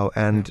program now.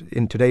 And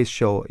in today's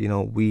show,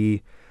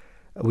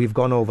 we've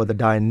gone over the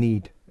dire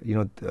need,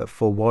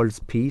 for world's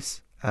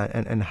peace,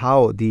 and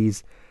how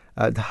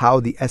how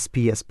the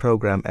SPS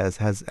program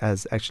has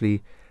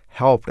actually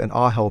helped and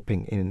are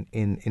helping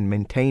in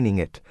maintaining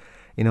it,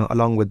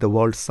 along with the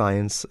World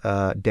Science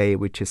Day,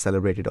 which is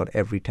celebrated on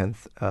every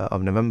 10th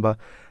of November.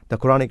 The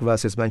Quranic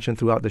verses mentioned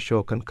throughout the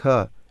show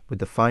concur with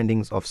the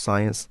findings of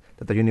science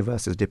that the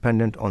universe is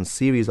dependent on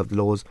series of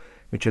laws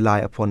which rely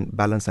upon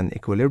balance and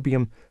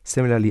equilibrium.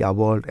 Similarly, our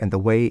world and the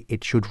way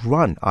it should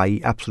run,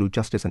 i.e. absolute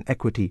justice and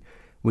equity,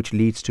 which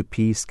leads to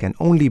peace, can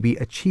only be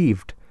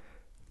achieved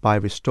by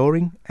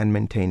restoring and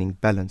maintaining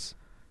balance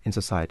in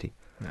society.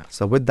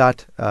 So with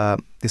that,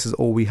 this is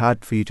all we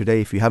had for you today.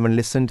 If you haven't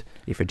listened,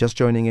 if you're just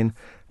joining in,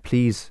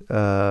 please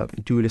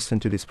do listen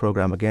to this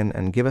program again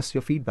and give us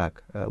your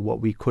feedback, what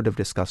we could have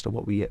discussed or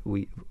what we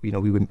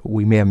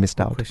may have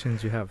missed out.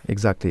 Questions you have.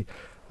 Exactly.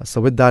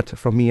 So with that,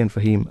 from me and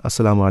Fahim,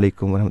 Assalamu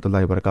alaikum wa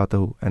rahmatullahi wa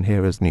barakatuhu, and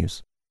here is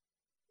news.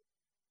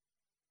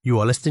 You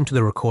are listening to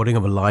the recording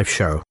of a live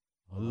show.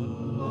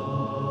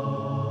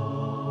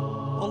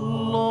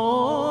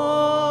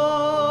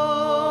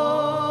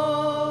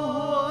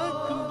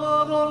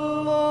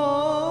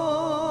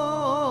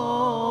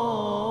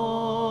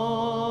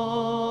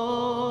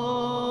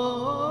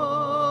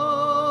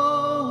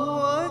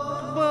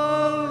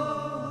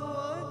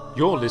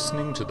 You're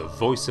listening to the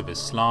Voice of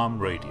Islam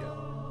Radio,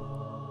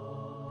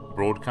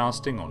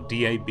 broadcasting on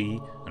DAB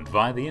and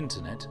via the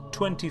internet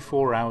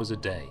 24 hours a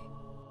day.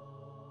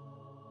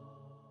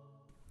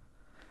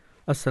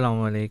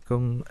 Assalamu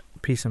alaikum,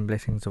 peace and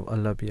blessings of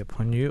Allah be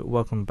upon you.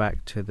 Welcome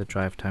back to the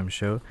Drive Time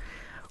Show.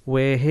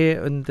 We're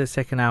here in the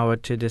second hour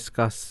to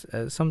discuss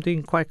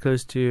something quite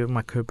close to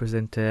my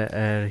co-presenter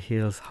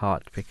Rahil's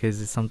heart,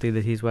 because it's something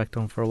that he's worked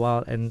on for a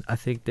while, and I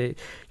think that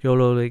you're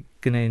all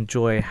going to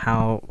enjoy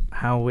how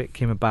it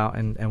came about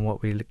and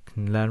what we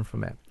can learn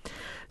from it.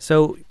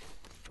 So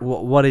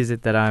what is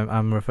it that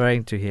I'm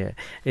referring to here?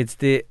 It's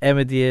the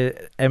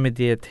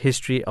Ahmadiyyat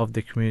History of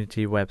the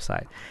Community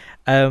website.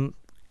 Can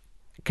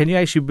you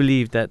actually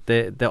believe that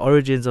the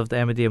origins of the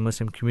Ahmadiyya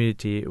Muslim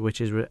community, which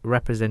is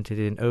represented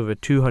in over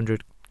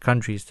 200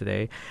 countries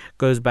today,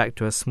 goes back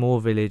to a small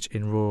village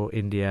in rural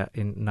India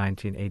in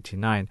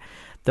 1989.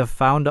 The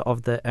founder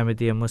of the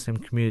Ahmadiyya Muslim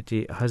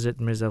community, Hazrat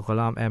Mirza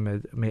Ghulam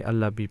Ahmad, may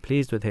Allah be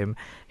pleased with him,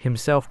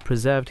 himself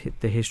preserved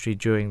the history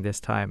during this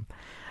time.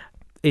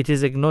 It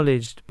is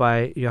acknowledged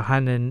by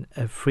Johannan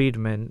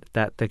Friedman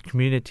that the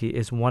community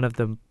is one of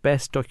the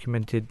best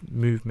documented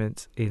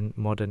movements in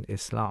modern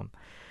Islam.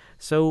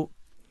 So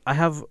I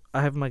have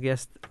my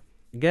guest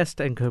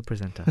and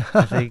co-presenter.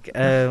 I think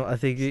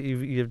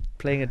you're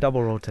playing a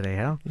double role today,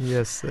 huh?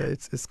 Yes,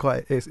 it's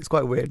quite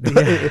weird.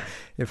 Yeah.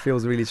 It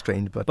feels really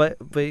strange, but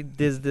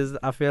there's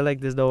I feel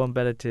like there's no one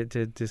better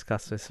to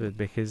discuss this with,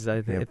 because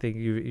I think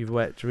you've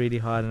worked really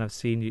hard, and I've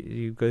seen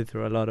you go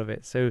through a lot of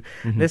it. So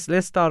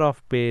let's start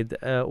off with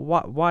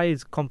why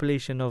is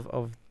compilation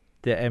of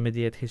the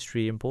Ahmadiyyat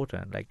history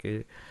important? Like,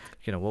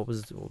 what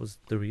was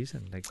the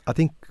reason? Like, I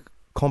think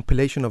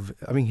compilation of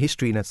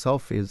history in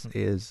itself is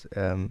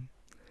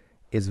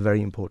is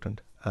very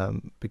important,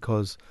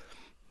 because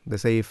they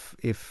say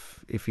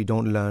if you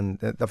don't learn,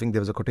 I think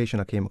there was a quotation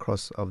I came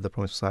across of the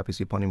Prophet Muhammad peace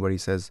be upon him, where he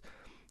says,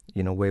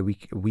 where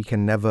we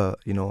can never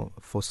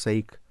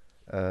forsake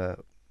the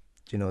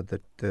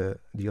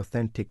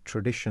authentic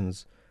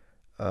traditions,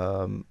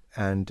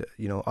 and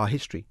our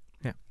history.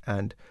 Yeah.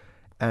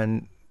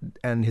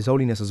 And His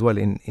Holiness as well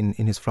in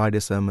his Friday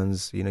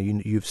sermons,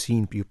 you've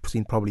seen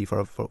probably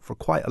for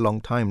quite a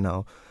long time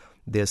now,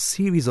 there's a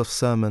series of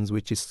sermons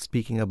which is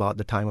speaking about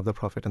the time of the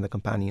Prophet and the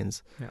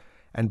companions,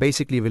 and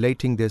basically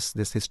relating this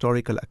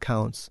historical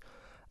accounts,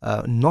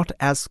 not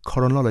as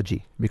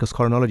chronology, because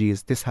chronology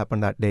is this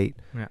happened that date,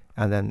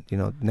 and then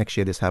next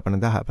year this happened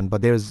and that happened,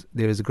 but there is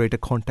a greater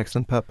context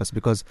and purpose,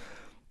 because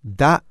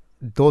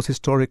those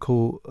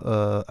historical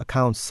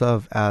accounts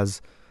serve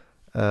as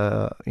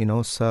our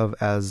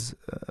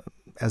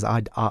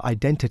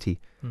identity,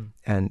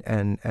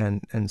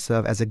 and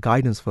serve as a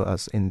guidance for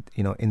us in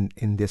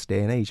this day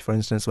and age. For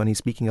instance, when he's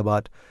speaking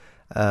about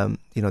the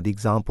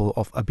example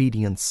of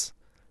obedience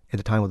at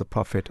the time of the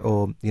Prophet,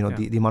 or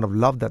the amount of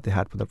love that they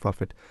had for the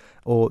Prophet,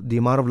 or the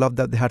amount of love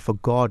that they had for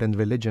God and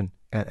religion,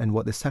 and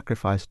what they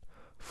sacrificed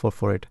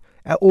for it,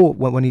 or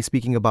when he's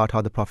speaking about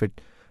how the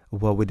Prophet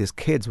were with his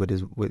kids, with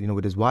his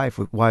wives,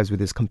 with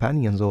his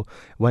companions, or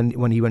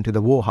when he went to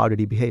the war, how did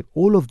he behave?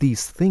 All of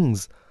these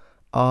things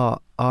are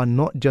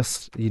not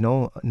just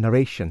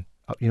narration,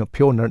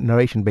 pure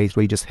narration based,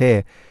 where you just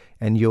hear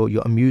and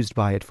you're amused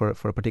by it for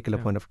a particular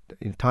point of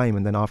time,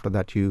 and then after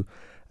that you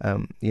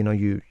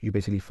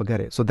basically forget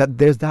it. So that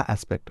there's that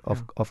aspect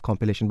of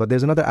compilation. But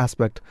there's another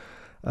aspect,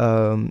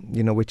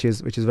 which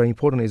is very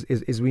important,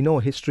 is we know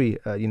history,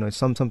 is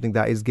something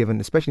that is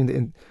given, especially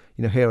in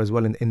here as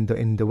well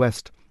in the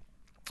West,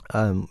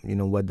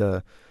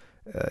 whether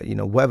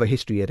whatever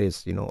history it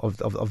is,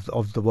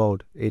 of the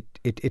world, it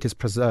is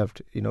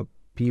preserved.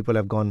 People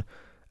have gone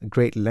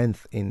great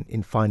length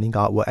in finding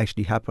out what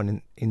actually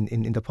happened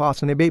in the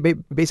past, and it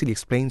basically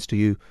explains to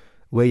you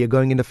where you're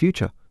going in the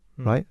future,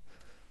 right?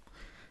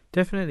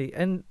 Definitely.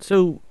 And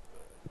so,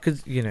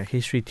 because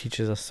history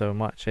teaches us so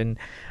much, and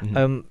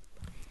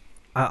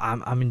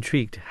I'm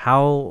intrigued.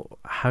 How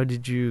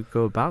did you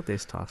go about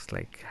this task?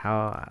 Like,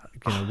 how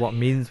what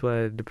means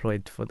were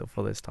deployed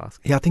for this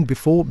task? Yeah, I think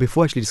before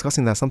actually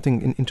discussing that,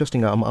 something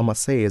interesting I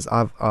must say is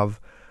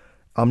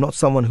I'm not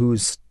someone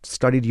who's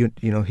studied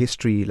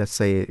history, let's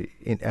say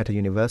at a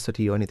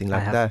university or anything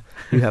like that.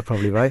 You have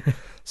probably, right?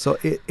 So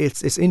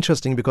it's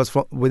interesting, because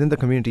within the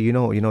community,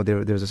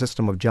 there's a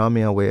system of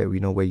Jamia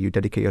where you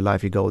dedicate your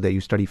life, you go there, you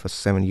study for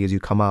 7 years,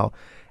 you come out,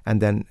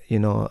 and then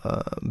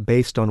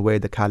based on where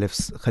the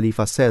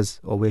Khalifa says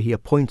or where he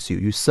appoints you,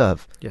 you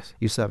serve. Yes,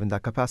 you serve in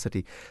that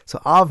capacity.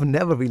 So I've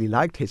never really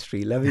liked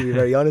history. Let me be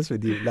very honest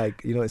with you.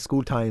 Like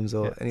school times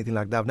or anything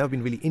like that, I've never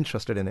been really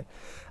interested in it.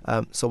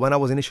 So when I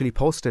was initially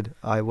posted,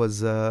 I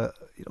was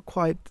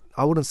quite.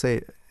 I wouldn't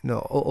say.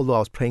 Although I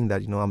was praying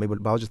that I'm able,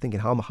 but I was just thinking,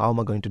 how am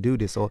I going to do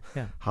this, or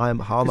how am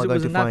I going to find? It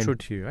was natural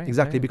to you, right?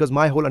 Exactly, right. Because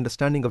my whole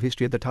understanding of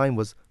history at the time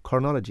was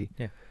chronology.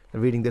 Yeah,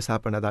 reading this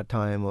happened at that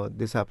time, or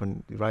this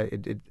happened,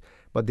 right?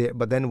 But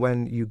then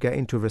when you get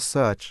into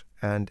research,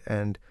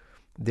 and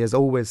there's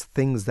always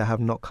things that have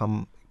not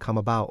come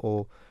about,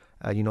 or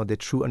the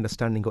true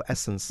understanding or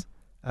essence.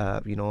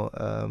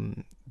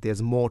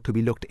 There's more to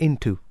be looked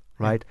into,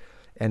 right? Yeah.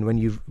 And when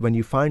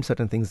you find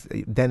certain things,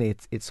 then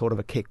it's sort of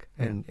a kick,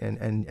 and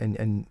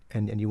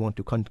you want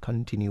to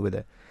continue with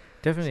it.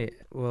 Definitely.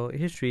 Well,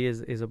 history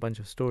is a bunch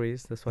of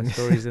stories. That's why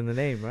stories in the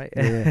name, right?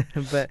 Yeah.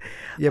 but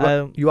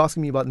you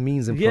asking me about the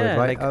means employed,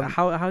 right? Like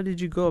how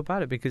did you go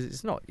about it? Because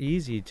it's not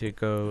easy to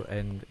go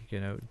and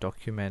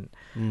document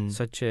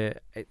such a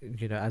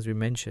as we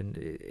mentioned,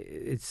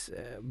 it's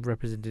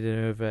represented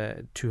in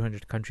over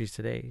 200 countries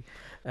today.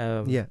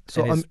 So and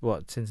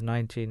it's since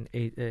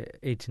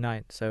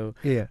 1989. So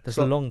that's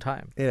a long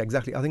time. Yeah,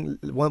 exactly. I think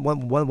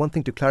one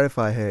thing to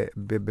clarify here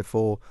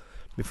before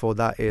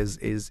that is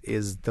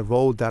the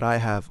role that I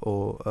have,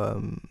 or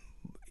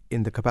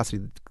in the capacity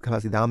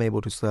that I'm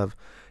able to serve,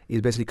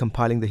 is basically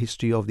compiling the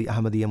history of the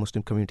Ahmadiyya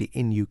Muslim community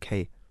in UK.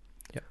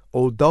 Yeah.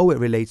 Although it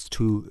relates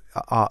to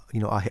our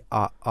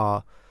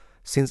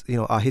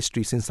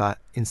history since our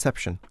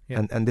inception,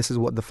 and this is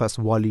what the first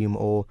volume,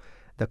 or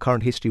the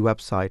current history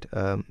website,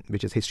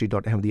 which is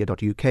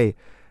history.ahmadiyya.uk.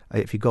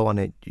 If you go on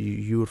it,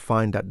 you would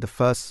find that the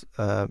first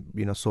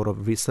sort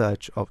of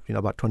research of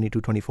about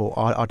 22, 24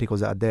 articles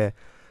that are there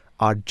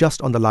are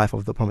just on the life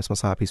of the Promised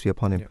Messiah, peace be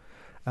upon him.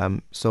 Yeah.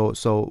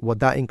 So what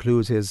that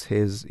includes is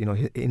his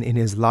in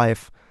his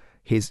life,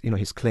 his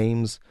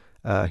claims,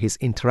 his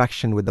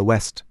interaction with the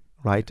West,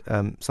 right?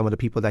 Some of the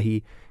people that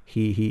he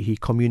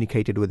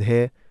communicated with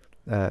here.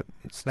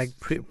 It's like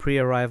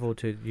pre-arrival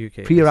to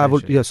UK.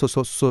 Pre-arrival, yeah.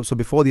 So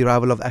before the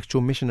arrival of the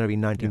actual missionary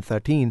in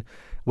 1913,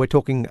 we're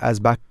talking as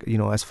far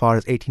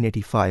as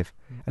 1885,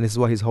 and this is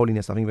what His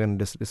Holiness, I think we're going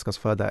to discuss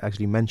further,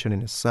 actually mentioned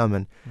in his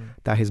sermon,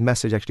 that his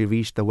message actually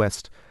reached the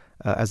West.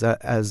 As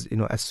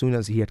soon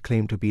as he had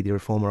claimed to be the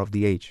reformer of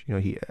the age,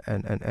 we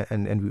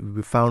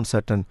found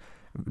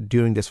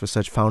during this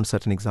research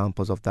certain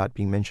examples of that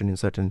being mentioned in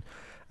certain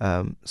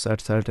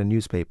certain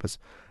newspapers.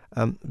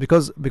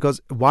 Because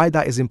why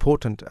that is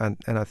important, and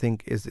I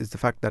think is the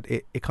fact that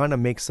it kind of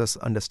makes us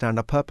understand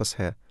our purpose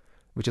here,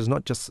 which is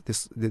not just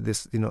this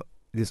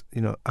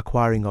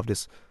acquiring of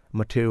this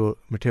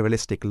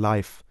materialistic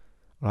life,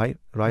 right,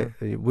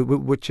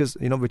 which is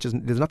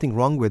there's nothing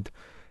wrong with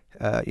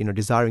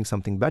desiring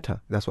something better.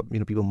 That's what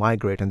people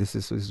migrate, and this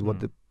is what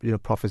the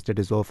prophets did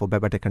as well, for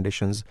better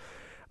conditions.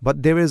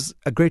 But there is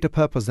a greater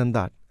purpose than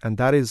that, and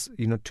that is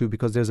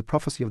because there's a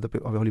prophecy of the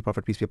Holy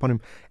Prophet, peace be upon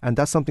him, and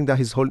that's something that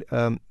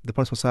the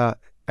Prophet Messiah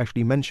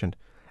actually mentioned,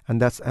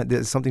 and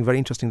there's something very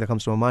interesting that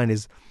comes to my mind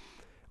is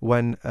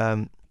when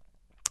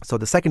so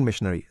the second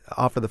missionary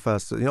after the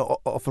first.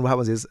 Often what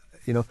happens is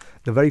the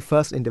very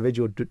first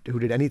individual who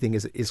did anything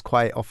is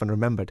quite often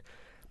remembered,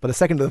 but the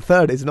second and the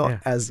third is not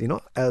as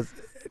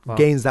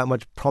gains that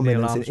much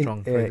prominence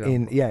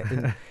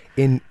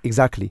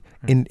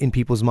in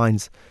people's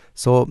minds.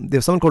 So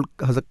there's someone called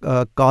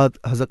Hazrat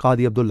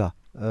Qadi Abdullah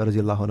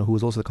radiallahu anhu, who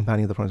was also the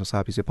companion of the Prophet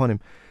Muhammad, peace be upon him.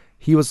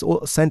 He was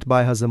sent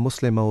by Hazrat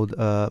Muslim Maud,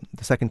 the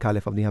second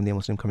caliph of the Ahmadiyya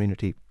Muslim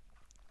community,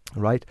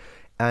 right?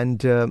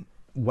 And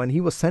when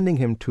he was sending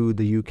him to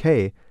the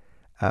UK,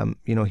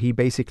 he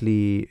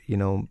basically,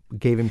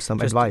 gave him some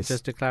advice.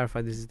 Just to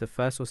clarify, this is the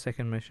first or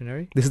second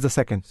missionary? This is the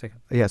second.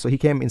 Yeah, so he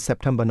came in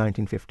September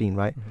 1915,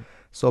 right? Mm-hmm.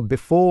 So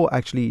before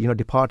actually,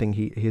 departing,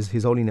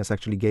 His Holiness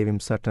actually gave him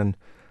certain,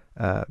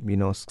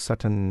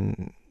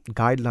 certain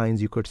guidelines,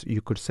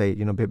 you could say,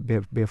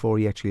 before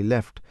he actually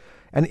left.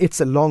 And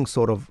it's a long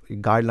sort of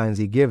guidelines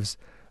he gives,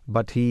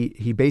 but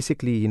he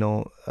basically,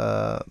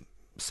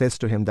 says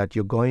to him that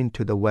you're going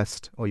to the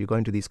West, or you're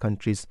going to these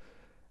countries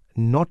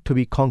not to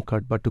be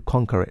conquered, but to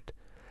conquer it.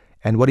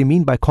 And what he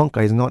mean by conquer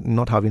is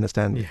not how we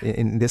understand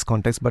in this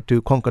context, but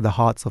to conquer the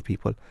hearts of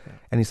people. Yeah.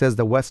 And he says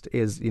the West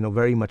is,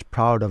 very much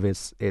proud of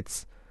its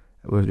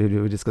we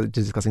were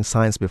discussing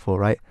science before,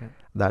 right?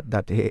 Yeah.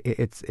 That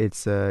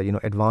it's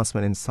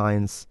advancement in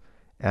science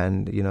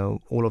and,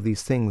 all of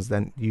these things.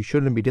 Then you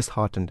shouldn't be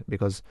disheartened,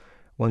 because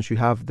once you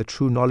have the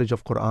true knowledge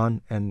of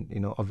Quran and,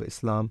 of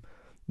Islam,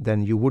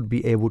 then you would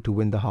be able to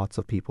win the hearts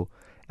of people.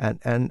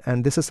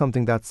 And this is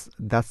something that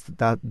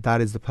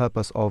is the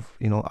purpose of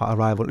our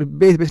arrival,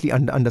 basically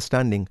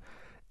understanding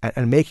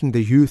and making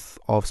the youth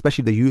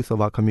especially the youth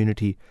of our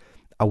community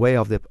aware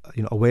of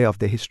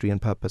their history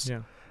and purpose.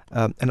 Yeah.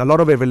 And a lot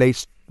of it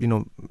relates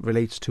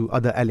to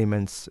other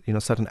elements,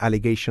 certain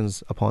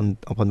allegations upon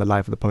the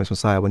life of the Promised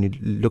Messiah. When you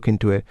look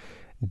into it,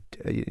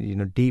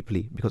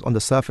 deeply, because on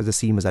the surface they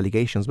seem as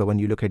allegations, but when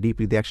you look at it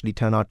deeply, they actually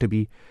turn out to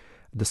be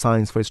the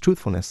signs for his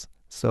truthfulness.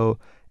 So.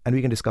 And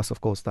we can discuss,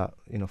 of course, that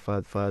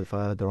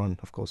further on,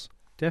 of course.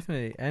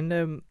 Definitely.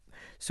 And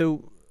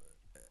so,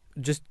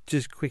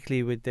 just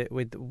quickly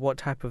with what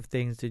type of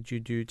things did you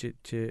do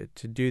to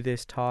do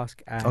this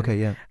task? And, okay,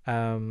 yeah.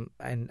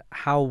 And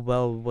how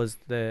well was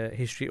the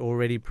history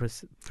already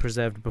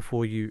preserved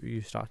before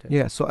you started?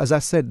 Yeah. So as I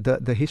said,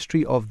 the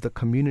history of the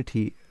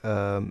community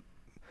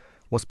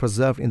was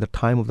preserved in the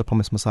time of the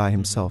Promised Messiah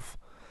himself. Mm-hmm.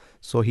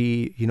 So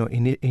he,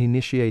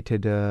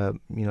 initiated,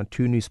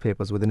 two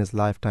newspapers within his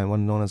lifetime.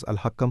 One known as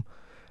Al-Hakam,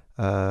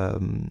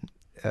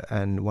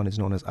 and one is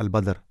known as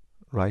Al-Badr.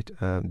 Right?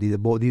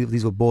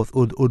 These were both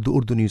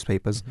Urdu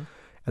newspapers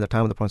at the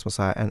time of the Promised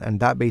Messiah, and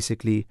that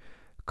basically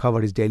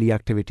covered his daily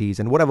activities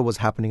and whatever was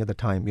happening at the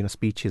time.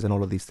 Speeches and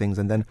all of these things.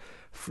 And then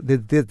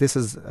this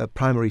is a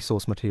primary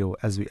source material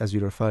as we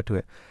refer to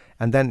it.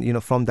 And then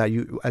from that,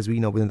 as we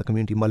know within the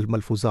community,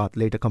 Malfuzat,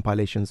 later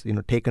compilations,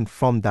 taken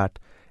from that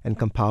and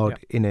compiled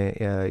in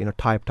a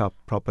typed up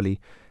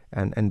properly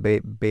and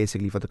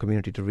basically for the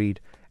community to read.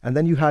 And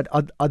then you had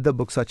other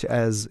books such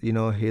as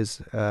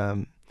his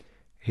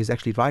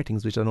actually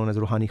writings, which are known as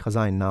Ruhani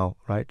Khazain now,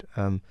 right?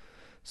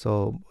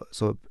 So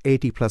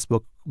 80 plus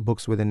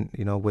books within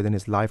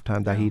his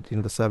lifetime that he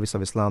the service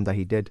of Islam that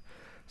he did.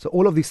 So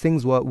all of these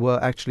things were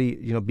actually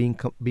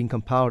being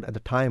compiled at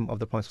the time of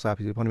the Prophet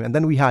Muhammad upon him. And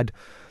then we had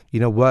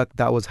work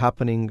that was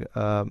happening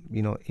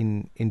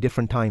in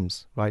different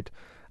times, right?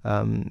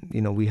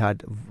 We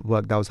had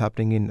work that was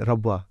happening in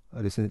Rabwa,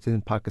 this is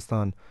in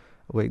Pakistan,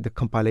 where the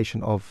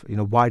compilation of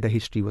wider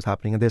history was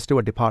happening, and there's still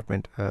a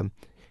department,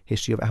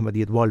 History of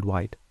Ahmadiyyat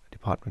Worldwide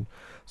department.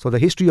 So the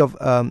history of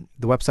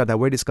the website that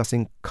we're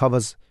discussing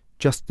covers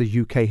just the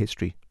UK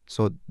history.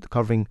 So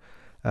covering,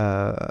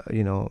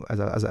 as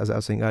I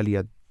was saying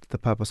earlier, the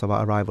purpose of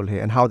our arrival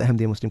here and how the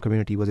Ahmadiyya Muslim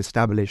community was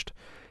established.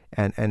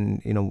 And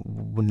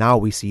now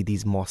we see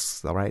these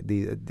mosques, all right?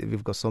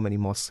 We've got so many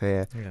mosques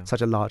here,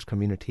 such a large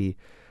community.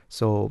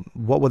 So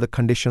what were the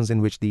conditions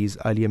in which these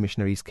earlier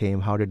missionaries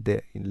came? How did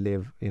they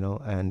live,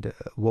 and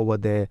what were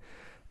their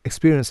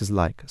experiences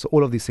like? So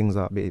all of these things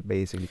are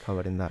basically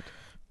covered in that.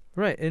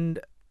 Right, and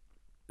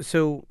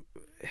so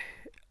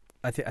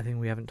I think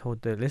we haven't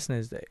told the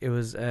listeners that it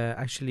was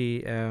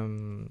actually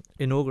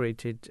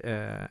inaugurated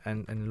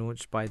and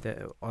launched by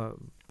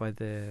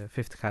the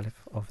fifth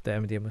caliph of the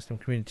Ahmadiyya Muslim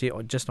community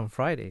just on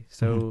Friday.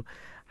 So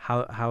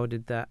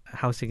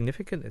how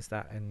significant is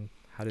that, and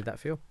how did that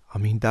feel? I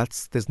mean,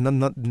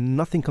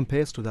 nothing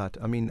compares to that.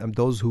 I mean,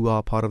 those who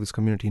are part of this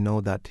community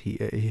know that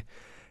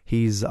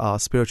He's our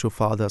spiritual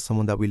father,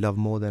 someone that we love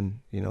more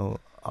than,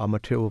 our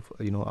material,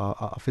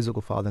 our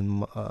physical father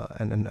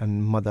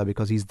and mother,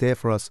 because he's there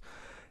for us,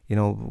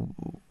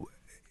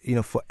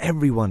 for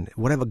everyone,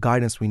 whatever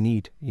guidance we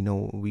need.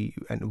 We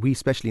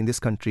especially in this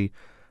country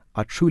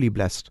are truly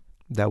blessed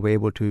that we're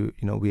able to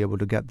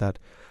get that.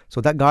 So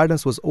that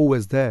guidance was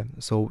always there.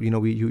 So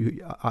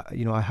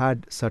I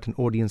had certain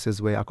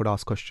audiences where I could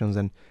ask questions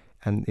and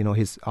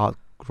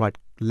write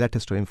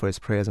letters to him for his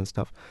prayers and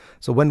stuff.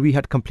 So when we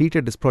had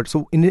completed this project,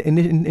 so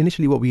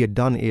initially what we had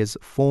done is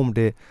formed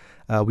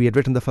we had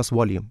written the first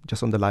volume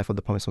just on the life of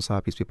the Promised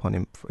Messiah, peace be upon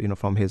him,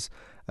 from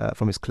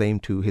his claim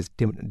to his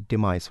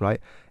demise, right?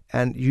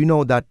 And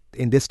that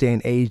in this day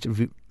and age,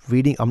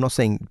 reading, I'm not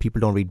saying people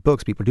don't read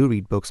books, people do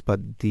read books,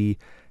 but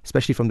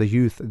especially from the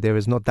youth, there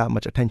is not that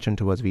much attention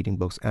towards reading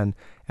books, and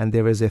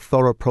there is a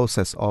thorough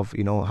process of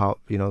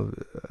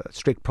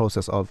strict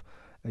process of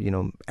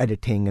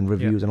editing and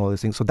reviews and all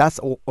these things. So that's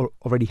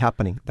already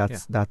happening.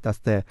 That's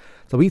there.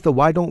 So we thought,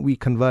 why don't we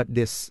convert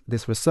this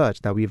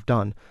research that we've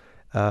done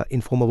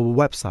in form of a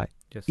website,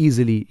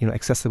 easily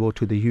accessible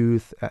to the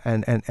youth,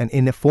 and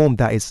in a form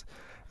that is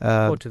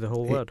to the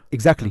whole world.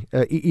 Exactly,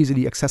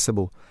 easily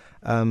accessible.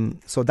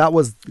 So that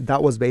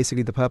was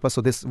basically the purpose.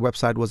 So this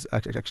website was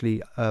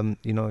actually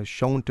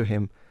shown to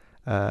him,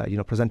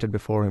 presented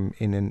before him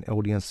in an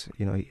audience.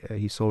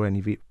 He saw it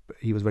and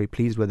he was very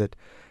pleased with it.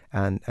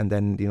 And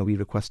then we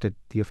requested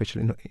the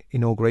official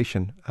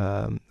inauguration,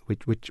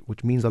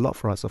 which means a lot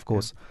for us, of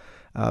course,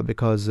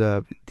 because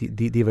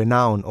the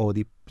renown or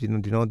that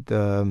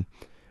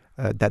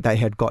he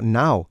had got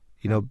now,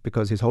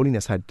 because His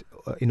Holiness had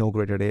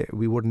inaugurated it,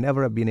 we would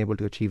never have been able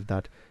to achieve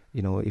that,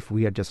 if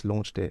we had just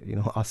launched it,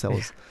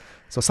 ourselves.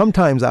 So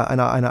sometimes, and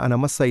I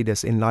must say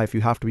this, in life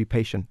you have to be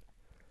patient.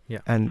 Yeah.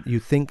 And you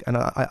think, and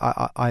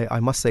I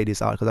must say this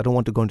because I don't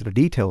want to go into the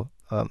detail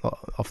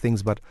of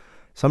things, but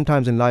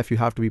sometimes in life you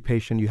have to be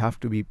patient, you have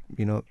to be,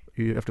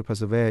 you have to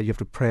persevere, you have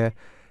to pray,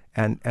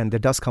 and there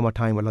does come a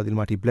time where Allah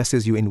Almighty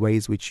blesses you in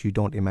ways which you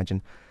don't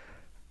imagine.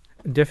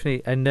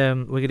 Definitely. And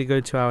we're going to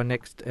go to our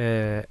next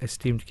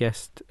esteemed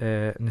guest,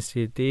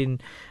 Nasiruddin,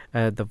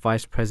 the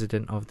Vice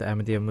President of the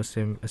Ahmadiyya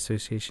Muslim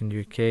Association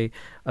UK.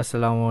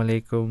 Assalamu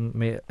alaikum.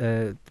 May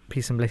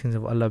peace and blessings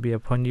of Allah be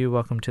upon you.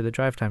 Welcome to the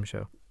Drive Time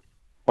Show.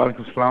 Wa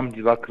alaikum salam.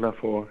 Jazakallah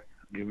for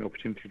giving me the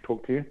opportunity to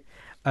talk to you.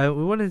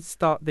 We wanted to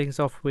start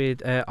things off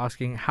with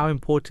asking, how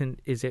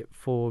important is it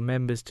for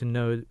members to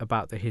know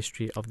about the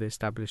history of the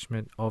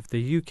establishment of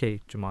the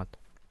UK Jamaat?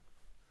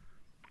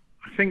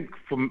 I think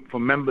for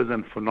members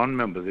and for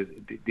non-members,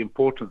 the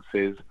importance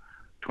is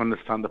to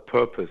understand the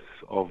purpose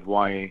of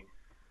why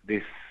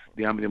the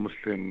Ahmadiyya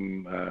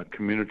Muslim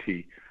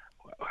community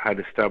had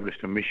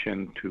established a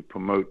mission to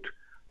promote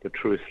the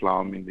true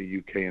Islam in the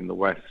UK and the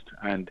West.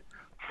 And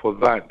for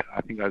that,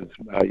 I think as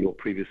your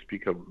previous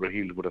speaker,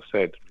 Raheel, would have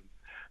said,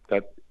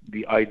 that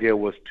the idea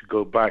was to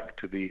go back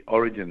to the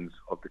origins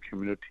of the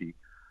community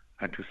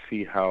and to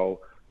see how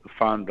the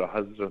founder,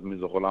 Hazrat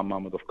Mirza Ghulam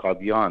Muhammad of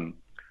Qadian,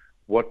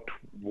 what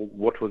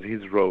was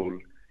his role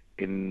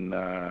in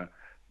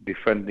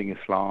defending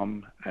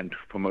Islam and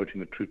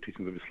promoting the true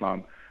teachings of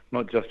Islam,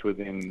 not just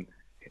within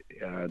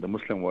the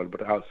Muslim world,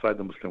 but outside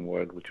the Muslim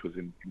world, which was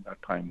in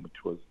that time,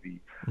 which was the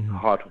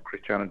heart of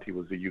Christianity,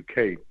 was the UK.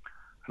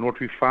 And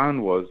what we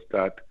found was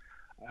that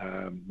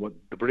what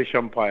the British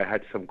Empire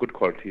had some good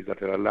qualities,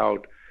 that it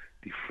allowed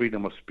the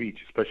freedom of speech,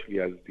 especially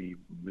as the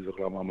Mirza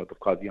Ghulam Muhammad of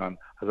Qadian,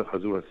 Hazrat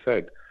Hazur has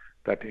said,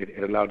 that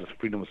it allowed us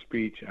freedom of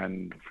speech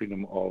and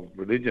freedom of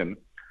religion,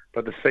 but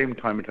at the same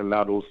time it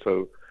allowed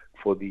also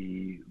for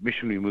the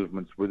missionary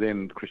movements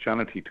within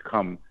Christianity to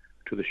come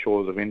to the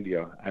shores of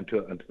India and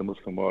to the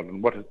Muslim world.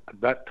 And at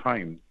that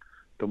time,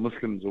 the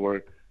Muslims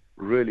were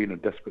really in a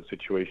desperate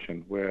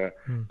situation where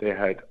they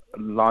had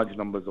large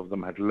numbers of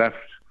them had left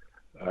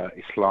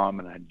Islam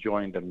and had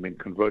joined and been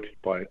converted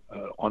by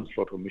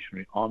onslaught of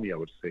missionary army, I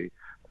would say,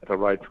 that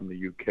arrived from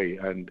the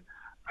UK. And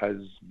as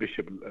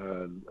Bishop,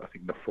 I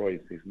think Lefroy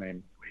is his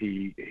name,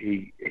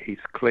 he's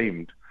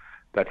claimed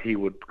that he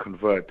would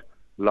convert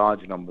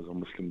large numbers of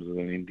Muslims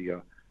within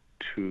India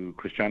to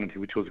Christianity,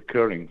 which was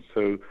occurring.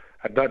 So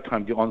at that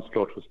time, the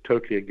onslaught was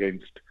totally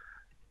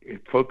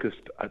it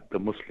focused at the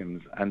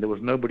Muslims, and there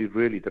was nobody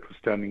really that was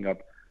standing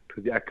up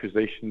to the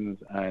accusations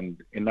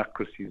and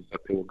inaccuracies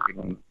that they were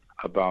given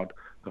about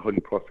the Holy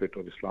Prophet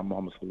of Islam,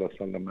 Muhammad Sallallahu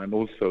Alaihi Wasallam, and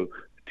also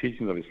the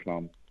teachings of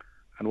Islam.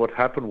 And what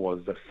happened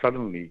was that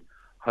suddenly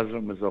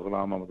Hazrat Mirza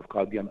Ghulam Muhammad of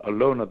Qadian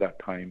alone at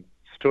that time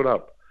stood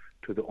up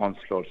to the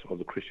onslaughts of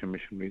the Christian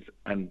missionaries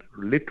and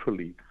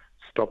literally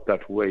stopped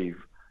that wave.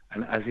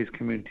 And as his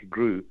community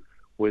grew,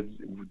 with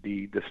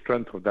the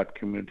strength of that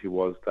community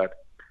was that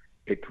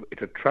it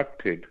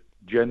attracted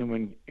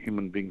genuine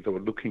human beings that were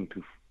looking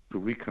to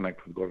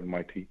reconnect with God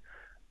Almighty.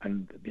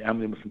 And the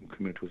Ahmadiyya Muslim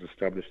community was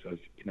established in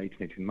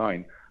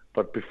 1889.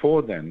 But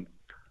before then,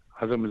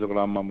 Hazrat Mirza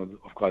Ghulam Muhammad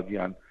of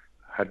Qadian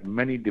had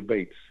many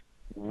debates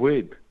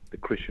with the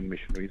Christian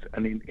missionaries.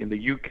 And in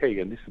the UK,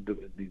 and this is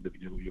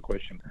your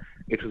question,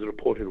 it was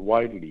reported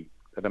widely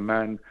that a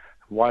man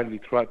widely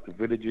throughout the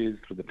villages,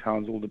 through the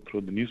towns,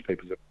 through the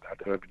newspapers that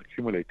have been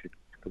accumulated,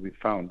 that we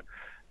found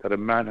that a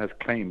man has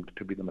claimed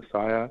to be the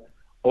Messiah,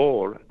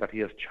 or that he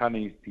has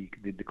challenged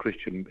the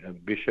Christian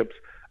bishops,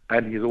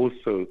 and he has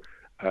also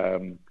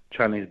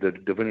challenged the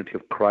divinity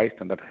of Christ,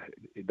 and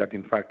that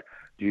in fact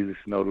Jesus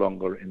is no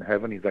longer in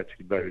heaven; he's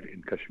actually buried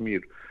in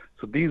Kashmir.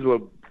 So these were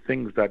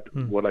things that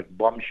were like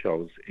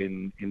bombshells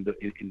in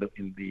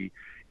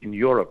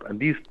Europe, and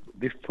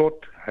this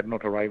thought had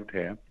not arrived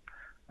here.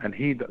 And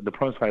the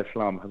Prophet of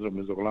Islam, Hazrat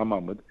Mirza Ghulam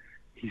Ahmad,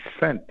 he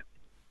sent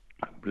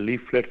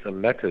leaflets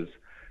and letters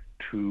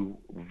to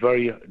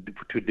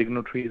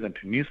dignitaries and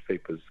to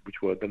newspapers,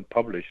 which were then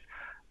published.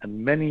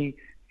 And many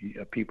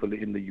people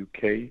in the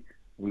UK,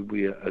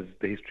 we as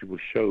the history will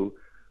show,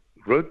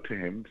 wrote to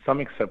him. Some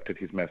accepted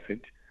his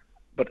message,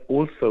 but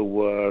also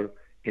were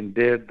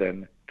endeared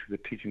then to the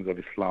teachings of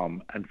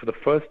Islam. And for the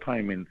first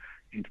time,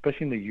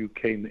 especially in the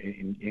UK,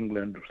 in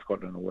England, or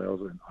Scotland, or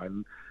Wales, or in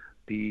Ireland,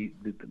 the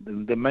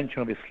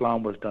mention of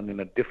Islam was done in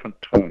a different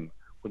tone,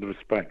 with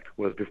respect,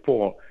 whereas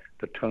before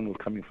the tone was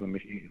coming from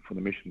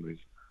the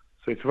missionaries.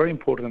 So it's very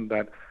important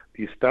that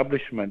the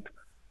establishment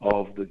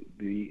of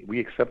we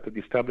accept that the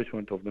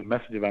establishment of the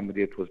message of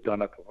Ahmadiyyat was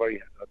done at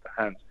the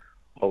hands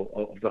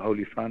of the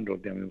holy founder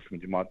of the Ahmadi Muslim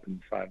Jamaat, the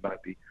Sayyid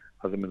Mahdi,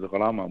 Hazrat Mirza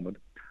Ghulam Ahmad,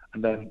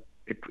 and then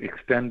it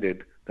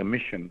extended the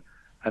mission.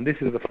 And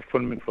this is the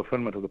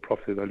fulfillment of the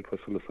Prophet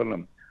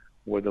ﷺ,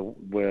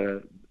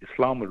 where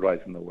Islam would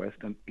rise in the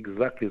West, and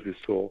exactly as we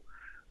saw,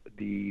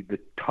 the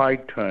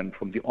tide turned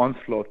from the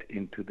onslaught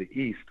into the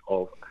east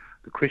of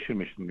the Christian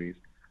missionaries.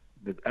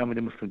 The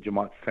Ahmadi Muslim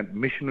Jamaat sent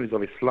missionaries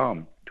of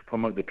Islam to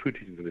promote the true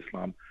teachings of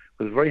Islam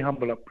with very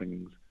humble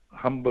upbringings,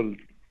 humble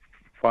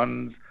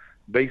funds,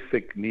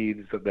 basic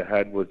needs that they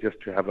had was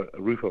just to have a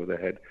roof over their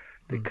head.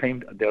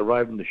 They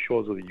arrived on the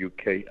shores of the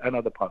UK and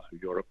other parts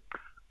of Europe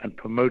and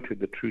promoted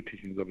the true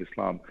teachings of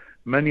Islam.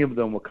 Many of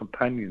them were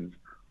companions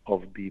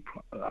of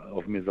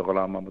Mirza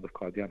Ghulam Ahmad of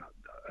Qadian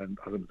and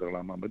Hazrat Mirza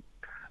Ghulam Ahmad,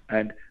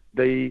 and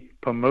they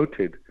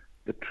promoted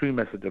the true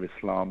message of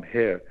Islam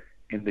here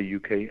in the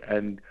UK.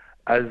 And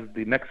as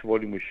the next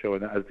volume will show,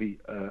 and as the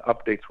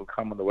updates will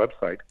come on the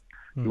website,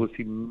 you will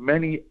see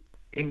many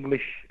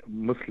English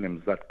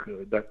Muslims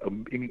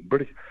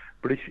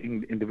British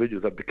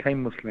individuals that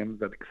became Muslims,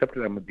 that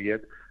accepted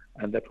Ahmadiyyat,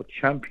 and that were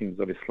champions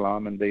of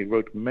Islam, and they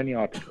wrote many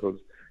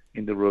articles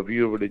in the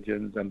Review of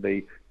Religions, and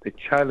they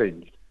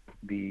challenged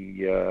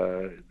the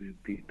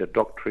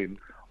doctrine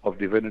of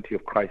divinity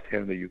of Christ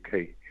here in the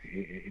UK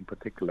in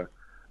particular,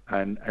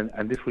 and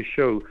this will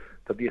show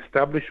that the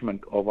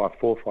establishment of our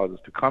forefathers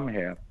to come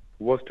here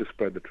was to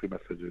spread the true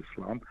message of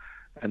Islam,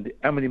 and the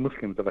Ahmadi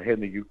Muslims that are here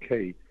in the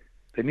UK,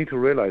 they need to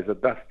realize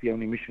that that's the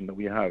only mission that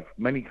we have.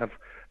 Many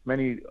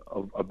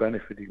are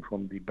benefiting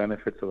from the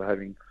benefits of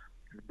having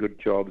good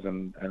jobs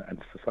and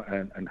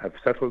have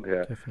settled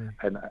here. Definitely.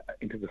 And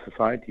into the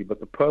society. But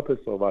the purpose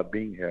of our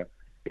being here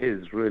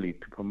is really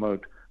to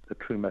promote the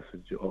true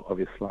message of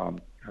Islam.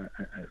 I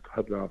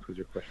hope that answers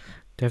your question.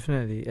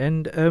 Definitely.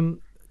 And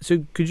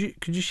so could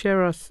you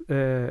share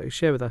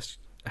with us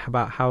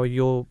about how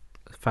your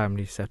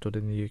family settled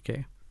in the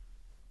UK?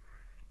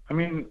 I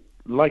mean,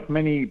 like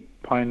many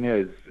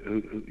pioneers,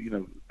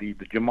 the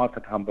Jamaat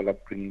had humble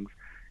upbringings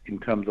in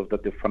terms of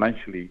that they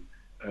financially,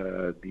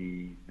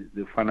 the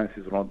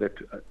finances were not there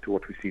to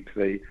what we see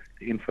today.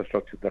 The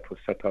infrastructure that was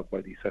set up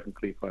by the second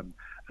Khalifa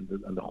and the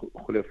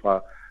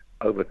Khulafa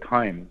over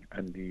time,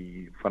 and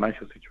the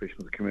financial situation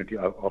of the community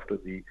after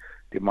the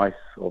demise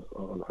of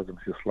Hazrat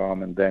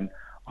Islam, and then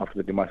after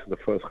the demise of the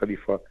first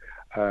Khalifa,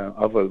 it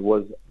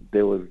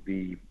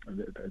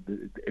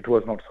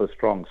was not so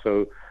strong.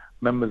 So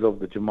members of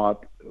the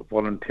Jamaat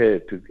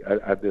volunteered to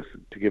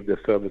give their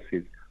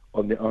services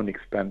on their own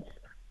expense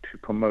to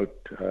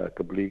promote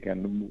Tabligh,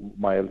 and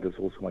my elders,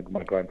 also my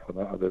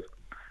grandfather and others,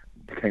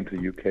 came to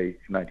the UK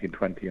in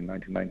 1920 and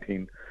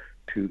 1919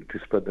 to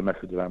spread the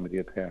message of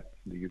Ahmadiyyat here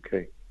in the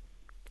UK.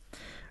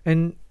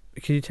 And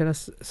can you tell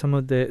us some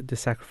of the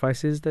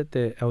sacrifices that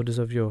the elders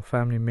of your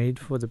family made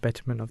for the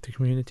betterment of the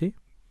community?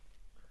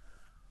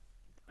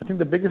 I think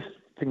the biggest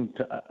thing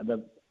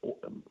that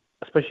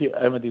especially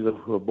Ahmadis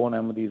who are born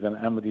Ahmadis and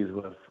Ahmadis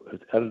who have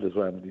elders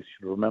who are Ahmadis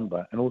should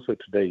remember, and also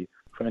today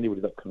for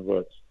anybody that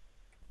converts,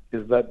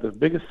 is that the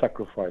biggest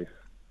sacrifice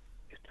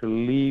is to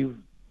leave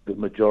the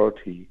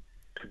majority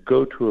to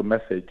go to a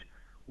message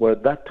where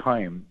at that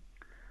time,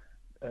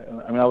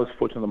 I was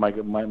fortunate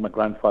that my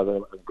grandfather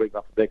and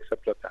great-grandfather, they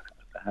accepted at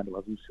the hand of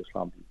Hazrat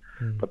Islam.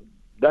 But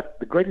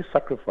the greatest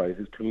sacrifice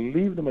is to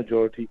leave the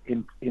majority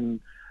in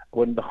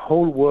when the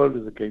whole world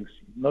is against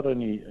not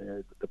only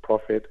the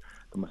Prophet,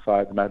 the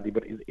Messiah, the Mahdi,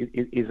 but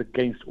is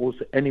against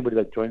also anybody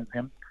that joins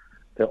him.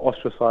 They're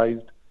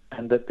ostracized,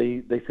 and that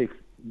they say,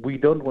 we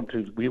don't want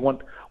to. We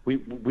want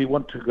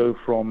to go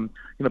from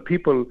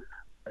people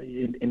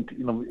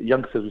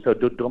youngsters who say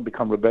don't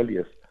become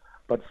rebellious.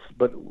 But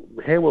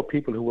here were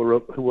people who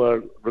were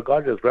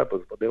regarded as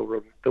rebels, but they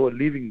were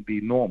leaving the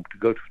norm to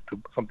go to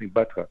something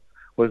better.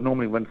 Whereas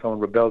normally when someone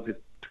rebels, it's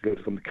to go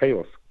to some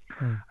chaos.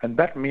 And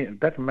that meant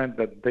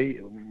that the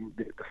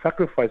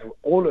sacrifice of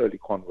all early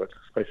converts,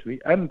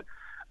 especially, and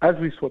as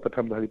we saw at the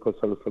time of the Holy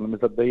Prophet ﷺ, is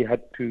that they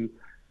had to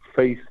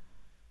face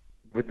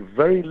with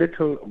very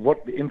little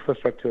what the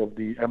infrastructure of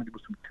the Ahmadi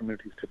Muslim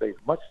community is today.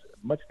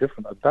 Much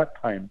different. At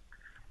that time,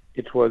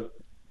 it was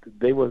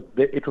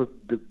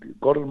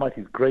God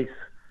Almighty's grace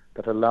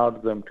that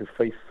allowed them to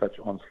face such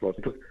onslaught.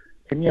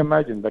 Can you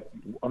imagine that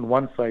on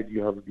one side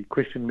you have the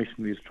Christian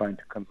missionaries trying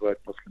to convert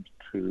Muslims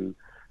to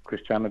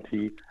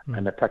Christianity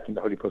and attacking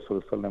the Holy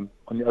Prophet ﷺ.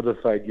 On the other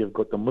side, you've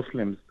got the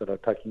Muslims that are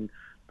attacking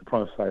the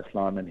Prophet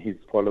ﷺ and his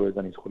followers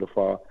and his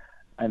khulafa,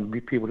 and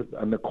people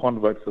and the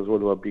converts as well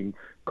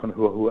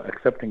who are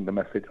accepting the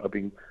message are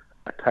being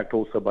attacked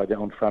also by their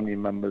own family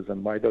members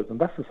and widows, and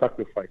that's the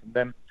sacrifice. And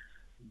then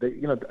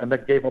and they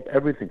gave up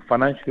everything,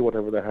 financially,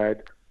 whatever they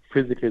had,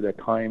 physically, their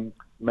time.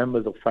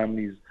 Members of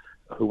families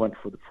who went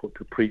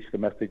to preach the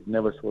message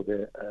never saw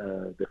their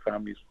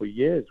families for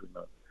years,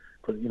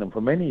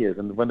 for many years.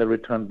 And when they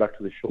returned back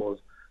to the shores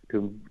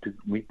to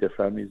meet their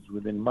families,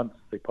 within months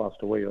they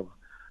passed away,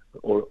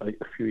 or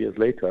a few years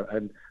later.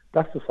 And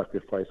that's the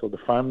sacrifice of the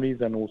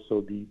families and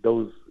also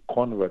those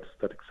converts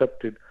that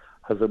accepted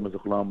Hazrat Mirza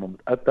Ghulam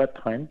Muhammad at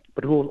that time,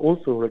 but who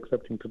also are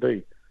accepting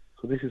today.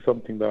 So this is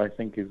something that I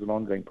think is an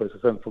ongoing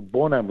process. And for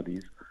born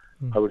Ahmadis,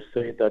 I would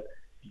say that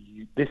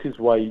this is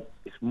why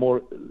it's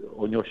more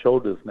on your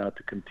shoulders now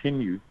to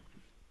continue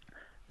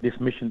this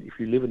mission, if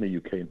you live in the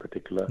UK in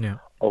particular,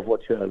 of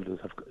what your elders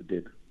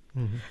did.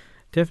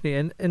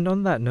 Definitely. And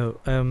on that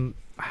note,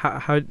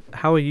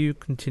 how are you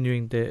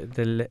continuing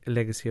the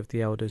legacy of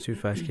the elders who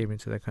first came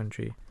into the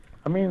country?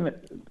 I mean,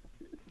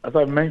 as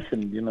I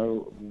mentioned,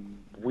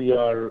 we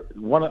are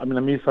one. I mean,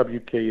 Amir Sahib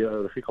UK,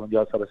 Rafiq Ahmad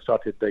Yar Sahib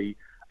started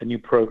a new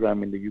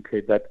program in the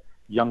UK that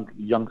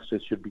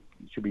youngsters should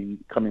be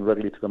coming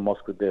regularly to the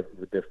mosque with their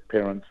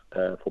parents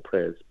for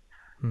prayers.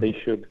 They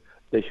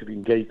should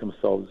engage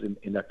themselves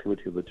in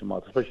activity of the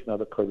Jamaat, especially now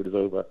that COVID is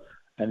over.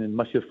 And in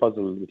Masjid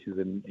Fazl, which is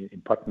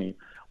in Putney,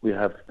 we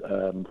have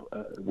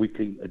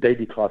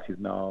daily classes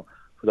now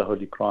for the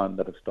Holy Quran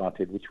that have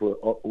started, which were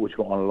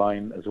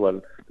online as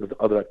well. There's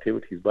other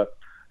activities, but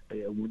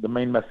the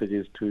main message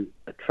is to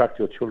attract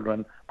your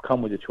children,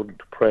 come with your children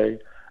to pray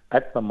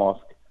at the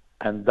mosque,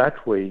 and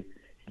that way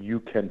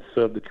you can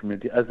serve the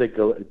community as they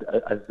go,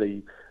 as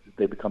they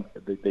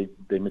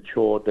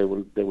mature. They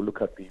will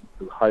look at the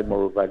high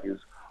moral values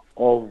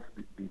of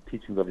the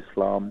teachings of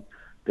Islam.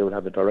 They will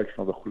have the direction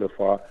of the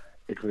Khulafa.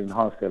 It will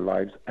enhance their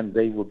lives, and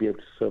they will be able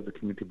to serve the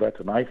community better.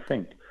 And I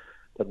think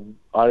that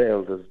our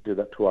elders did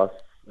that to us,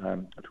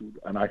 and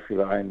I feel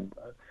that I'm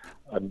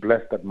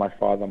blessed that my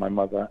father, my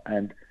mother,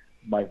 and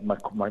my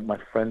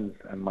friends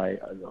and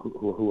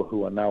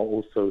who are now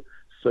also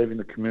serving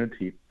the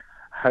community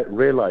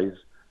realized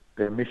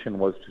their mission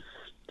was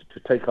to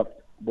take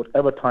up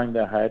whatever time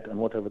they had and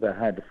whatever they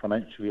had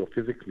financially or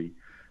physically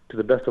to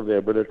the best of their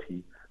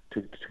ability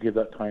to give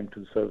that time to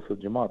the service of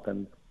Jamaat.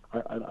 And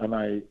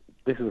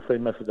this is the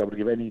same message I would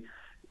give any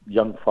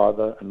young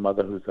father and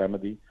mother who's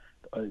Ahmadi,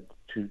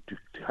 to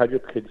have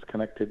your kids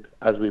connected,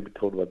 as we've been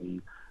told by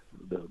the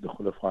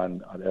Khulafa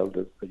and our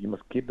elders, that you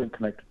must keep them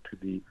connected to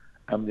the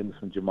Ahmadi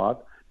Muslim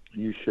Jamaat.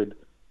 You should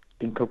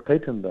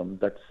inculcate in them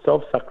that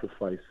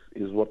self-sacrifice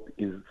is what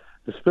is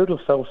the spirit of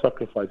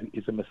self-sacrifice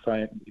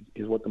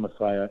is what the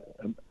Messiah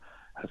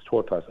has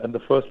taught us, and the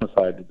first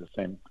Messiah did the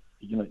same.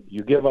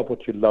 You give up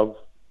what you love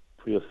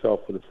for yourself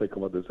for the sake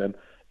of others. And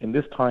in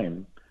this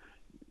time,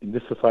 in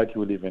this society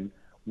we live in,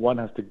 one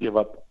has to give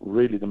up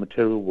really the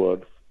material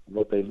world,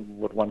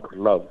 what one could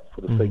love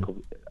for the sake of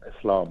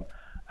Islam.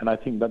 And I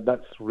think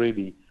that's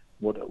really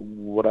what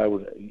I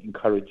would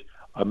encourage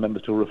our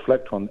members to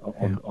reflect on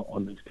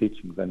these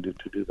teachings and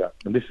to do that.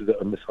 And this is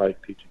a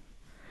Messianic teaching.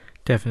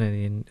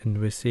 Definitely, and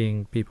we're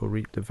seeing people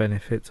reap the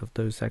benefits of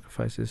those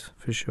sacrifices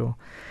for sure.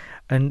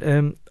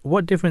 And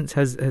what difference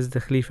has the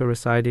Khalifa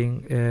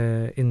residing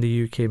in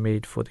the UK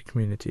made for the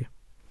community?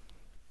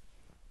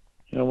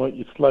 You know what?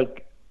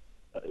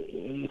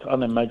 It's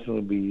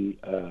unimaginably.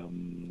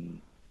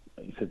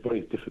 It's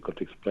very difficult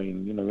to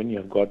explain. When you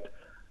have got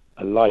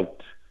a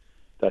light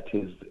that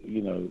is,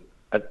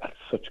 at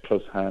such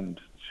close hand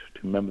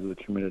to members of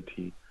the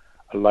community,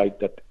 a light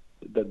that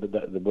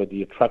where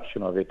the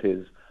attraction of it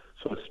is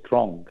so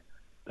strong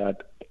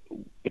that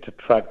it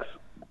attracts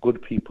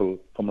good people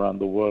from around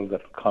the world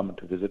that come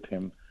to visit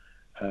him,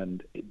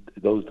 and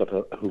those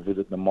who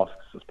visit the mosques,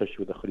 especially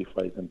with the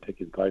Khalifas, and take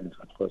his guidance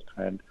at first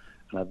hand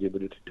and have the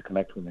ability to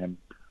connect with him,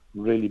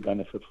 really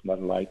benefit from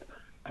that light.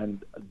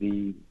 And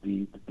the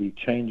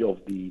change of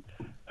the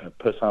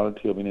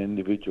personality of an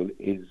individual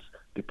is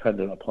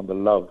dependent upon the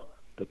love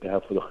that they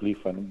have for the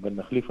Khalifa. And when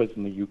the Khalifa is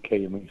in the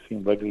UK, and we see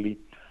him regularly,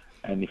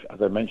 and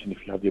as I mentioned,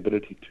 if you have the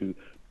ability to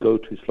go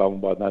to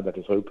Islamabad now that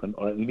is open,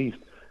 or at least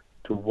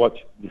to watch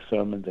the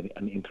sermons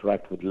and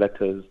interact with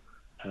letters,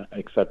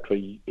 etc.,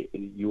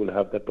 you will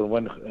have that. But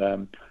when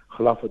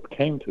Khilafat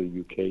came to the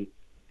UK,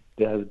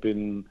 there has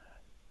been,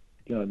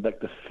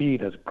 the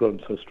seed has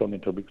grown so strong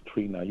into a big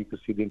tree now. You can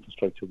see the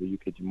infrastructure of the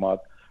UK Jamaat,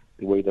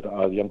 the way that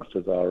our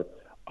youngsters are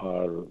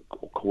are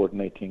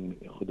coordinating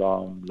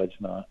Khudam,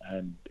 Lajna,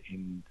 and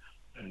in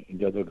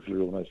the other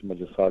auxiliary organization,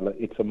 Majlis Sarla.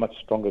 It's a much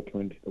stronger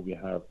community that we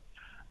have.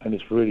 And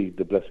it's really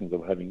the blessings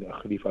of having a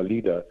Khalifa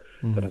leader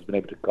that has been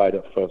able to guide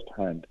us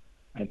firsthand.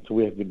 And so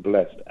we have been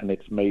blessed. And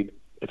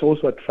it's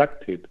also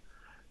attracted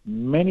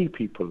many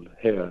people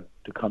here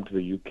to come to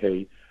the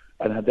UK,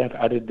 and they have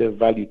added their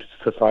value to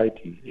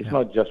society. It's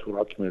not just for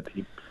our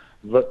community.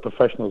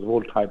 Professionals of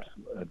all types,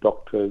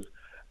 doctors,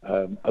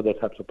 other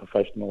types of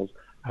professionals,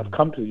 have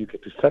come to the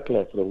UK to settle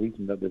here for the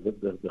reason that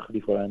the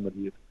Khalifa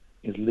Ahmadi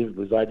is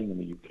residing in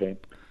the UK.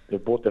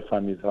 They've brought their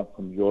families up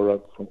from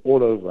Europe, from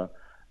all over,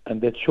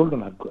 and their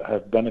children are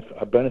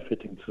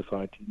benefiting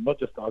society, not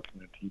just our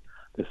community.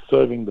 They're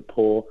serving the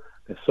poor,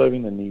 they're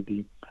serving the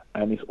needy,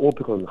 and it's all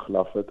because of the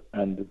Khilafat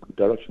and the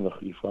direction of the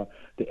Khalifa.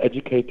 They're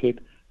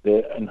educated,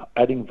 they're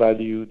adding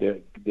value,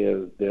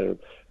 they're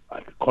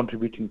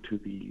contributing to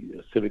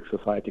the civic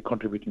society,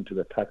 contributing to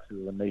the taxes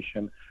of the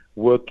nation,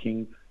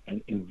 working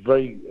in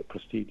very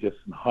prestigious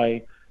and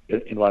high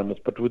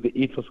environments, but with the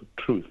ethos of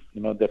truth.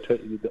 They're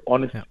the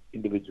honest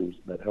individuals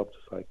that help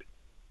society.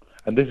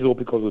 And this is all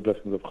because of the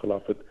blessings of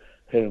Khilafat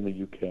here in the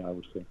UK, I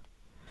would say.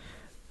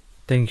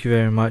 Thank you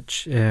very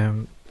much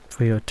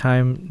for your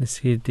time,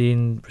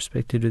 Nasiruddin,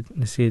 respected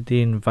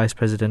Nasiruddin, Vice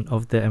President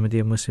of the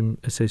Ahmadiyya Muslim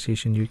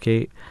Association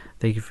UK.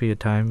 Thank you for your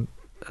time.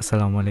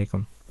 Assalamu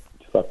alaikum.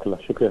 Jazakallah.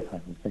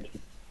 Shukriya. Thank you.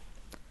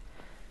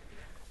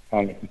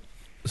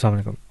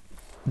 Assalamu alaikum.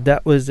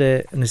 That was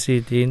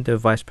Nasiruddin, the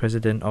Vice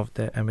President of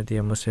the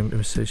Ahmadiyya Muslim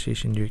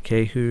Association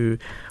UK, who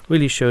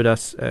really showed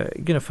us,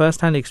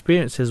 first-hand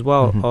experience as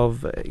well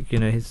of,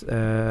 his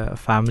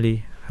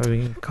family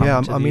having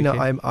come to the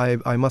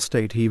UK. I must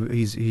state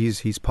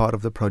he's part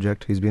of the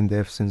project. He's been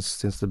there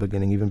since the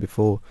beginning, even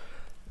before,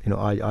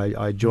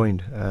 I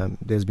joined.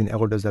 There's been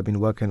elders that have been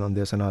working on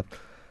this, and I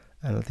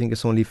think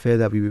it's only fair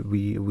that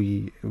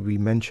we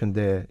mentioned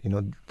there,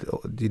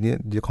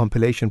 the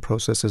compilation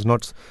process is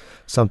not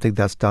something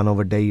that's done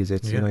over days.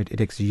 It's it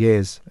takes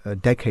years,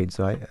 decades,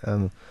 right?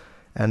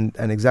 And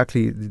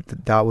exactly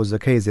that was the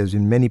case. There's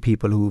been many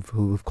people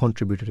who've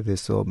contributed to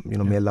this. So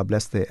may Allah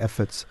bless their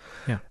efforts.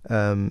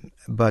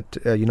 But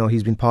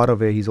he's been part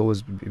of it. He's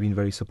always been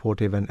very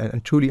supportive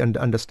and truly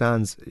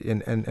understands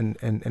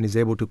and is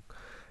able to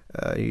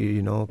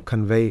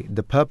convey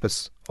the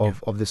purpose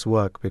of this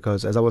work,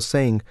 because as I was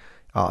saying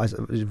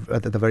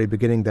at the very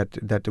beginning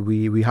that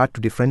we had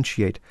to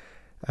differentiate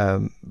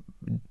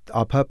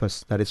our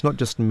purpose, that it's not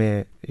just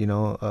mere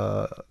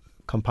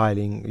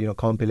compiling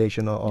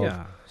compilation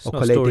or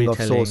collating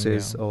of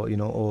sources or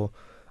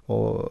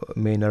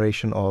mere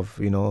narration of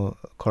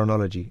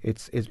chronology.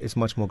 It's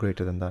much more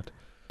greater than that.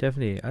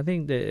 Definitely, I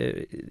think that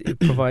it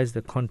provides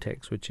the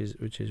context, which is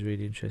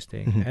really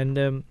interesting.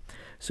 And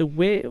so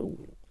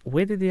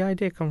where did the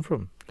idea come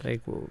from?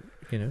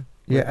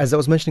 As I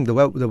was mentioning, the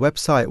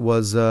website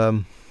was,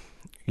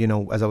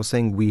 as I was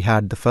saying, we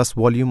had the first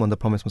volume on the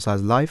Promised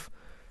Messiah's life,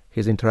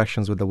 his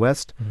interactions with the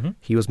West.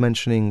 He was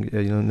mentioning,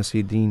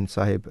 Nasiruddin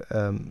Sahib,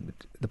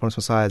 the Promised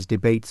Messiah's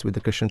debates with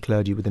the Christian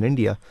clergy within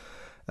India,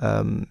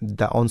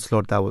 the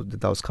onslaught that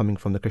was coming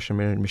from the Christian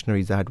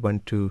missionaries that had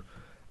went to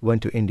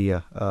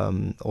India.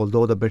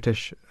 Although the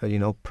British,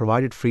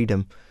 provided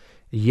freedom,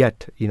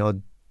 yet,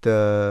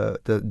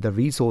 the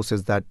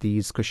resources that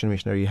these Christian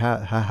missionaries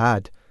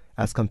had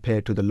as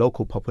compared to the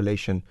local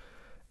population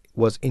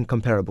was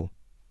incomparable,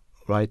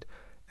 right?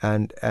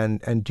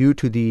 And due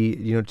to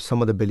the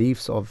some of the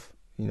beliefs of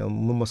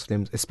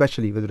Muslims,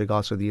 especially with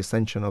regards to the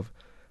ascension of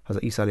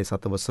Hazrat Isa alayhi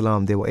salatu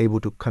wasalam, they were able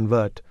to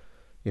convert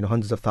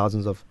hundreds of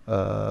thousands of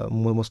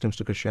Muslims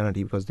to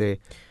Christianity, because they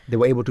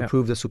were able to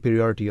prove the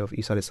superiority of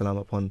Isa alayhi salam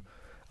upon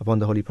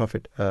the Holy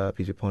Prophet,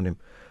 peace be upon him.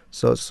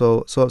 So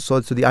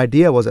the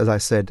idea was, as I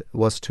said,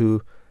 was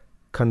to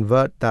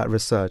convert that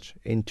research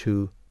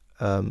into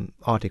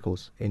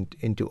articles,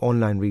 into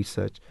online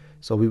research.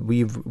 So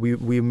we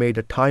made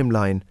a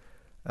timeline.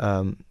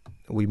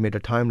 We made a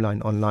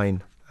timeline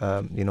online,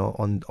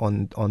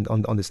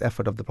 on this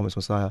effort of the Promised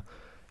Messiah,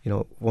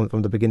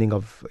 from the beginning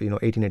of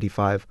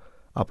 1885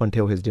 up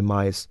until his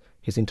demise,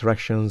 his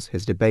interactions,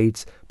 his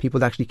debates. People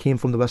that actually came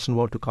from the Western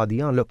world to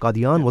Qadian. Look,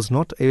 Qadian was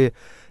not a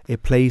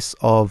place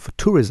of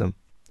tourism.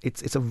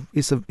 It's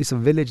a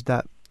village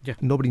that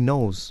nobody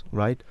knows,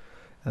 right?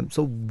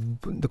 So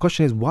the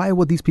question is, why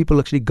were these people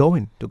actually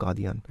going to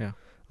Qadian?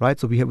 Right.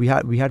 So we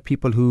had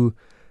people who,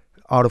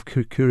 out of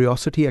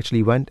curiosity,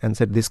 actually went and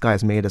said, this guy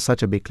has made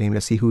such a big claim,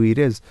 let's see who he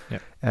is.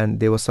 And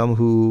there were some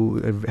who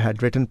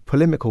had written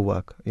polemical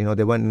work.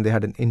 They went and they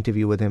had an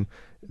interview with him,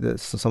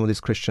 some of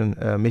these Christian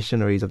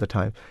missionaries of the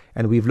time,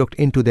 and we've looked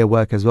into their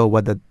work as well,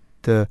 whether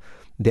the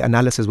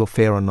analysis were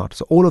fair or not.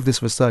 So all of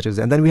this research is,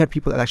 and then we had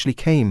people that actually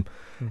came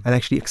and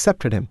actually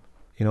accepted him.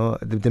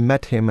 They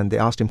met him and they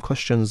asked him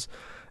questions,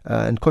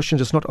 and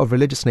questions just not of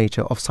religious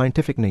nature, of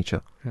scientific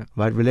nature,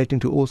 right, relating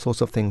to all sorts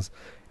of things.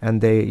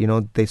 And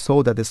they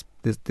saw that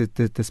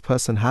this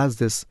person has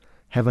this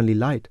heavenly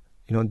light,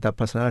 that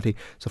personality.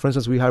 So, for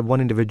instance, we had one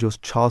individual,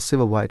 Charles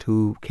Silverwhite,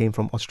 who came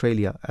from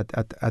Australia at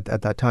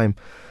that time,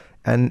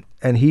 and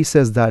he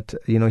says that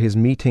his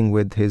meeting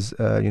with his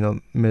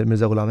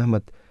Mirza Ghulam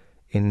Ahmad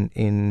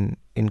in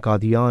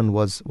Qadian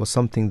was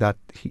something that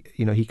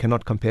he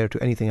cannot compare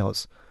to anything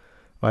else,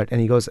 right?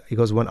 And he goes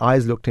when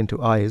eyes looked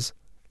into eyes,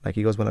 like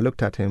he goes, when I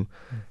looked at him,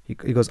 he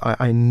goes,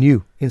 I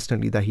knew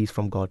instantly that he's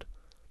from God,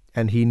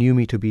 and he knew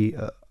me to be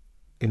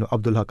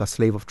Abdul Haq, a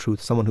slave of truth,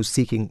 someone who's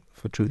seeking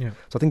for truth. Yeah.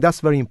 So I think that's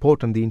very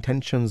important, the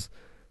intentions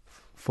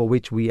for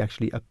which we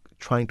actually are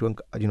trying to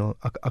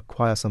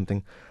acquire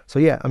something. So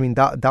yeah, I mean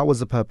that was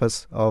the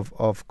purpose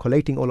of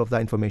collating all of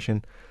that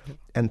information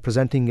and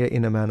presenting it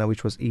in a manner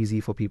which was easy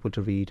for people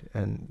to read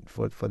and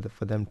for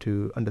them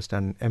to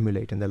understand and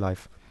emulate in their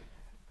life.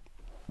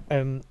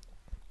 And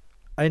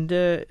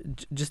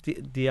just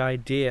the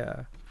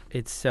idea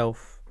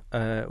itself,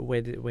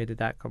 where did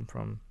that come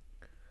from?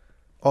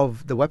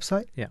 Of the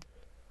website? Yeah.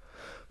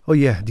 Oh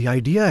yeah, the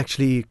idea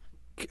actually,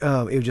 it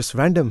was just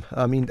random.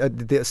 I mean,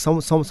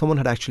 someone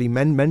had actually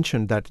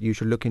mentioned that you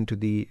should look into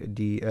the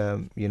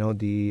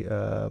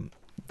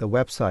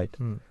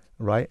website,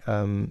 right?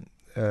 I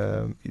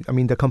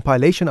mean, the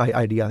compilation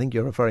idea, I think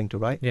you're referring to,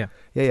 right? Yeah.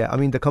 I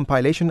mean, the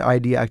compilation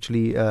idea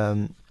actually,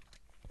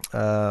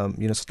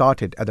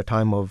 started at the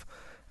time of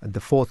the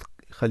fourth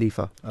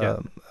Khalifa,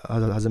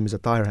 Hazrat Mirza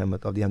Tahir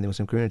Ahmad of the Ahmadi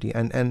Muslim community,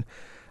 and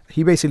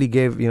he basically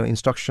gave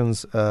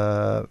instructions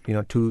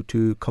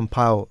to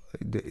compile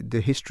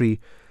the history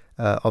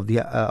of the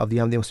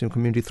Ahmadi Muslim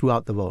community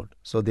throughout the world.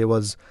 So there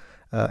was,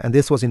 and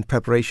this was in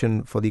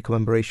preparation for the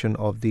commemoration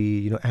of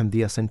the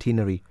Ahmadiyya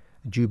centenary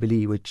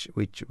jubilee, which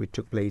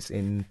took place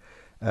in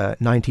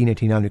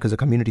 1989, because the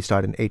community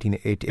started in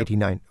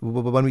 1889.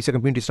 When we say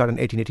community started in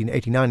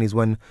 1889 is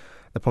when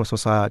the Prophet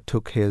Messiah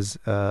took his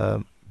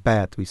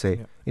bayat, we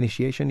say.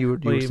 Initiation, you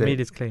would he say. made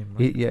his claim,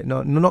 right?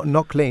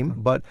 Not claim,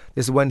 but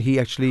this is when he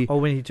actually...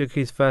 when he took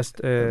his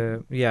first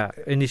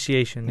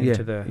initiation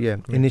into the...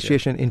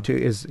 initiation into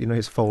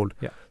his fold.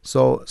 Yeah.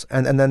 So,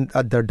 and then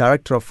the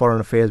director of foreign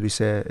affairs, we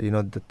say,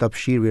 the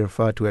Tabshir, we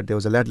refer to it, there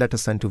was a letter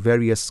sent to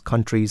various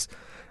countries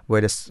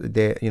where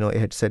it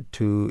had said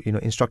to,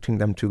 instructing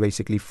them to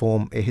basically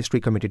form a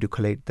history committee to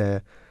collate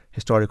their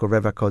historical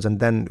records,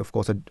 and then of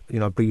course a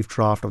brief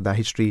draft of that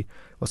history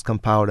was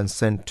compiled and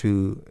sent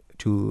to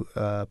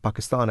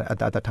Pakistan at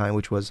that time,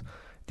 which was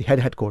the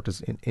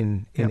headquarters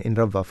in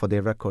Rabwa for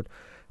their record.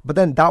 But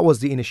then that was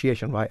the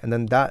initiation, right? And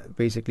then that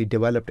basically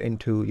developed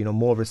into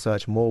more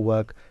research, more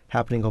work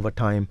happening over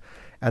time,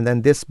 and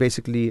then this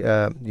basically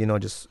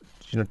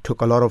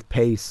took a lot of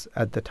pace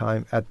at the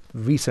time. At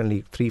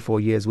recently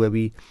 3-4 years where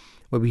we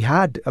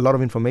had a lot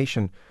of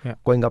information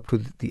going up to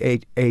the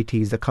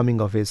 80s, the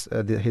coming of His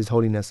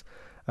Holiness,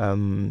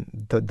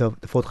 the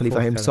fourth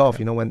Khalifa himself.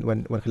 When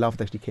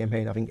Khilafat actually came here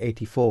in, I think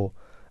 84,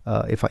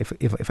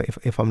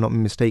 if I'm not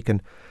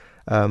mistaken.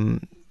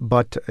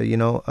 But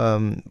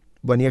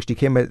when he actually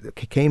came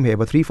here,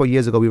 but 3-4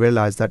 years ago, we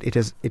realized that it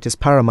is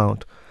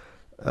paramount,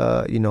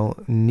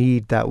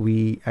 need that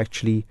we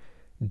actually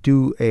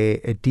do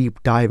a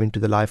deep dive into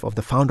the life of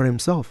the founder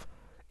himself.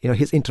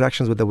 His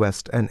interactions with the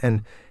West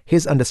and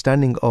his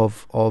understanding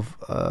of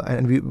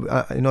and we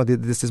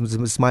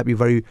this might be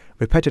very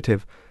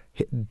repetitive.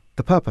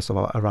 The purpose of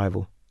our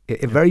arrival,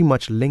 it very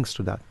much links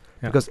to that,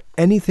 because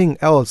anything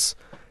else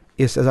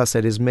is, as I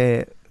said, is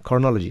mere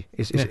chronology.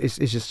 It's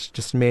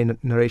just mere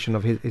narration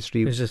of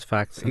history. It's just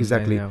facts.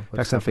 Exactly,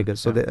 facts and figures.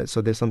 So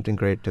there's something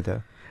great to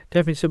there.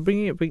 Definitely. So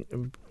bring it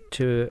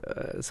to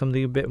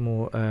something a bit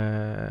more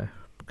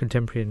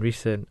contemporary and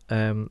recent.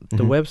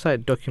 The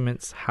website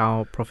documents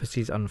how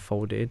prophecies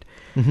unfolded.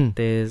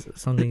 There's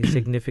something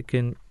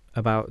significant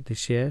about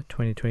this year,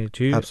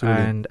 2022.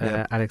 Absolutely. And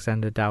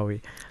Alexander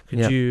Dowie.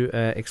 Could you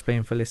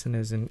explain for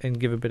listeners and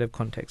give a bit of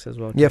context as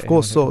well? Yeah, of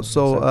course. So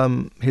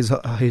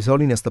His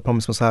Holiness, the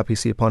Promised Messiah,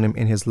 peace be upon him,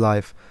 in his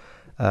life,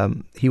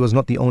 he was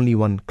not the only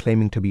one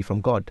claiming to be from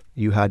God.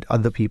 You had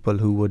other people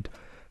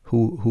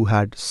who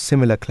had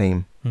similar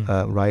claim,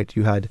 right?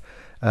 You had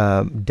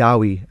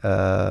Dowie,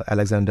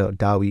 Alexander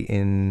Dowie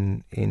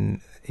in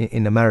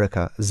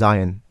America,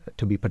 Zion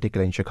to be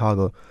particular, in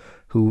Chicago,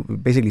 who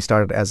basically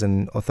started as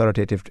an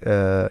authoritative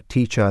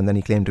teacher, and then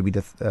he claimed to be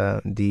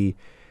the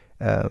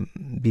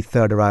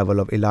third arrival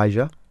of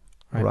Elijah,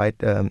 right?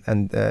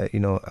 And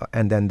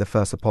then the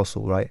first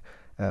apostle, right?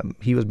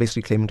 He was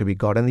basically claiming to be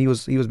God, and he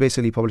was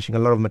basically publishing a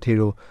lot of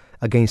material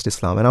against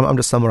Islam. And I'm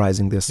just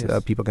summarizing this.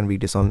 Yes. People can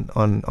read this on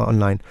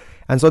online.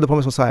 And so the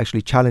Prophet Messiah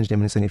actually challenged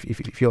him and said,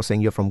 if you're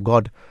saying you're from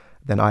God,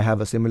 then I have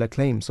a similar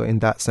claim. So in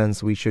that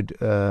sense, we should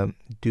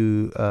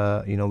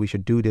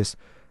do this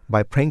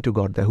by praying to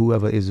God that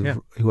whoever is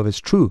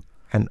true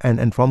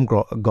and from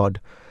God,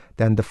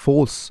 then the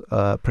false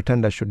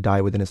pretender should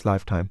die within his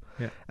lifetime.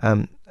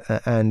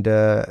 And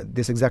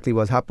this exactly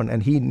was happened.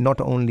 And he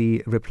not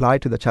only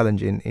replied to the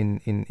challenge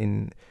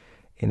in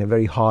a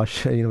very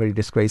harsh, very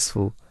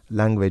disgraceful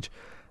language,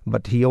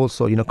 but he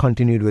also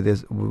continued with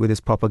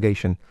his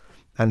propagation.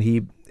 And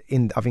he,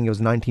 I think it was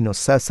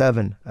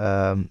 1907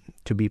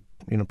 to be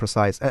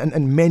precise,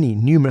 and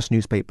numerous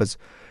newspapers,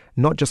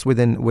 not just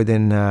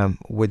within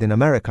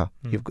America.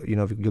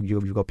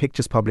 You've got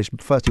pictures published.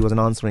 But first, he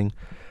wasn't answering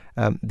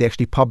they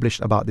actually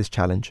published about this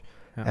challenge.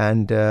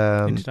 And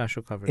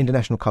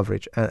international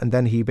coverage. And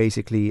then he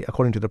basically,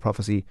 according to the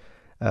prophecy,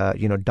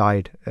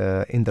 died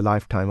in the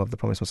lifetime of the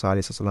Promised Messiah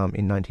ﷺ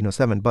in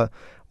 1907. But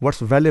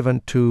what's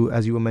relevant to,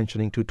 as you were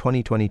mentioning, to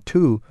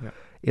 2022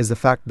 is the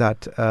fact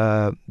that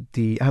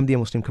the Ahmadiyya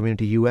Muslim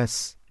community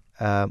US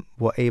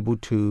were able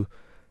to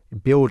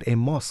build a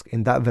mosque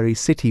in that very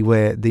city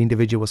where the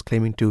individual was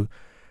claiming to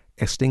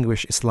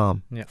extinguish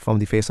Islam from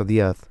the face of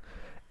the earth.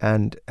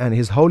 And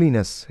His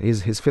Holiness,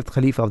 his fifth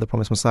Khalifa of the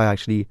Promised Messiah,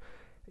 actually,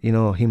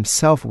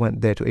 himself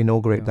went there to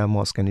inaugurate that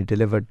mosque, and he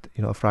delivered,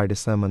 a Friday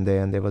sermon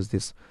there, and there was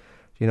this,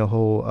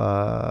 whole,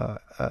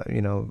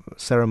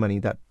 ceremony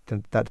that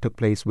took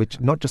place, which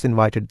not just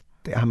invited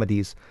the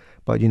Ahmadis,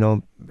 but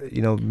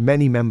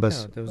many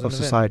members of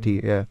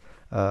society,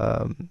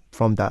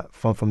 from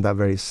that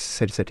very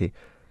city.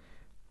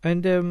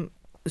 And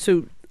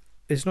so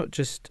it's not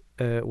just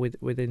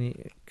with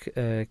any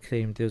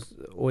claim. There's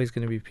always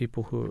going to be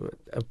people who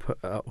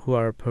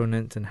are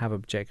opponents and have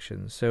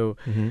objections. So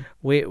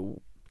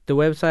the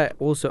website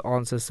also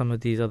answers some of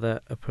these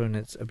other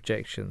opponents'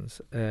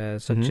 objections,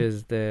 such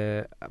as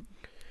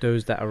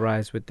those that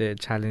arise with the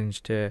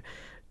challenge to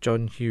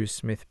John Hughes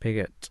Smith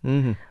Pigott.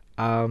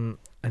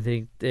 I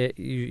think that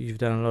you've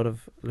done a lot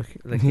of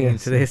looking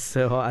into this,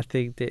 so I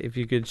think that if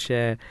you could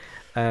share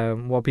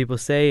what people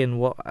say and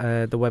what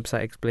the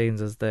website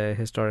explains as the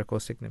historical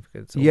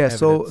significance.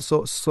 So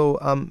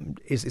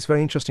it's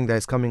very interesting that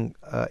it's coming.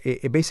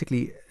 It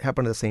basically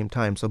happened at the same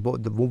time. So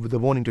both the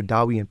warning to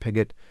Dowie and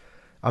Pigott,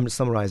 I'm just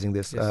summarizing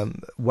this,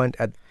 went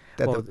at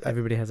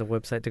everybody has a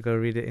website to go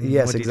read it in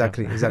yes, more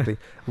exactly.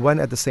 Went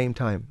at the same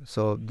time.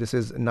 So this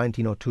is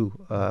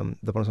 1902.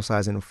 The Promised Messiah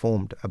is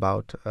informed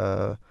about,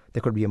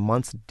 there could be a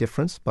month's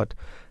difference, but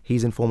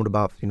he's informed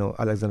about,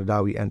 Alexander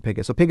Dowie and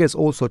Pigott. So Pigott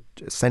also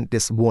sent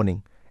this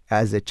warning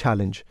as a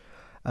challenge.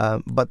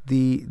 But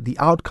the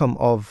outcome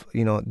of,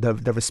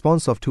 the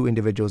response of two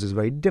individuals is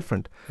very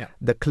different.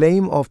 The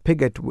claim of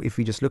Pigott, if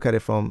we just look at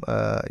it from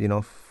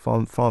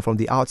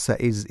the outset,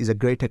 is a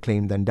greater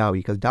claim than Dowie,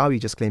 because Dowie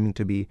is just claiming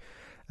to be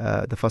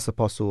the first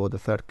apostle or the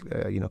third,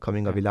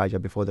 coming of Elijah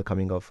before the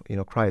coming of,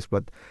 Christ.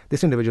 But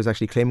this individual is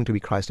actually claiming to be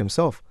Christ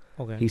himself.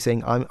 He's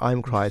saying,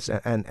 I'm Christ,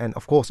 and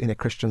of course, in a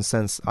Christian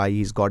sense, i.e.,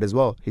 he's God as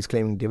well. He's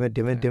claiming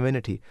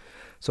divinity.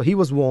 So he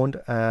was warned,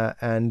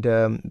 and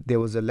there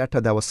was a letter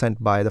that was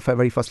sent by, the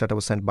very first letter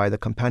was sent by the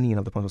companion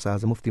of the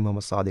Prophet, the Mufti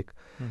Muhammad Sadiq,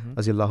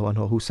 Azillahu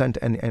anhu, who sent,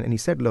 and he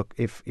said, look,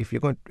 if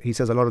you're going, he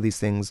says a lot of these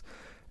things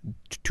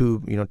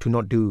to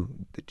not do,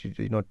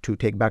 to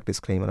take back this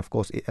claim, and of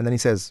course, and then he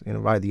says,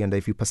 right at the end,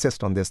 if you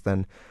persist on this,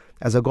 then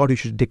as a God, you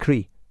should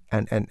decree,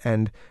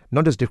 and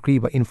not just decree,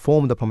 but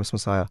inform the Promised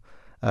Messiah,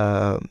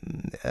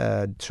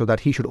 so that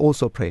he should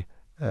also pray,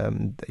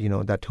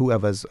 that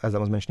whoever, as I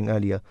was mentioning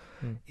earlier,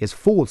 is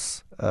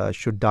false,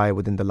 should die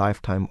within the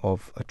lifetime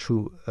of a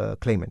true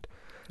claimant,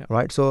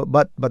 right? So,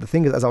 but the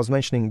thing is, as I was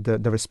mentioning,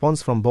 the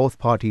response from both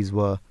parties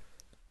were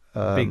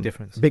big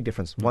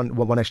difference.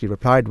 One actually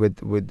replied with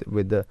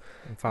the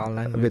foul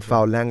language, with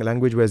foul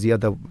language, whereas the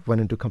other went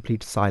into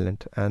complete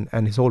silence,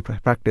 and his whole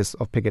practice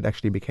of Pigott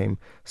actually became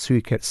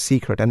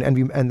secret.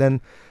 And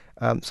then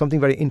something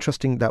very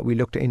interesting that we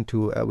looked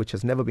into, which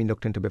has never been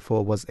looked into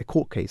before, was a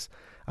court case.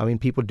 I mean,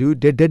 people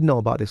did know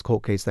about this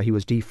court case, that he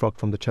was defrocked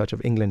from the Church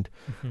of England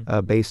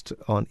based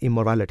on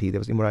immorality. There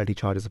was immorality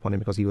charges upon him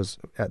because he was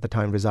at the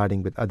time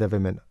residing with other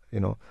women,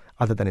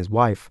 other than his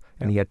wife,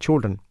 and he had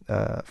children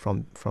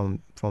from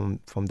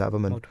that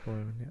woman. Multiple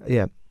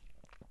women,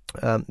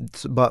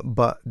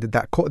 but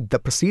the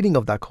proceeding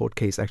of that court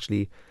case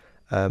actually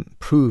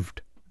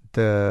proved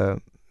the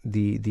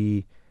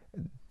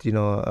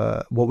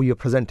what we are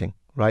presenting,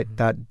 right?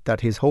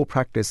 That his whole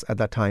practice at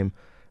that time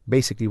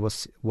basically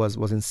was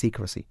in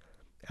secrecy,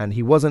 and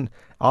he wasn't,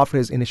 after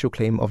his initial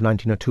claim of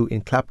 1902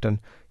 in Clapton,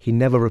 he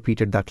never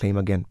repeated that claim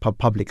again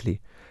publicly.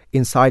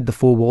 Inside the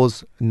four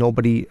walls,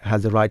 nobody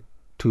has the right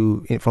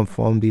to,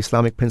 from the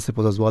Islamic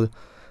principles as well,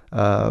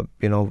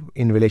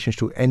 in relation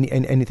to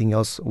anything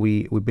else,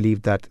 we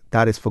believe that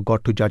is for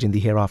God to judge in the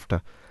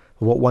hereafter.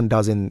 What one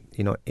does in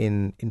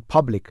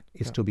public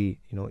is to be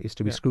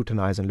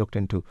scrutinized and looked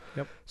into.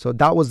 So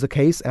that was the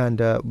case, and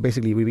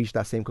basically we reached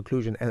that same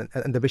conclusion.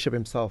 And the bishop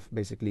himself,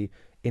 basically,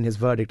 in his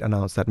verdict,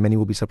 announced that many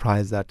will be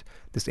surprised that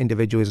this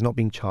individual is not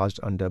being charged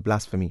under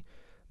blasphemy,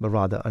 but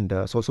rather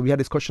under. So we had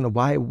this question of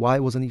why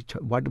wasn't he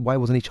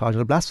charged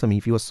under blasphemy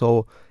if he was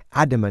so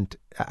adamant,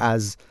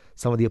 as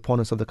some of the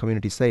opponents of the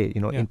community say,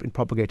 in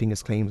propagating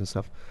his claims and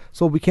stuff.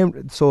 So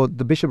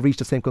the bishop reached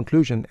the same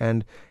conclusion,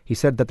 and he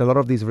said that a lot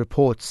of these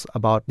reports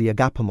about the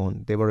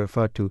agapemon they were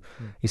referred to,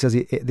 he says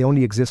they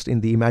only exist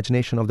in the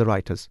imagination of the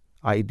writers,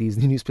 i.e. these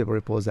newspaper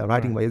reports they're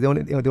writing by, they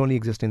only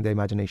exist in their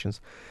imaginations.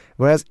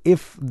 Whereas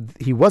if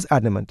he was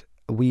adamant,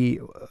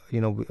 we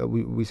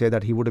say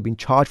that he would have been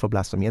charged for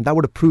blasphemy, and that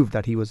would have proved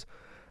that he was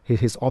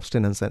his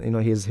obstinance and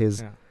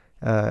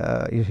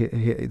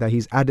that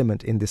he's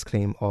adamant in this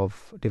claim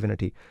of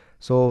divinity.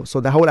 So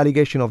the whole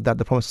allegation of that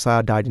the Promised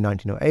Messiah died in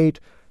 1908,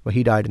 but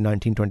he died in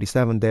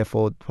 1927,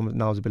 therefore,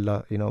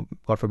 na'uzubillah,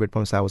 God forbid,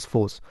 Promised Messiah was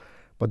false.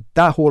 But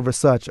that whole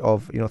research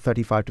of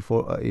 35 to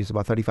 4 is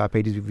about 35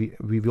 pages.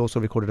 We've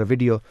also recorded a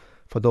video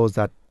for those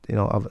that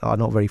are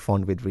not very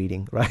fond with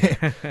reading, right?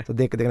 So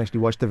they can actually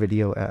watch the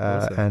video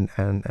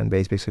and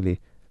basically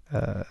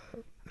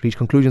reach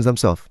conclusions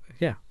themselves.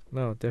 Yeah,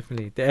 no,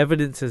 definitely. The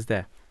evidence is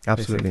there.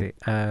 Absolutely.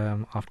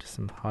 After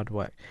some hard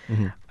work.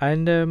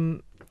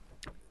 And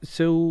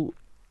so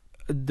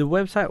the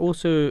website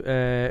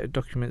also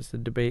documents the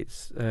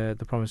debates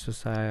the Promised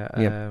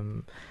Messiah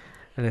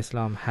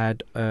al-Islam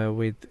had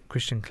with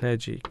Christian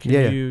clergy.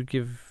 Can you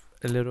give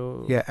a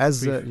little... Yeah,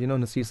 as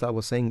Nasir Saab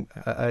was saying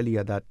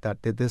earlier, that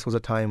this was a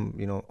time,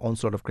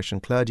 onslaught of Christian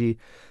clergy.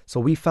 So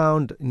we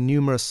found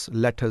numerous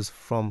letters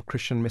from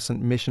Christian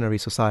Missionary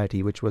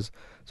Society, which was...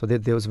 So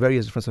there was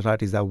various different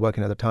societies that were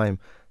working at the time.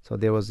 So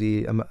there was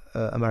the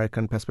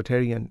American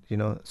Presbyterian,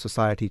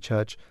 Society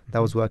Church that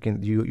was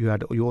working.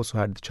 You also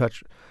had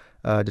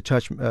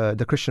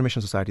the Christian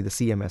Mission Society, the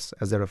CMS,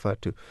 as they're referred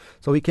to.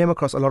 So we came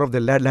across a lot of the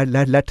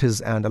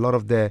letters and a lot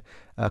of the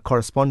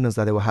correspondence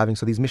that they were having.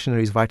 So these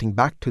missionaries writing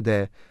back to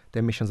their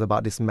missions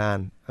about this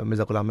man,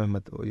 Mirza Ghulam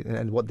Ahmad,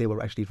 and what they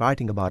were actually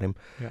writing about him.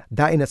 Yeah.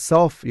 That in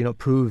itself,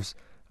 proves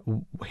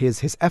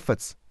his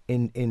efforts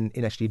in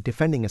actually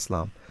defending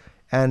Islam.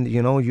 And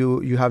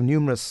you have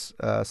numerous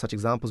such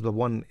examples, but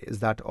one is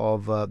that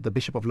of the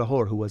Bishop of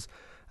Lahore, who was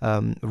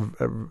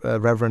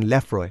Reverend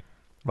Lefroy.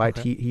 Right,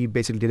 okay. He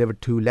basically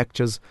delivered 2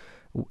 lectures.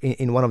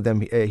 In one of them,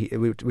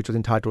 which was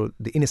entitled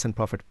 "The Innocent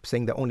Prophet,"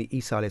 saying that only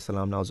Isa alayhi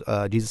salam, now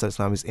Jesus alayhi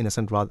salam, is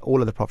innocent. Rather,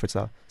 all of the prophets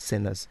are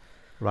sinners,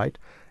 right?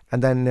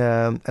 And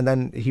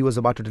then he was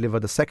about to deliver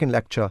the second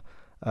lecture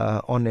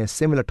on a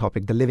similar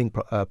topic, the living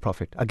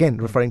prophet. Again,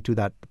 referring to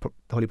that the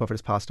Holy Prophet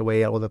has passed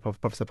away, all the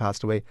prophets have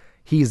passed away.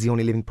 He is the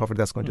only living prophet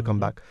that's going to come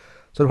back.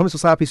 So the Prophet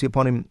Messiah, peace be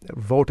upon him,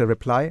 wrote a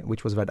reply,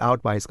 which was read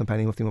out by his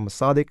companion Mufti Muhammad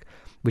Sadiq,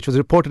 which was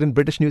reported in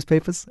British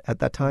newspapers at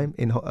that time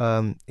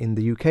in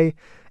the UK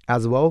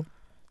as well,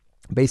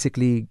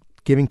 basically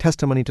giving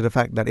testimony to the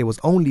fact that it was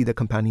only the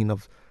companion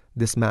of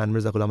this man,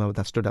 Mirza Ghulam Ahmad,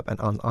 that stood up and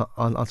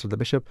answered the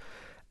bishop.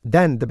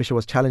 Then the bishop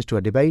was challenged to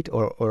a debate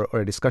or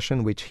a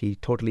discussion, which he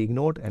totally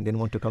ignored and didn't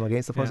want to come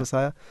against the Prophet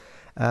Messiah.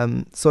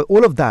 So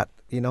all of that,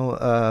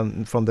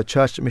 from the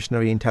church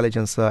missionary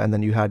intelligence, and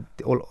then you had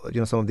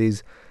some of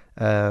these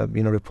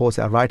reports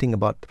that are writing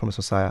about the Promised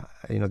Messiah,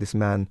 this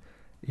man,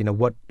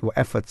 what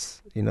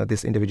efforts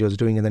this individual is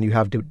doing, and then you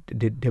have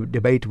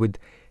debate with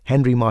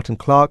Henry Martin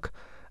Clark,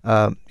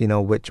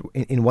 which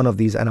in one of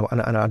these, and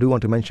I do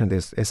want to mention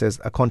this, it says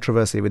a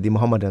controversy with the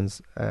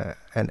Mohammedans,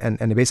 and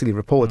it basically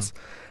reports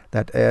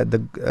that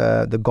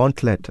the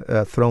gauntlet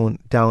thrown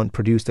down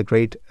produced a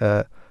great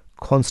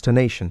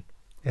consternation.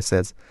 It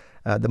says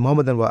the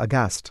Mohammedans were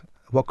aghast.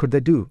 What could they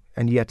do?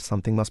 And yet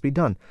something must be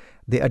done.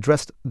 They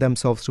addressed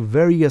themselves to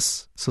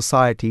various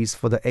societies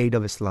for the aid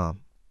of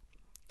Islam,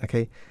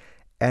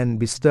 and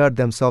bestirred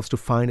themselves to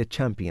find a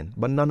champion,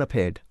 but none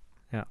appeared.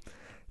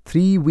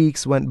 3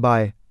 weeks went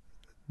by.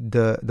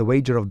 The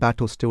wager of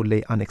battle still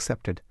lay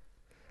unaccepted.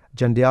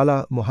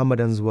 Jandiala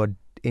Mohammedans were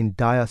in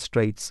dire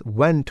straits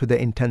when, to their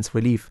intense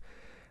relief,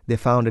 they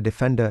found a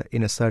defender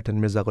in a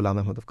certain Mirza Ghulam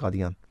Ahmad of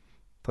Qadian.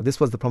 So this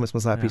was the Promised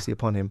Messiah, peace be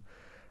upon him.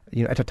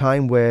 At a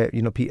time where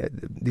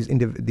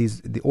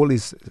all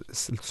these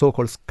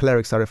so-called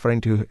clerics are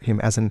referring to him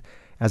as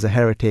a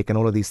heretic and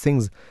all of these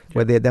things,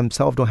 where they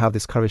themselves don't have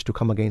this courage to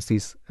come against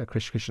these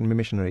Christian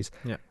missionaries,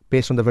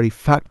 based on the very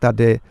fact that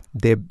they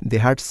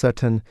had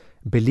certain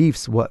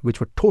beliefs which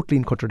were totally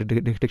in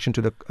contradiction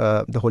to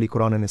the Holy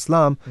Quran and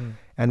Islam,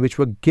 and which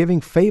were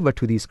giving favor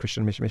to these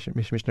Christian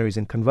missionaries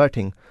in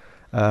converting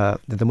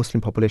the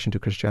Muslim population to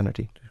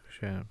Christianity.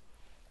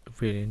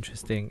 Really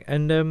interesting.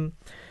 And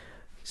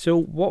so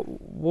what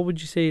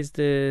would you say is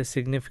the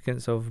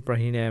significance of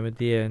Braheen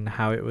Ahmadiyya and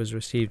how it was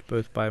received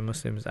both by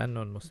Muslims and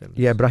non-Muslims?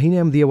 Yeah, Braheen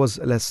Ahmadiyya was,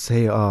 let's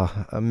say, a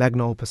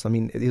magnum opus. I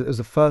mean, it was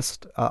the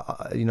first,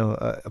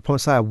 Prophet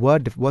Messiah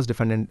was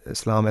defending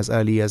Islam as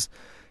early as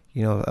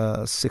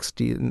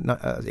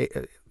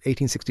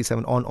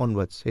 1867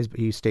 onwards.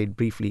 He stayed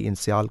briefly in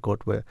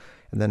Sialkot,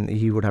 and then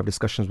he would have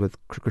discussions with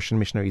Christian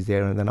missionaries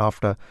there, and then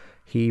after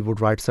he would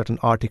write certain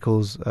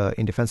articles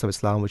in defense of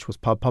Islam, which was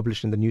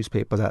published in the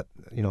newspapers at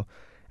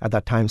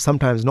that time.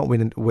 Sometimes not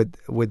with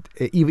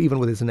even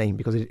with his name,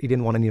 because he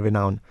didn't want any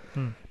renown.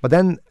 But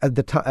then at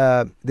the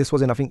time, this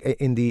was in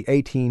the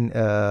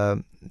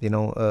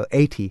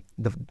 1880.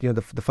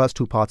 The first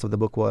 2 parts of the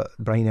book were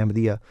Braheen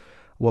Ahmadiyya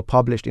were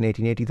published in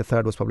 1880. The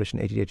third was published in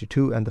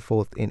 1882, and the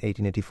fourth in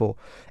 1884.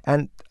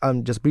 And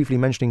I'm just briefly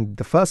mentioning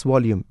the first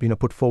volume,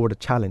 put forward a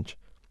challenge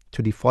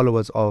to the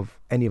followers of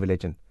any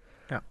religion,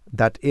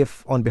 that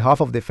if on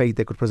behalf of their faith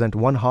they could present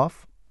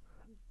 1/2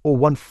 or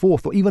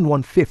 1/4 or even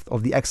 1/5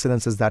 of the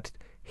excellences that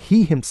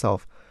he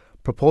himself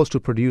proposed to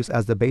produce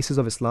as the basis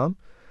of Islam,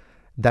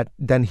 that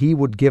then he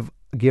would give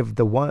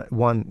the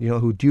one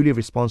who duly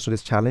responds to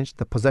this challenge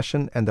the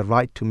possession and the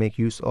right to make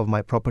use of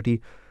my property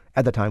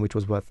at the time, which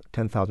was worth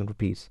 10,000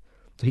 rupees.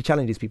 So he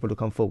challenged these people to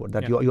come forward,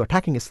 that you're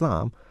attacking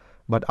Islam,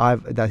 but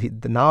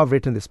now I've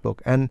written this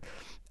book. And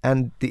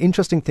the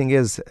interesting thing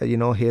is,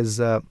 his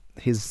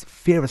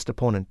fiercest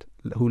opponent,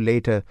 who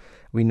later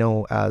we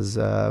know as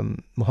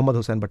Muhammad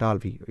Hussain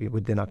Batalvi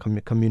within our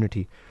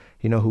community,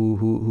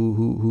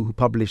 who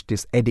published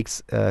these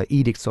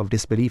edicts of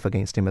disbelief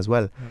against him as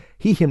well.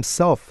 He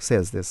himself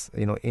says this,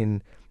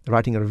 in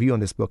writing a review on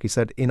this book. He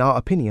said, in our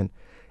opinion,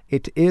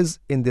 it is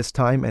in this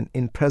time and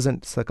in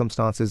present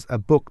circumstances a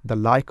book the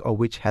like of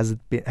which has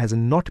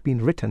not been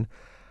written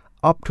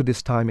up to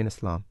this time in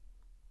Islam.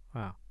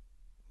 Wow.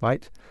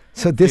 Right?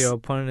 So this, for your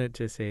opponent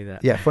to say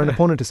that. Yeah, for an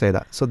opponent to say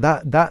that. So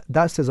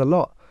that says a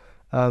lot,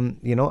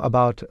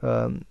 about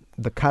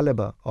the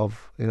caliber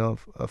of,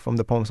 from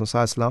the Prophet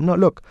ﷺ. No,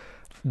 look,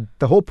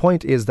 the whole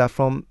point is that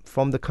from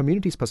the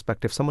community's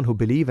perspective, someone who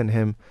believe in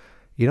him,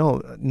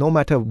 no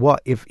matter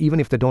what, even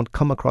if they don't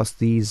come across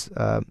these,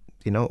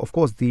 of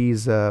course,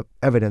 these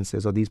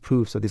evidences or these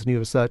proofs or this new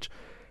research,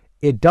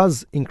 it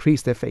does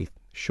increase their faith,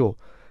 sure.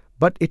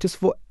 But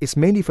it's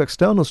mainly for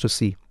externals to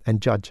see and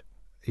judge,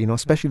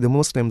 especially the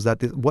Muslims,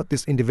 what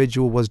this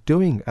individual was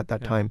doing at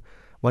that time.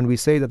 When we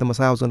say that the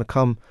Messiah was going to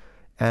come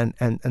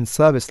and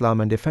serve Islam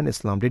and defend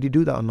Islam, did he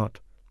do that or not?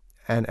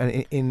 And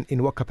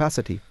in what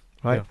capacity,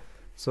 right? Yeah.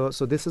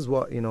 So this is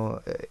what,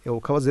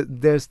 it covers.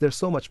 There's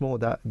so much more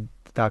that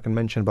I can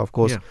mention, but of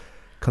course,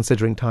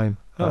 considering time.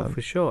 Oh,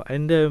 for sure.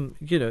 And,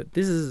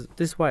 this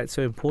is why it's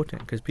so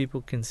important, because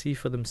people can see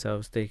for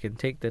themselves. They can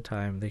take their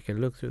time. They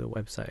can look through the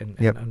website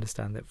and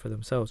understand it for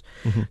themselves.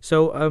 Mm-hmm.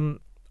 So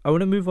I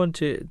want to move on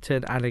to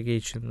an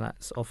allegation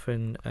that's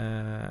often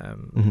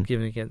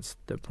given against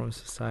the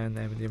Prophet Messiah and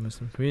the Ahmadiyya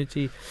Muslim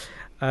community,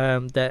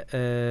 that,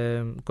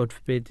 God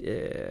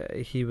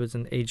forbid, he was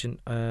an agent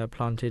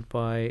planted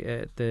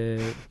by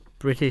the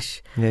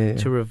British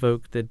to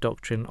revoke the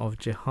doctrine of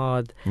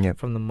jihad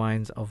from the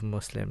minds of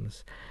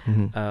Muslims.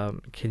 Mm-hmm.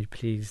 Can you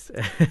please?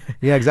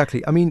 Yeah,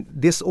 exactly. I mean,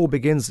 this all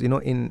begins,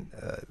 in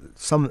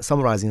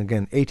summarizing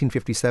again,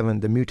 1857,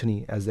 the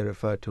mutiny, as they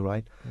refer to,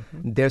 right?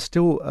 Mm-hmm. There's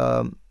still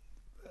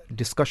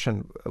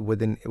discussion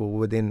within.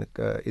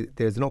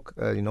 There's no,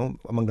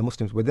 among the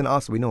Muslims. Within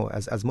us, we know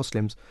as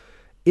Muslims,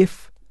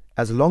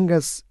 as long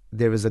as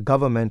there is a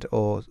government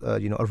or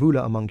a ruler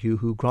among you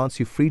who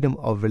grants you freedom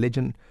of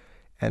religion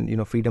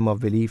and freedom of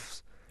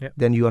beliefs,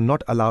 then you are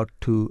not allowed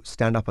to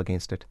stand up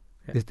against it.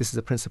 This is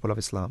a principle of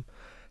Islam.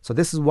 So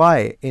this is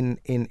why in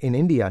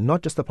India,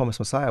 not just the Promised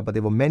Messiah, but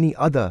there were many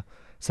other,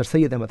 Sir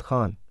Sayyid Ahmad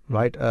Khan,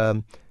 right?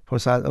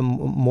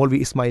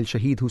 Maulvi Ismail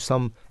Shaheed, who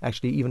some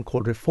actually even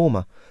called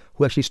reformer,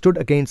 who actually stood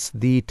against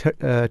the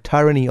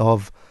tyranny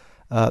of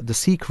the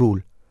Sikh rule.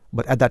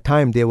 But at that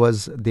time, there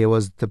was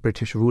the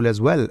British rule as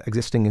well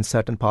existing in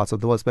certain parts of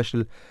the world,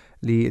 especially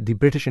the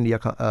British India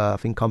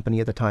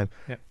Company at the time.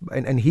 Yeah.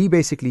 And he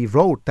basically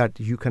wrote that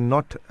you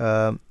cannot.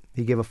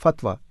 He gave a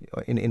fatwa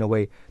in a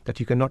way that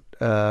you cannot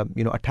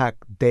attack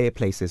their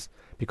places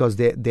because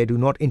they do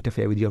not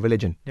interfere with your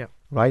religion. Yeah.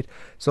 Right.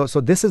 So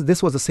this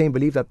was the same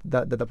belief that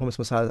the Promised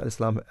Messiah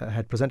Islam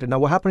had presented. Now,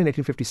 what happened in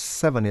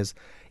 1857 is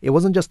it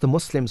wasn't just the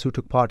Muslims who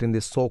took part in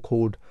this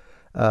so-called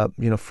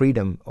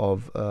freedom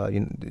of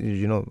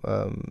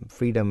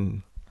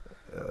freedom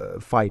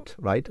fight,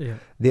 right? Yeah.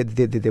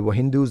 There were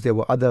Hindus, there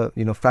were other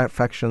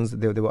fractions,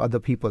 there were other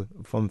people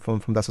from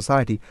that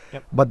society.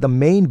 Yep. But the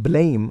main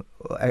blame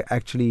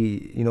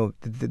actually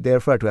they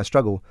refer to as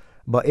struggle,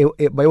 but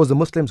it was the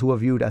Muslims who were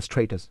viewed as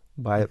traitors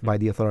by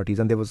the authorities.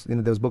 And there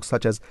was books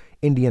such as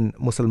Indian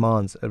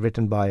Musulmans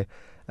written by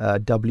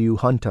W.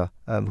 Hunter,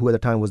 who at the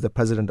time was the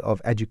president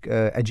of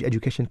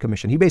Education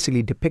Commission. He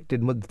basically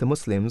depicted the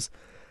Muslims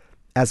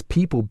as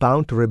people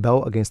bound to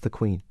rebel against the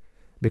Queen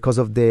because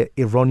of their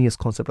erroneous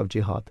concept of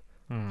jihad,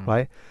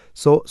 right?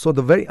 So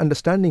the very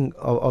understanding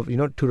of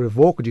to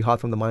revoke jihad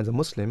from the minds of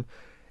Muslim,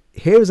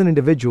 here is an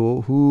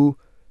individual who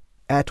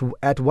at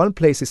one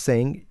place is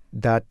saying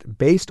that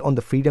based on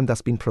the freedom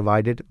that's been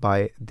provided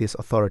by this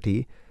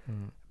authority,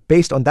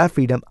 based on that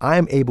freedom, I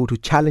am able to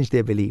challenge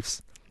their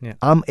beliefs. Yeah.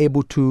 I'm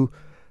able to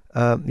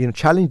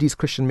challenge these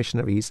Christian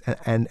missionaries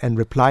and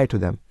reply to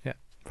them. Yeah.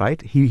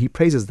 Right? He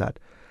praises that.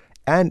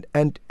 And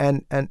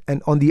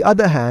on the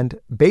other hand,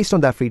 based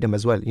on that freedom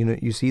as well,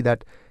 you see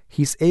that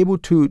he's able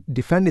to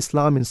defend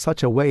Islam in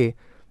such a way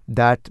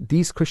that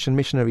these Christian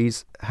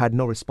missionaries had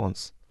no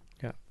response.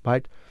 Yeah.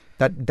 Right?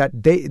 That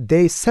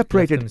they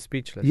separated. Left him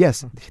speechless.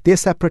 Yes, they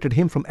separated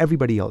him from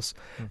everybody else.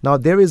 Now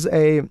there is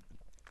a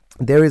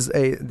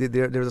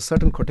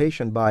certain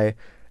quotation by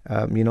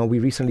we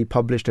recently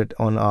published it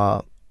on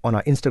our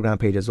Instagram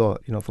page as well,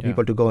 for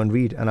people to go and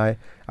read. And I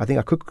think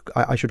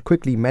I should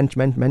quickly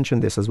mention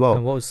this as well.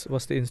 And what's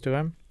the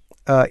Instagram?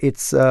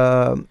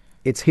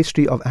 It's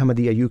History of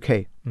Ahmadiyya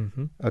UK.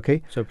 Mm-hmm.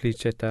 Okay. So please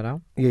check that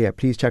out. Yeah,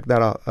 please check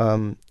that out.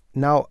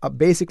 Now,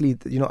 basically,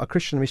 a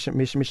Christian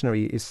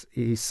missionary is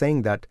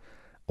saying that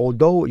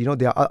although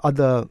there are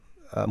other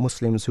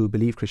Muslims who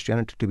believe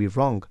Christianity to be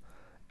wrong,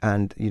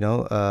 and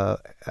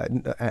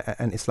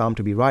and Islam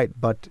to be right,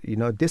 but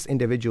this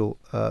individual.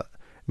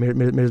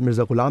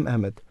 Mirza Ghulam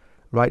Ahmad,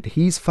 right?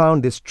 He's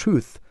found this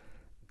truth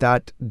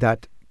that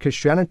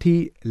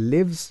Christianity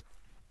lives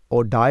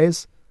or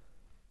dies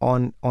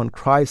on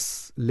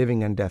Christ's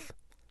living and death.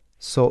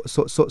 So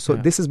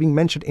this is being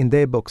mentioned in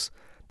their books,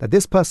 that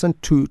this person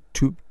to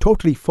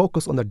totally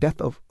focus on the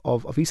death of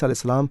Isa alayhi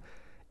salam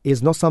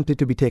is not something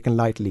to be taken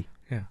lightly.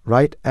 Yeah.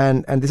 Right,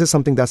 and this is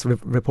something that's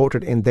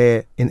reported in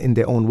their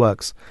own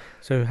works.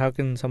 So how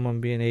can someone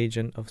be an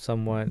agent of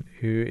someone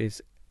who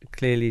is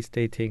clearly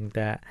stating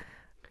that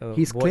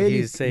he's what clearly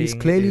he's saying he's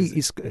clearly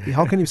is,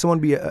 how can someone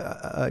be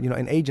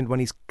an agent when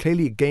he's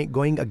clearly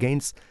going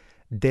against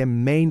their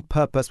main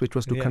purpose, which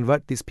was to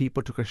convert these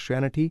people to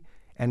Christianity?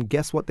 And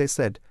guess what they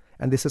said?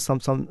 And this is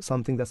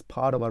something that's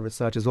part of our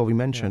research as well. We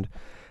mentioned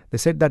they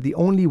said that the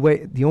only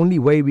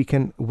way we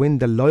can win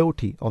the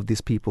loyalty of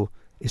these people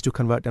is to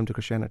convert them to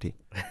Christianity.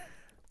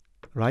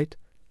 Right?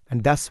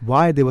 And that's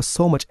why there was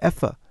so much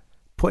effort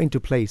put into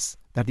place,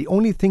 that the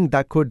only thing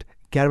that could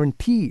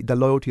guarantee the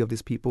loyalty of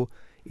these people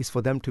is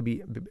for them to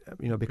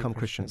become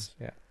Christians.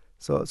 Yeah.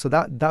 So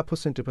that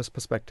puts into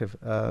perspective.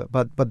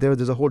 But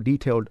there's a whole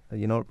detailed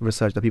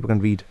research that people can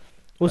read.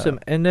 Awesome.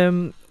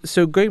 And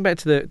so going back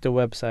to the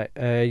website,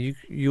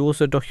 you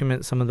also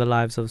document some of the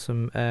lives of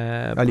some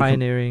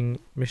pioneering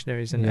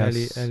missionaries and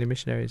early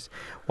missionaries.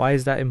 Why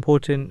is that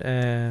important?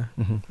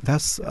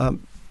 That's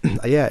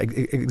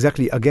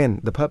exactly. Again,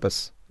 the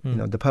purpose.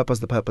 The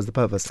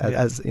purpose.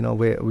 As you know,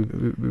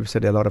 we've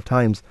said it a lot of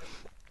times,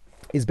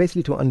 is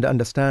basically to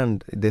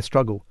understand their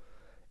struggle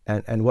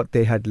and what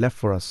they had left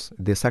for us,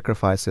 their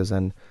sacrifices,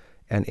 and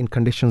in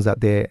conditions that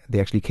they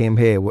actually came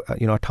here,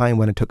 a time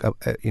when it took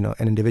an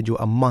individual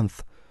a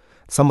month.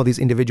 Some of these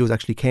individuals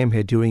actually came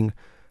here during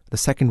the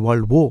Second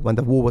World War, when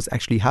the war was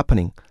actually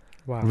happening,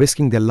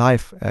 risking their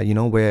life.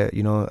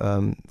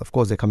 Of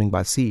course they're coming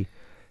by sea,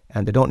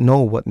 and they don't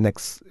know what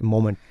next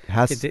moment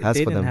has they for them.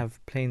 They didn't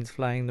have planes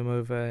flying them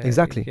over.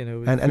 Exactly,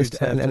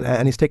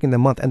 and it's taking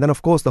them a month, and then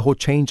of course the whole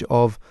change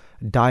of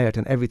diet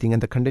and everything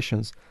and the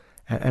conditions.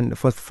 And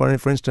for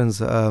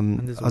instance,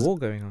 and there's a war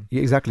going on.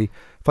 Yeah, exactly.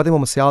 Fateh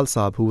Muhammad Sial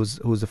Saab, who was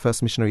the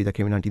first missionary that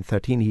came in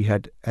 1913, he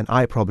had an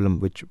eye problem,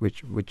 which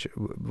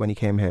when he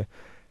came here,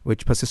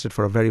 which persisted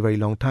for a very, very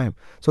long time.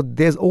 So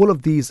there's all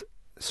of these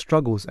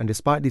struggles, and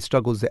despite these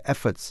struggles, the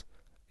efforts,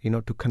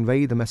 to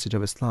convey the message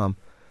of Islam,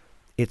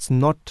 it's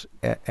not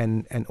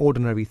an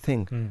ordinary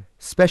thing.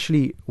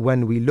 Especially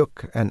when we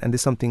look, and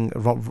this is something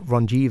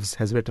Ron Jeeves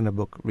has written a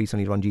book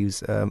recently. Ron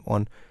Jeeves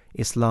on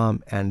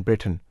Islam and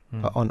Britain.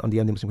 On the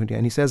Ahmadiyya Muslim community,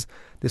 and he says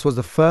this was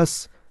the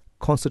first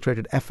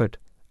concentrated effort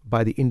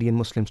by the Indian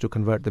Muslims to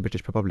convert the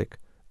British Republic.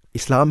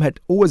 Islam had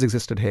always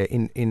existed here,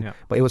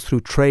 but it was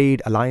through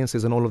trade,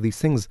 alliances, and all of these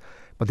things.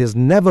 But there's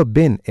never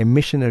been a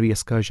missionary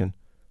excursion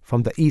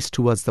from the east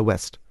towards the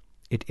west.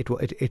 It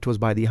was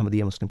by the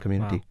Ahmadiyya Muslim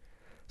community. Wow.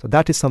 So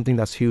that is something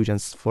that's huge,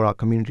 and for our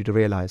community to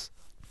realize.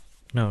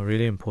 No,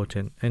 really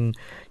important, and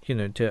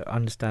to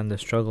understand the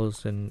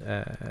struggles and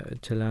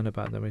to learn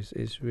about them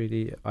is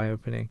really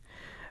eye-opening.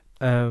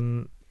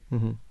 And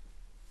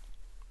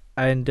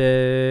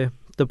the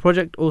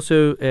project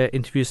also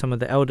interviews some of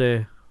the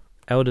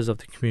elders of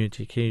the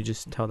community. Can you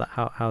just tell that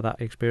how that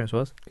experience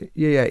was?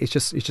 Yeah. It's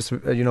just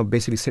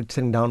basically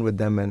sitting down with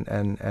them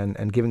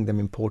and giving them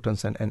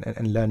importance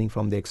and learning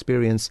from their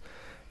experience.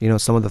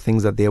 Some of the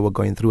things that they were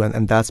going through,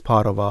 and that's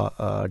part of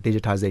our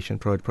digitization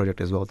project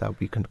as well that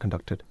we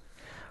conducted.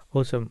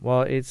 Awesome.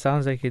 Well, it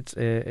sounds like it's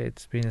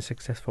been a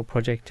successful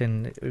project,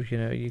 and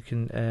you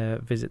can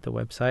visit the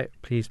website.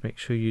 Please make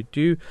sure you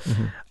do.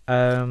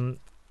 And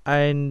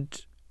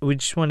we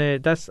just want to.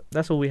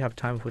 That's all we have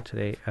time for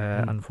today.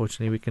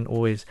 Unfortunately, we can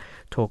always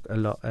talk a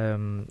lot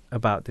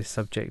about this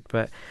subject,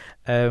 but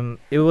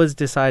it was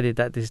decided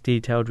that this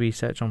detailed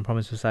research on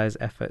Promise Messiah's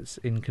efforts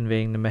in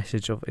conveying the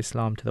message of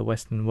Islam to the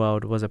Western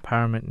world was a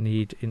paramount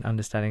need in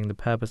understanding the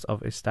purpose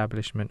of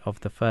establishment of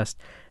the first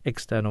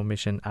external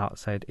mission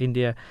outside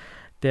India.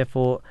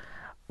 Therefore,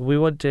 we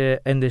want to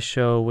end this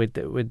show with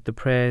the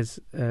prayers.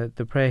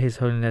 The prayer His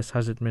Holiness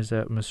Hazrat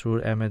Mirza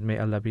Masroor Ahmed, may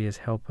Allah be his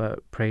helper,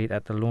 prayed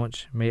at the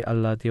launch. May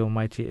Allah the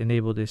Almighty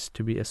enable this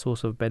to be a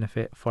source of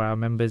benefit for our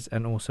members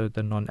and also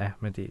the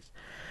non-Ahmadis.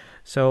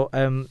 So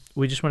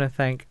we just want to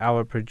thank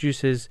our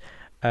producers,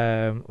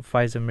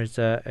 Faiza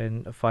Mirza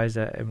and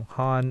Faiza M.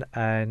 Khan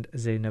and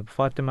Zainab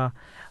Fatima.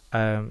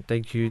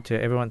 Thank you to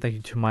everyone. Thank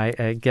you to my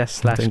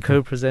guest /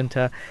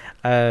 co-presenter.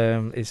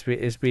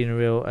 It's been a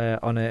real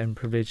honor and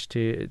privilege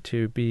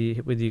to be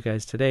with you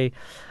guys today.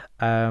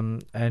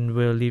 And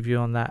we'll leave you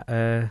on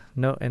that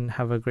note, and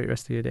have a great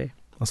rest of your day.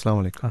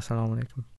 Assalamu alaikum. Assalamu alaikum.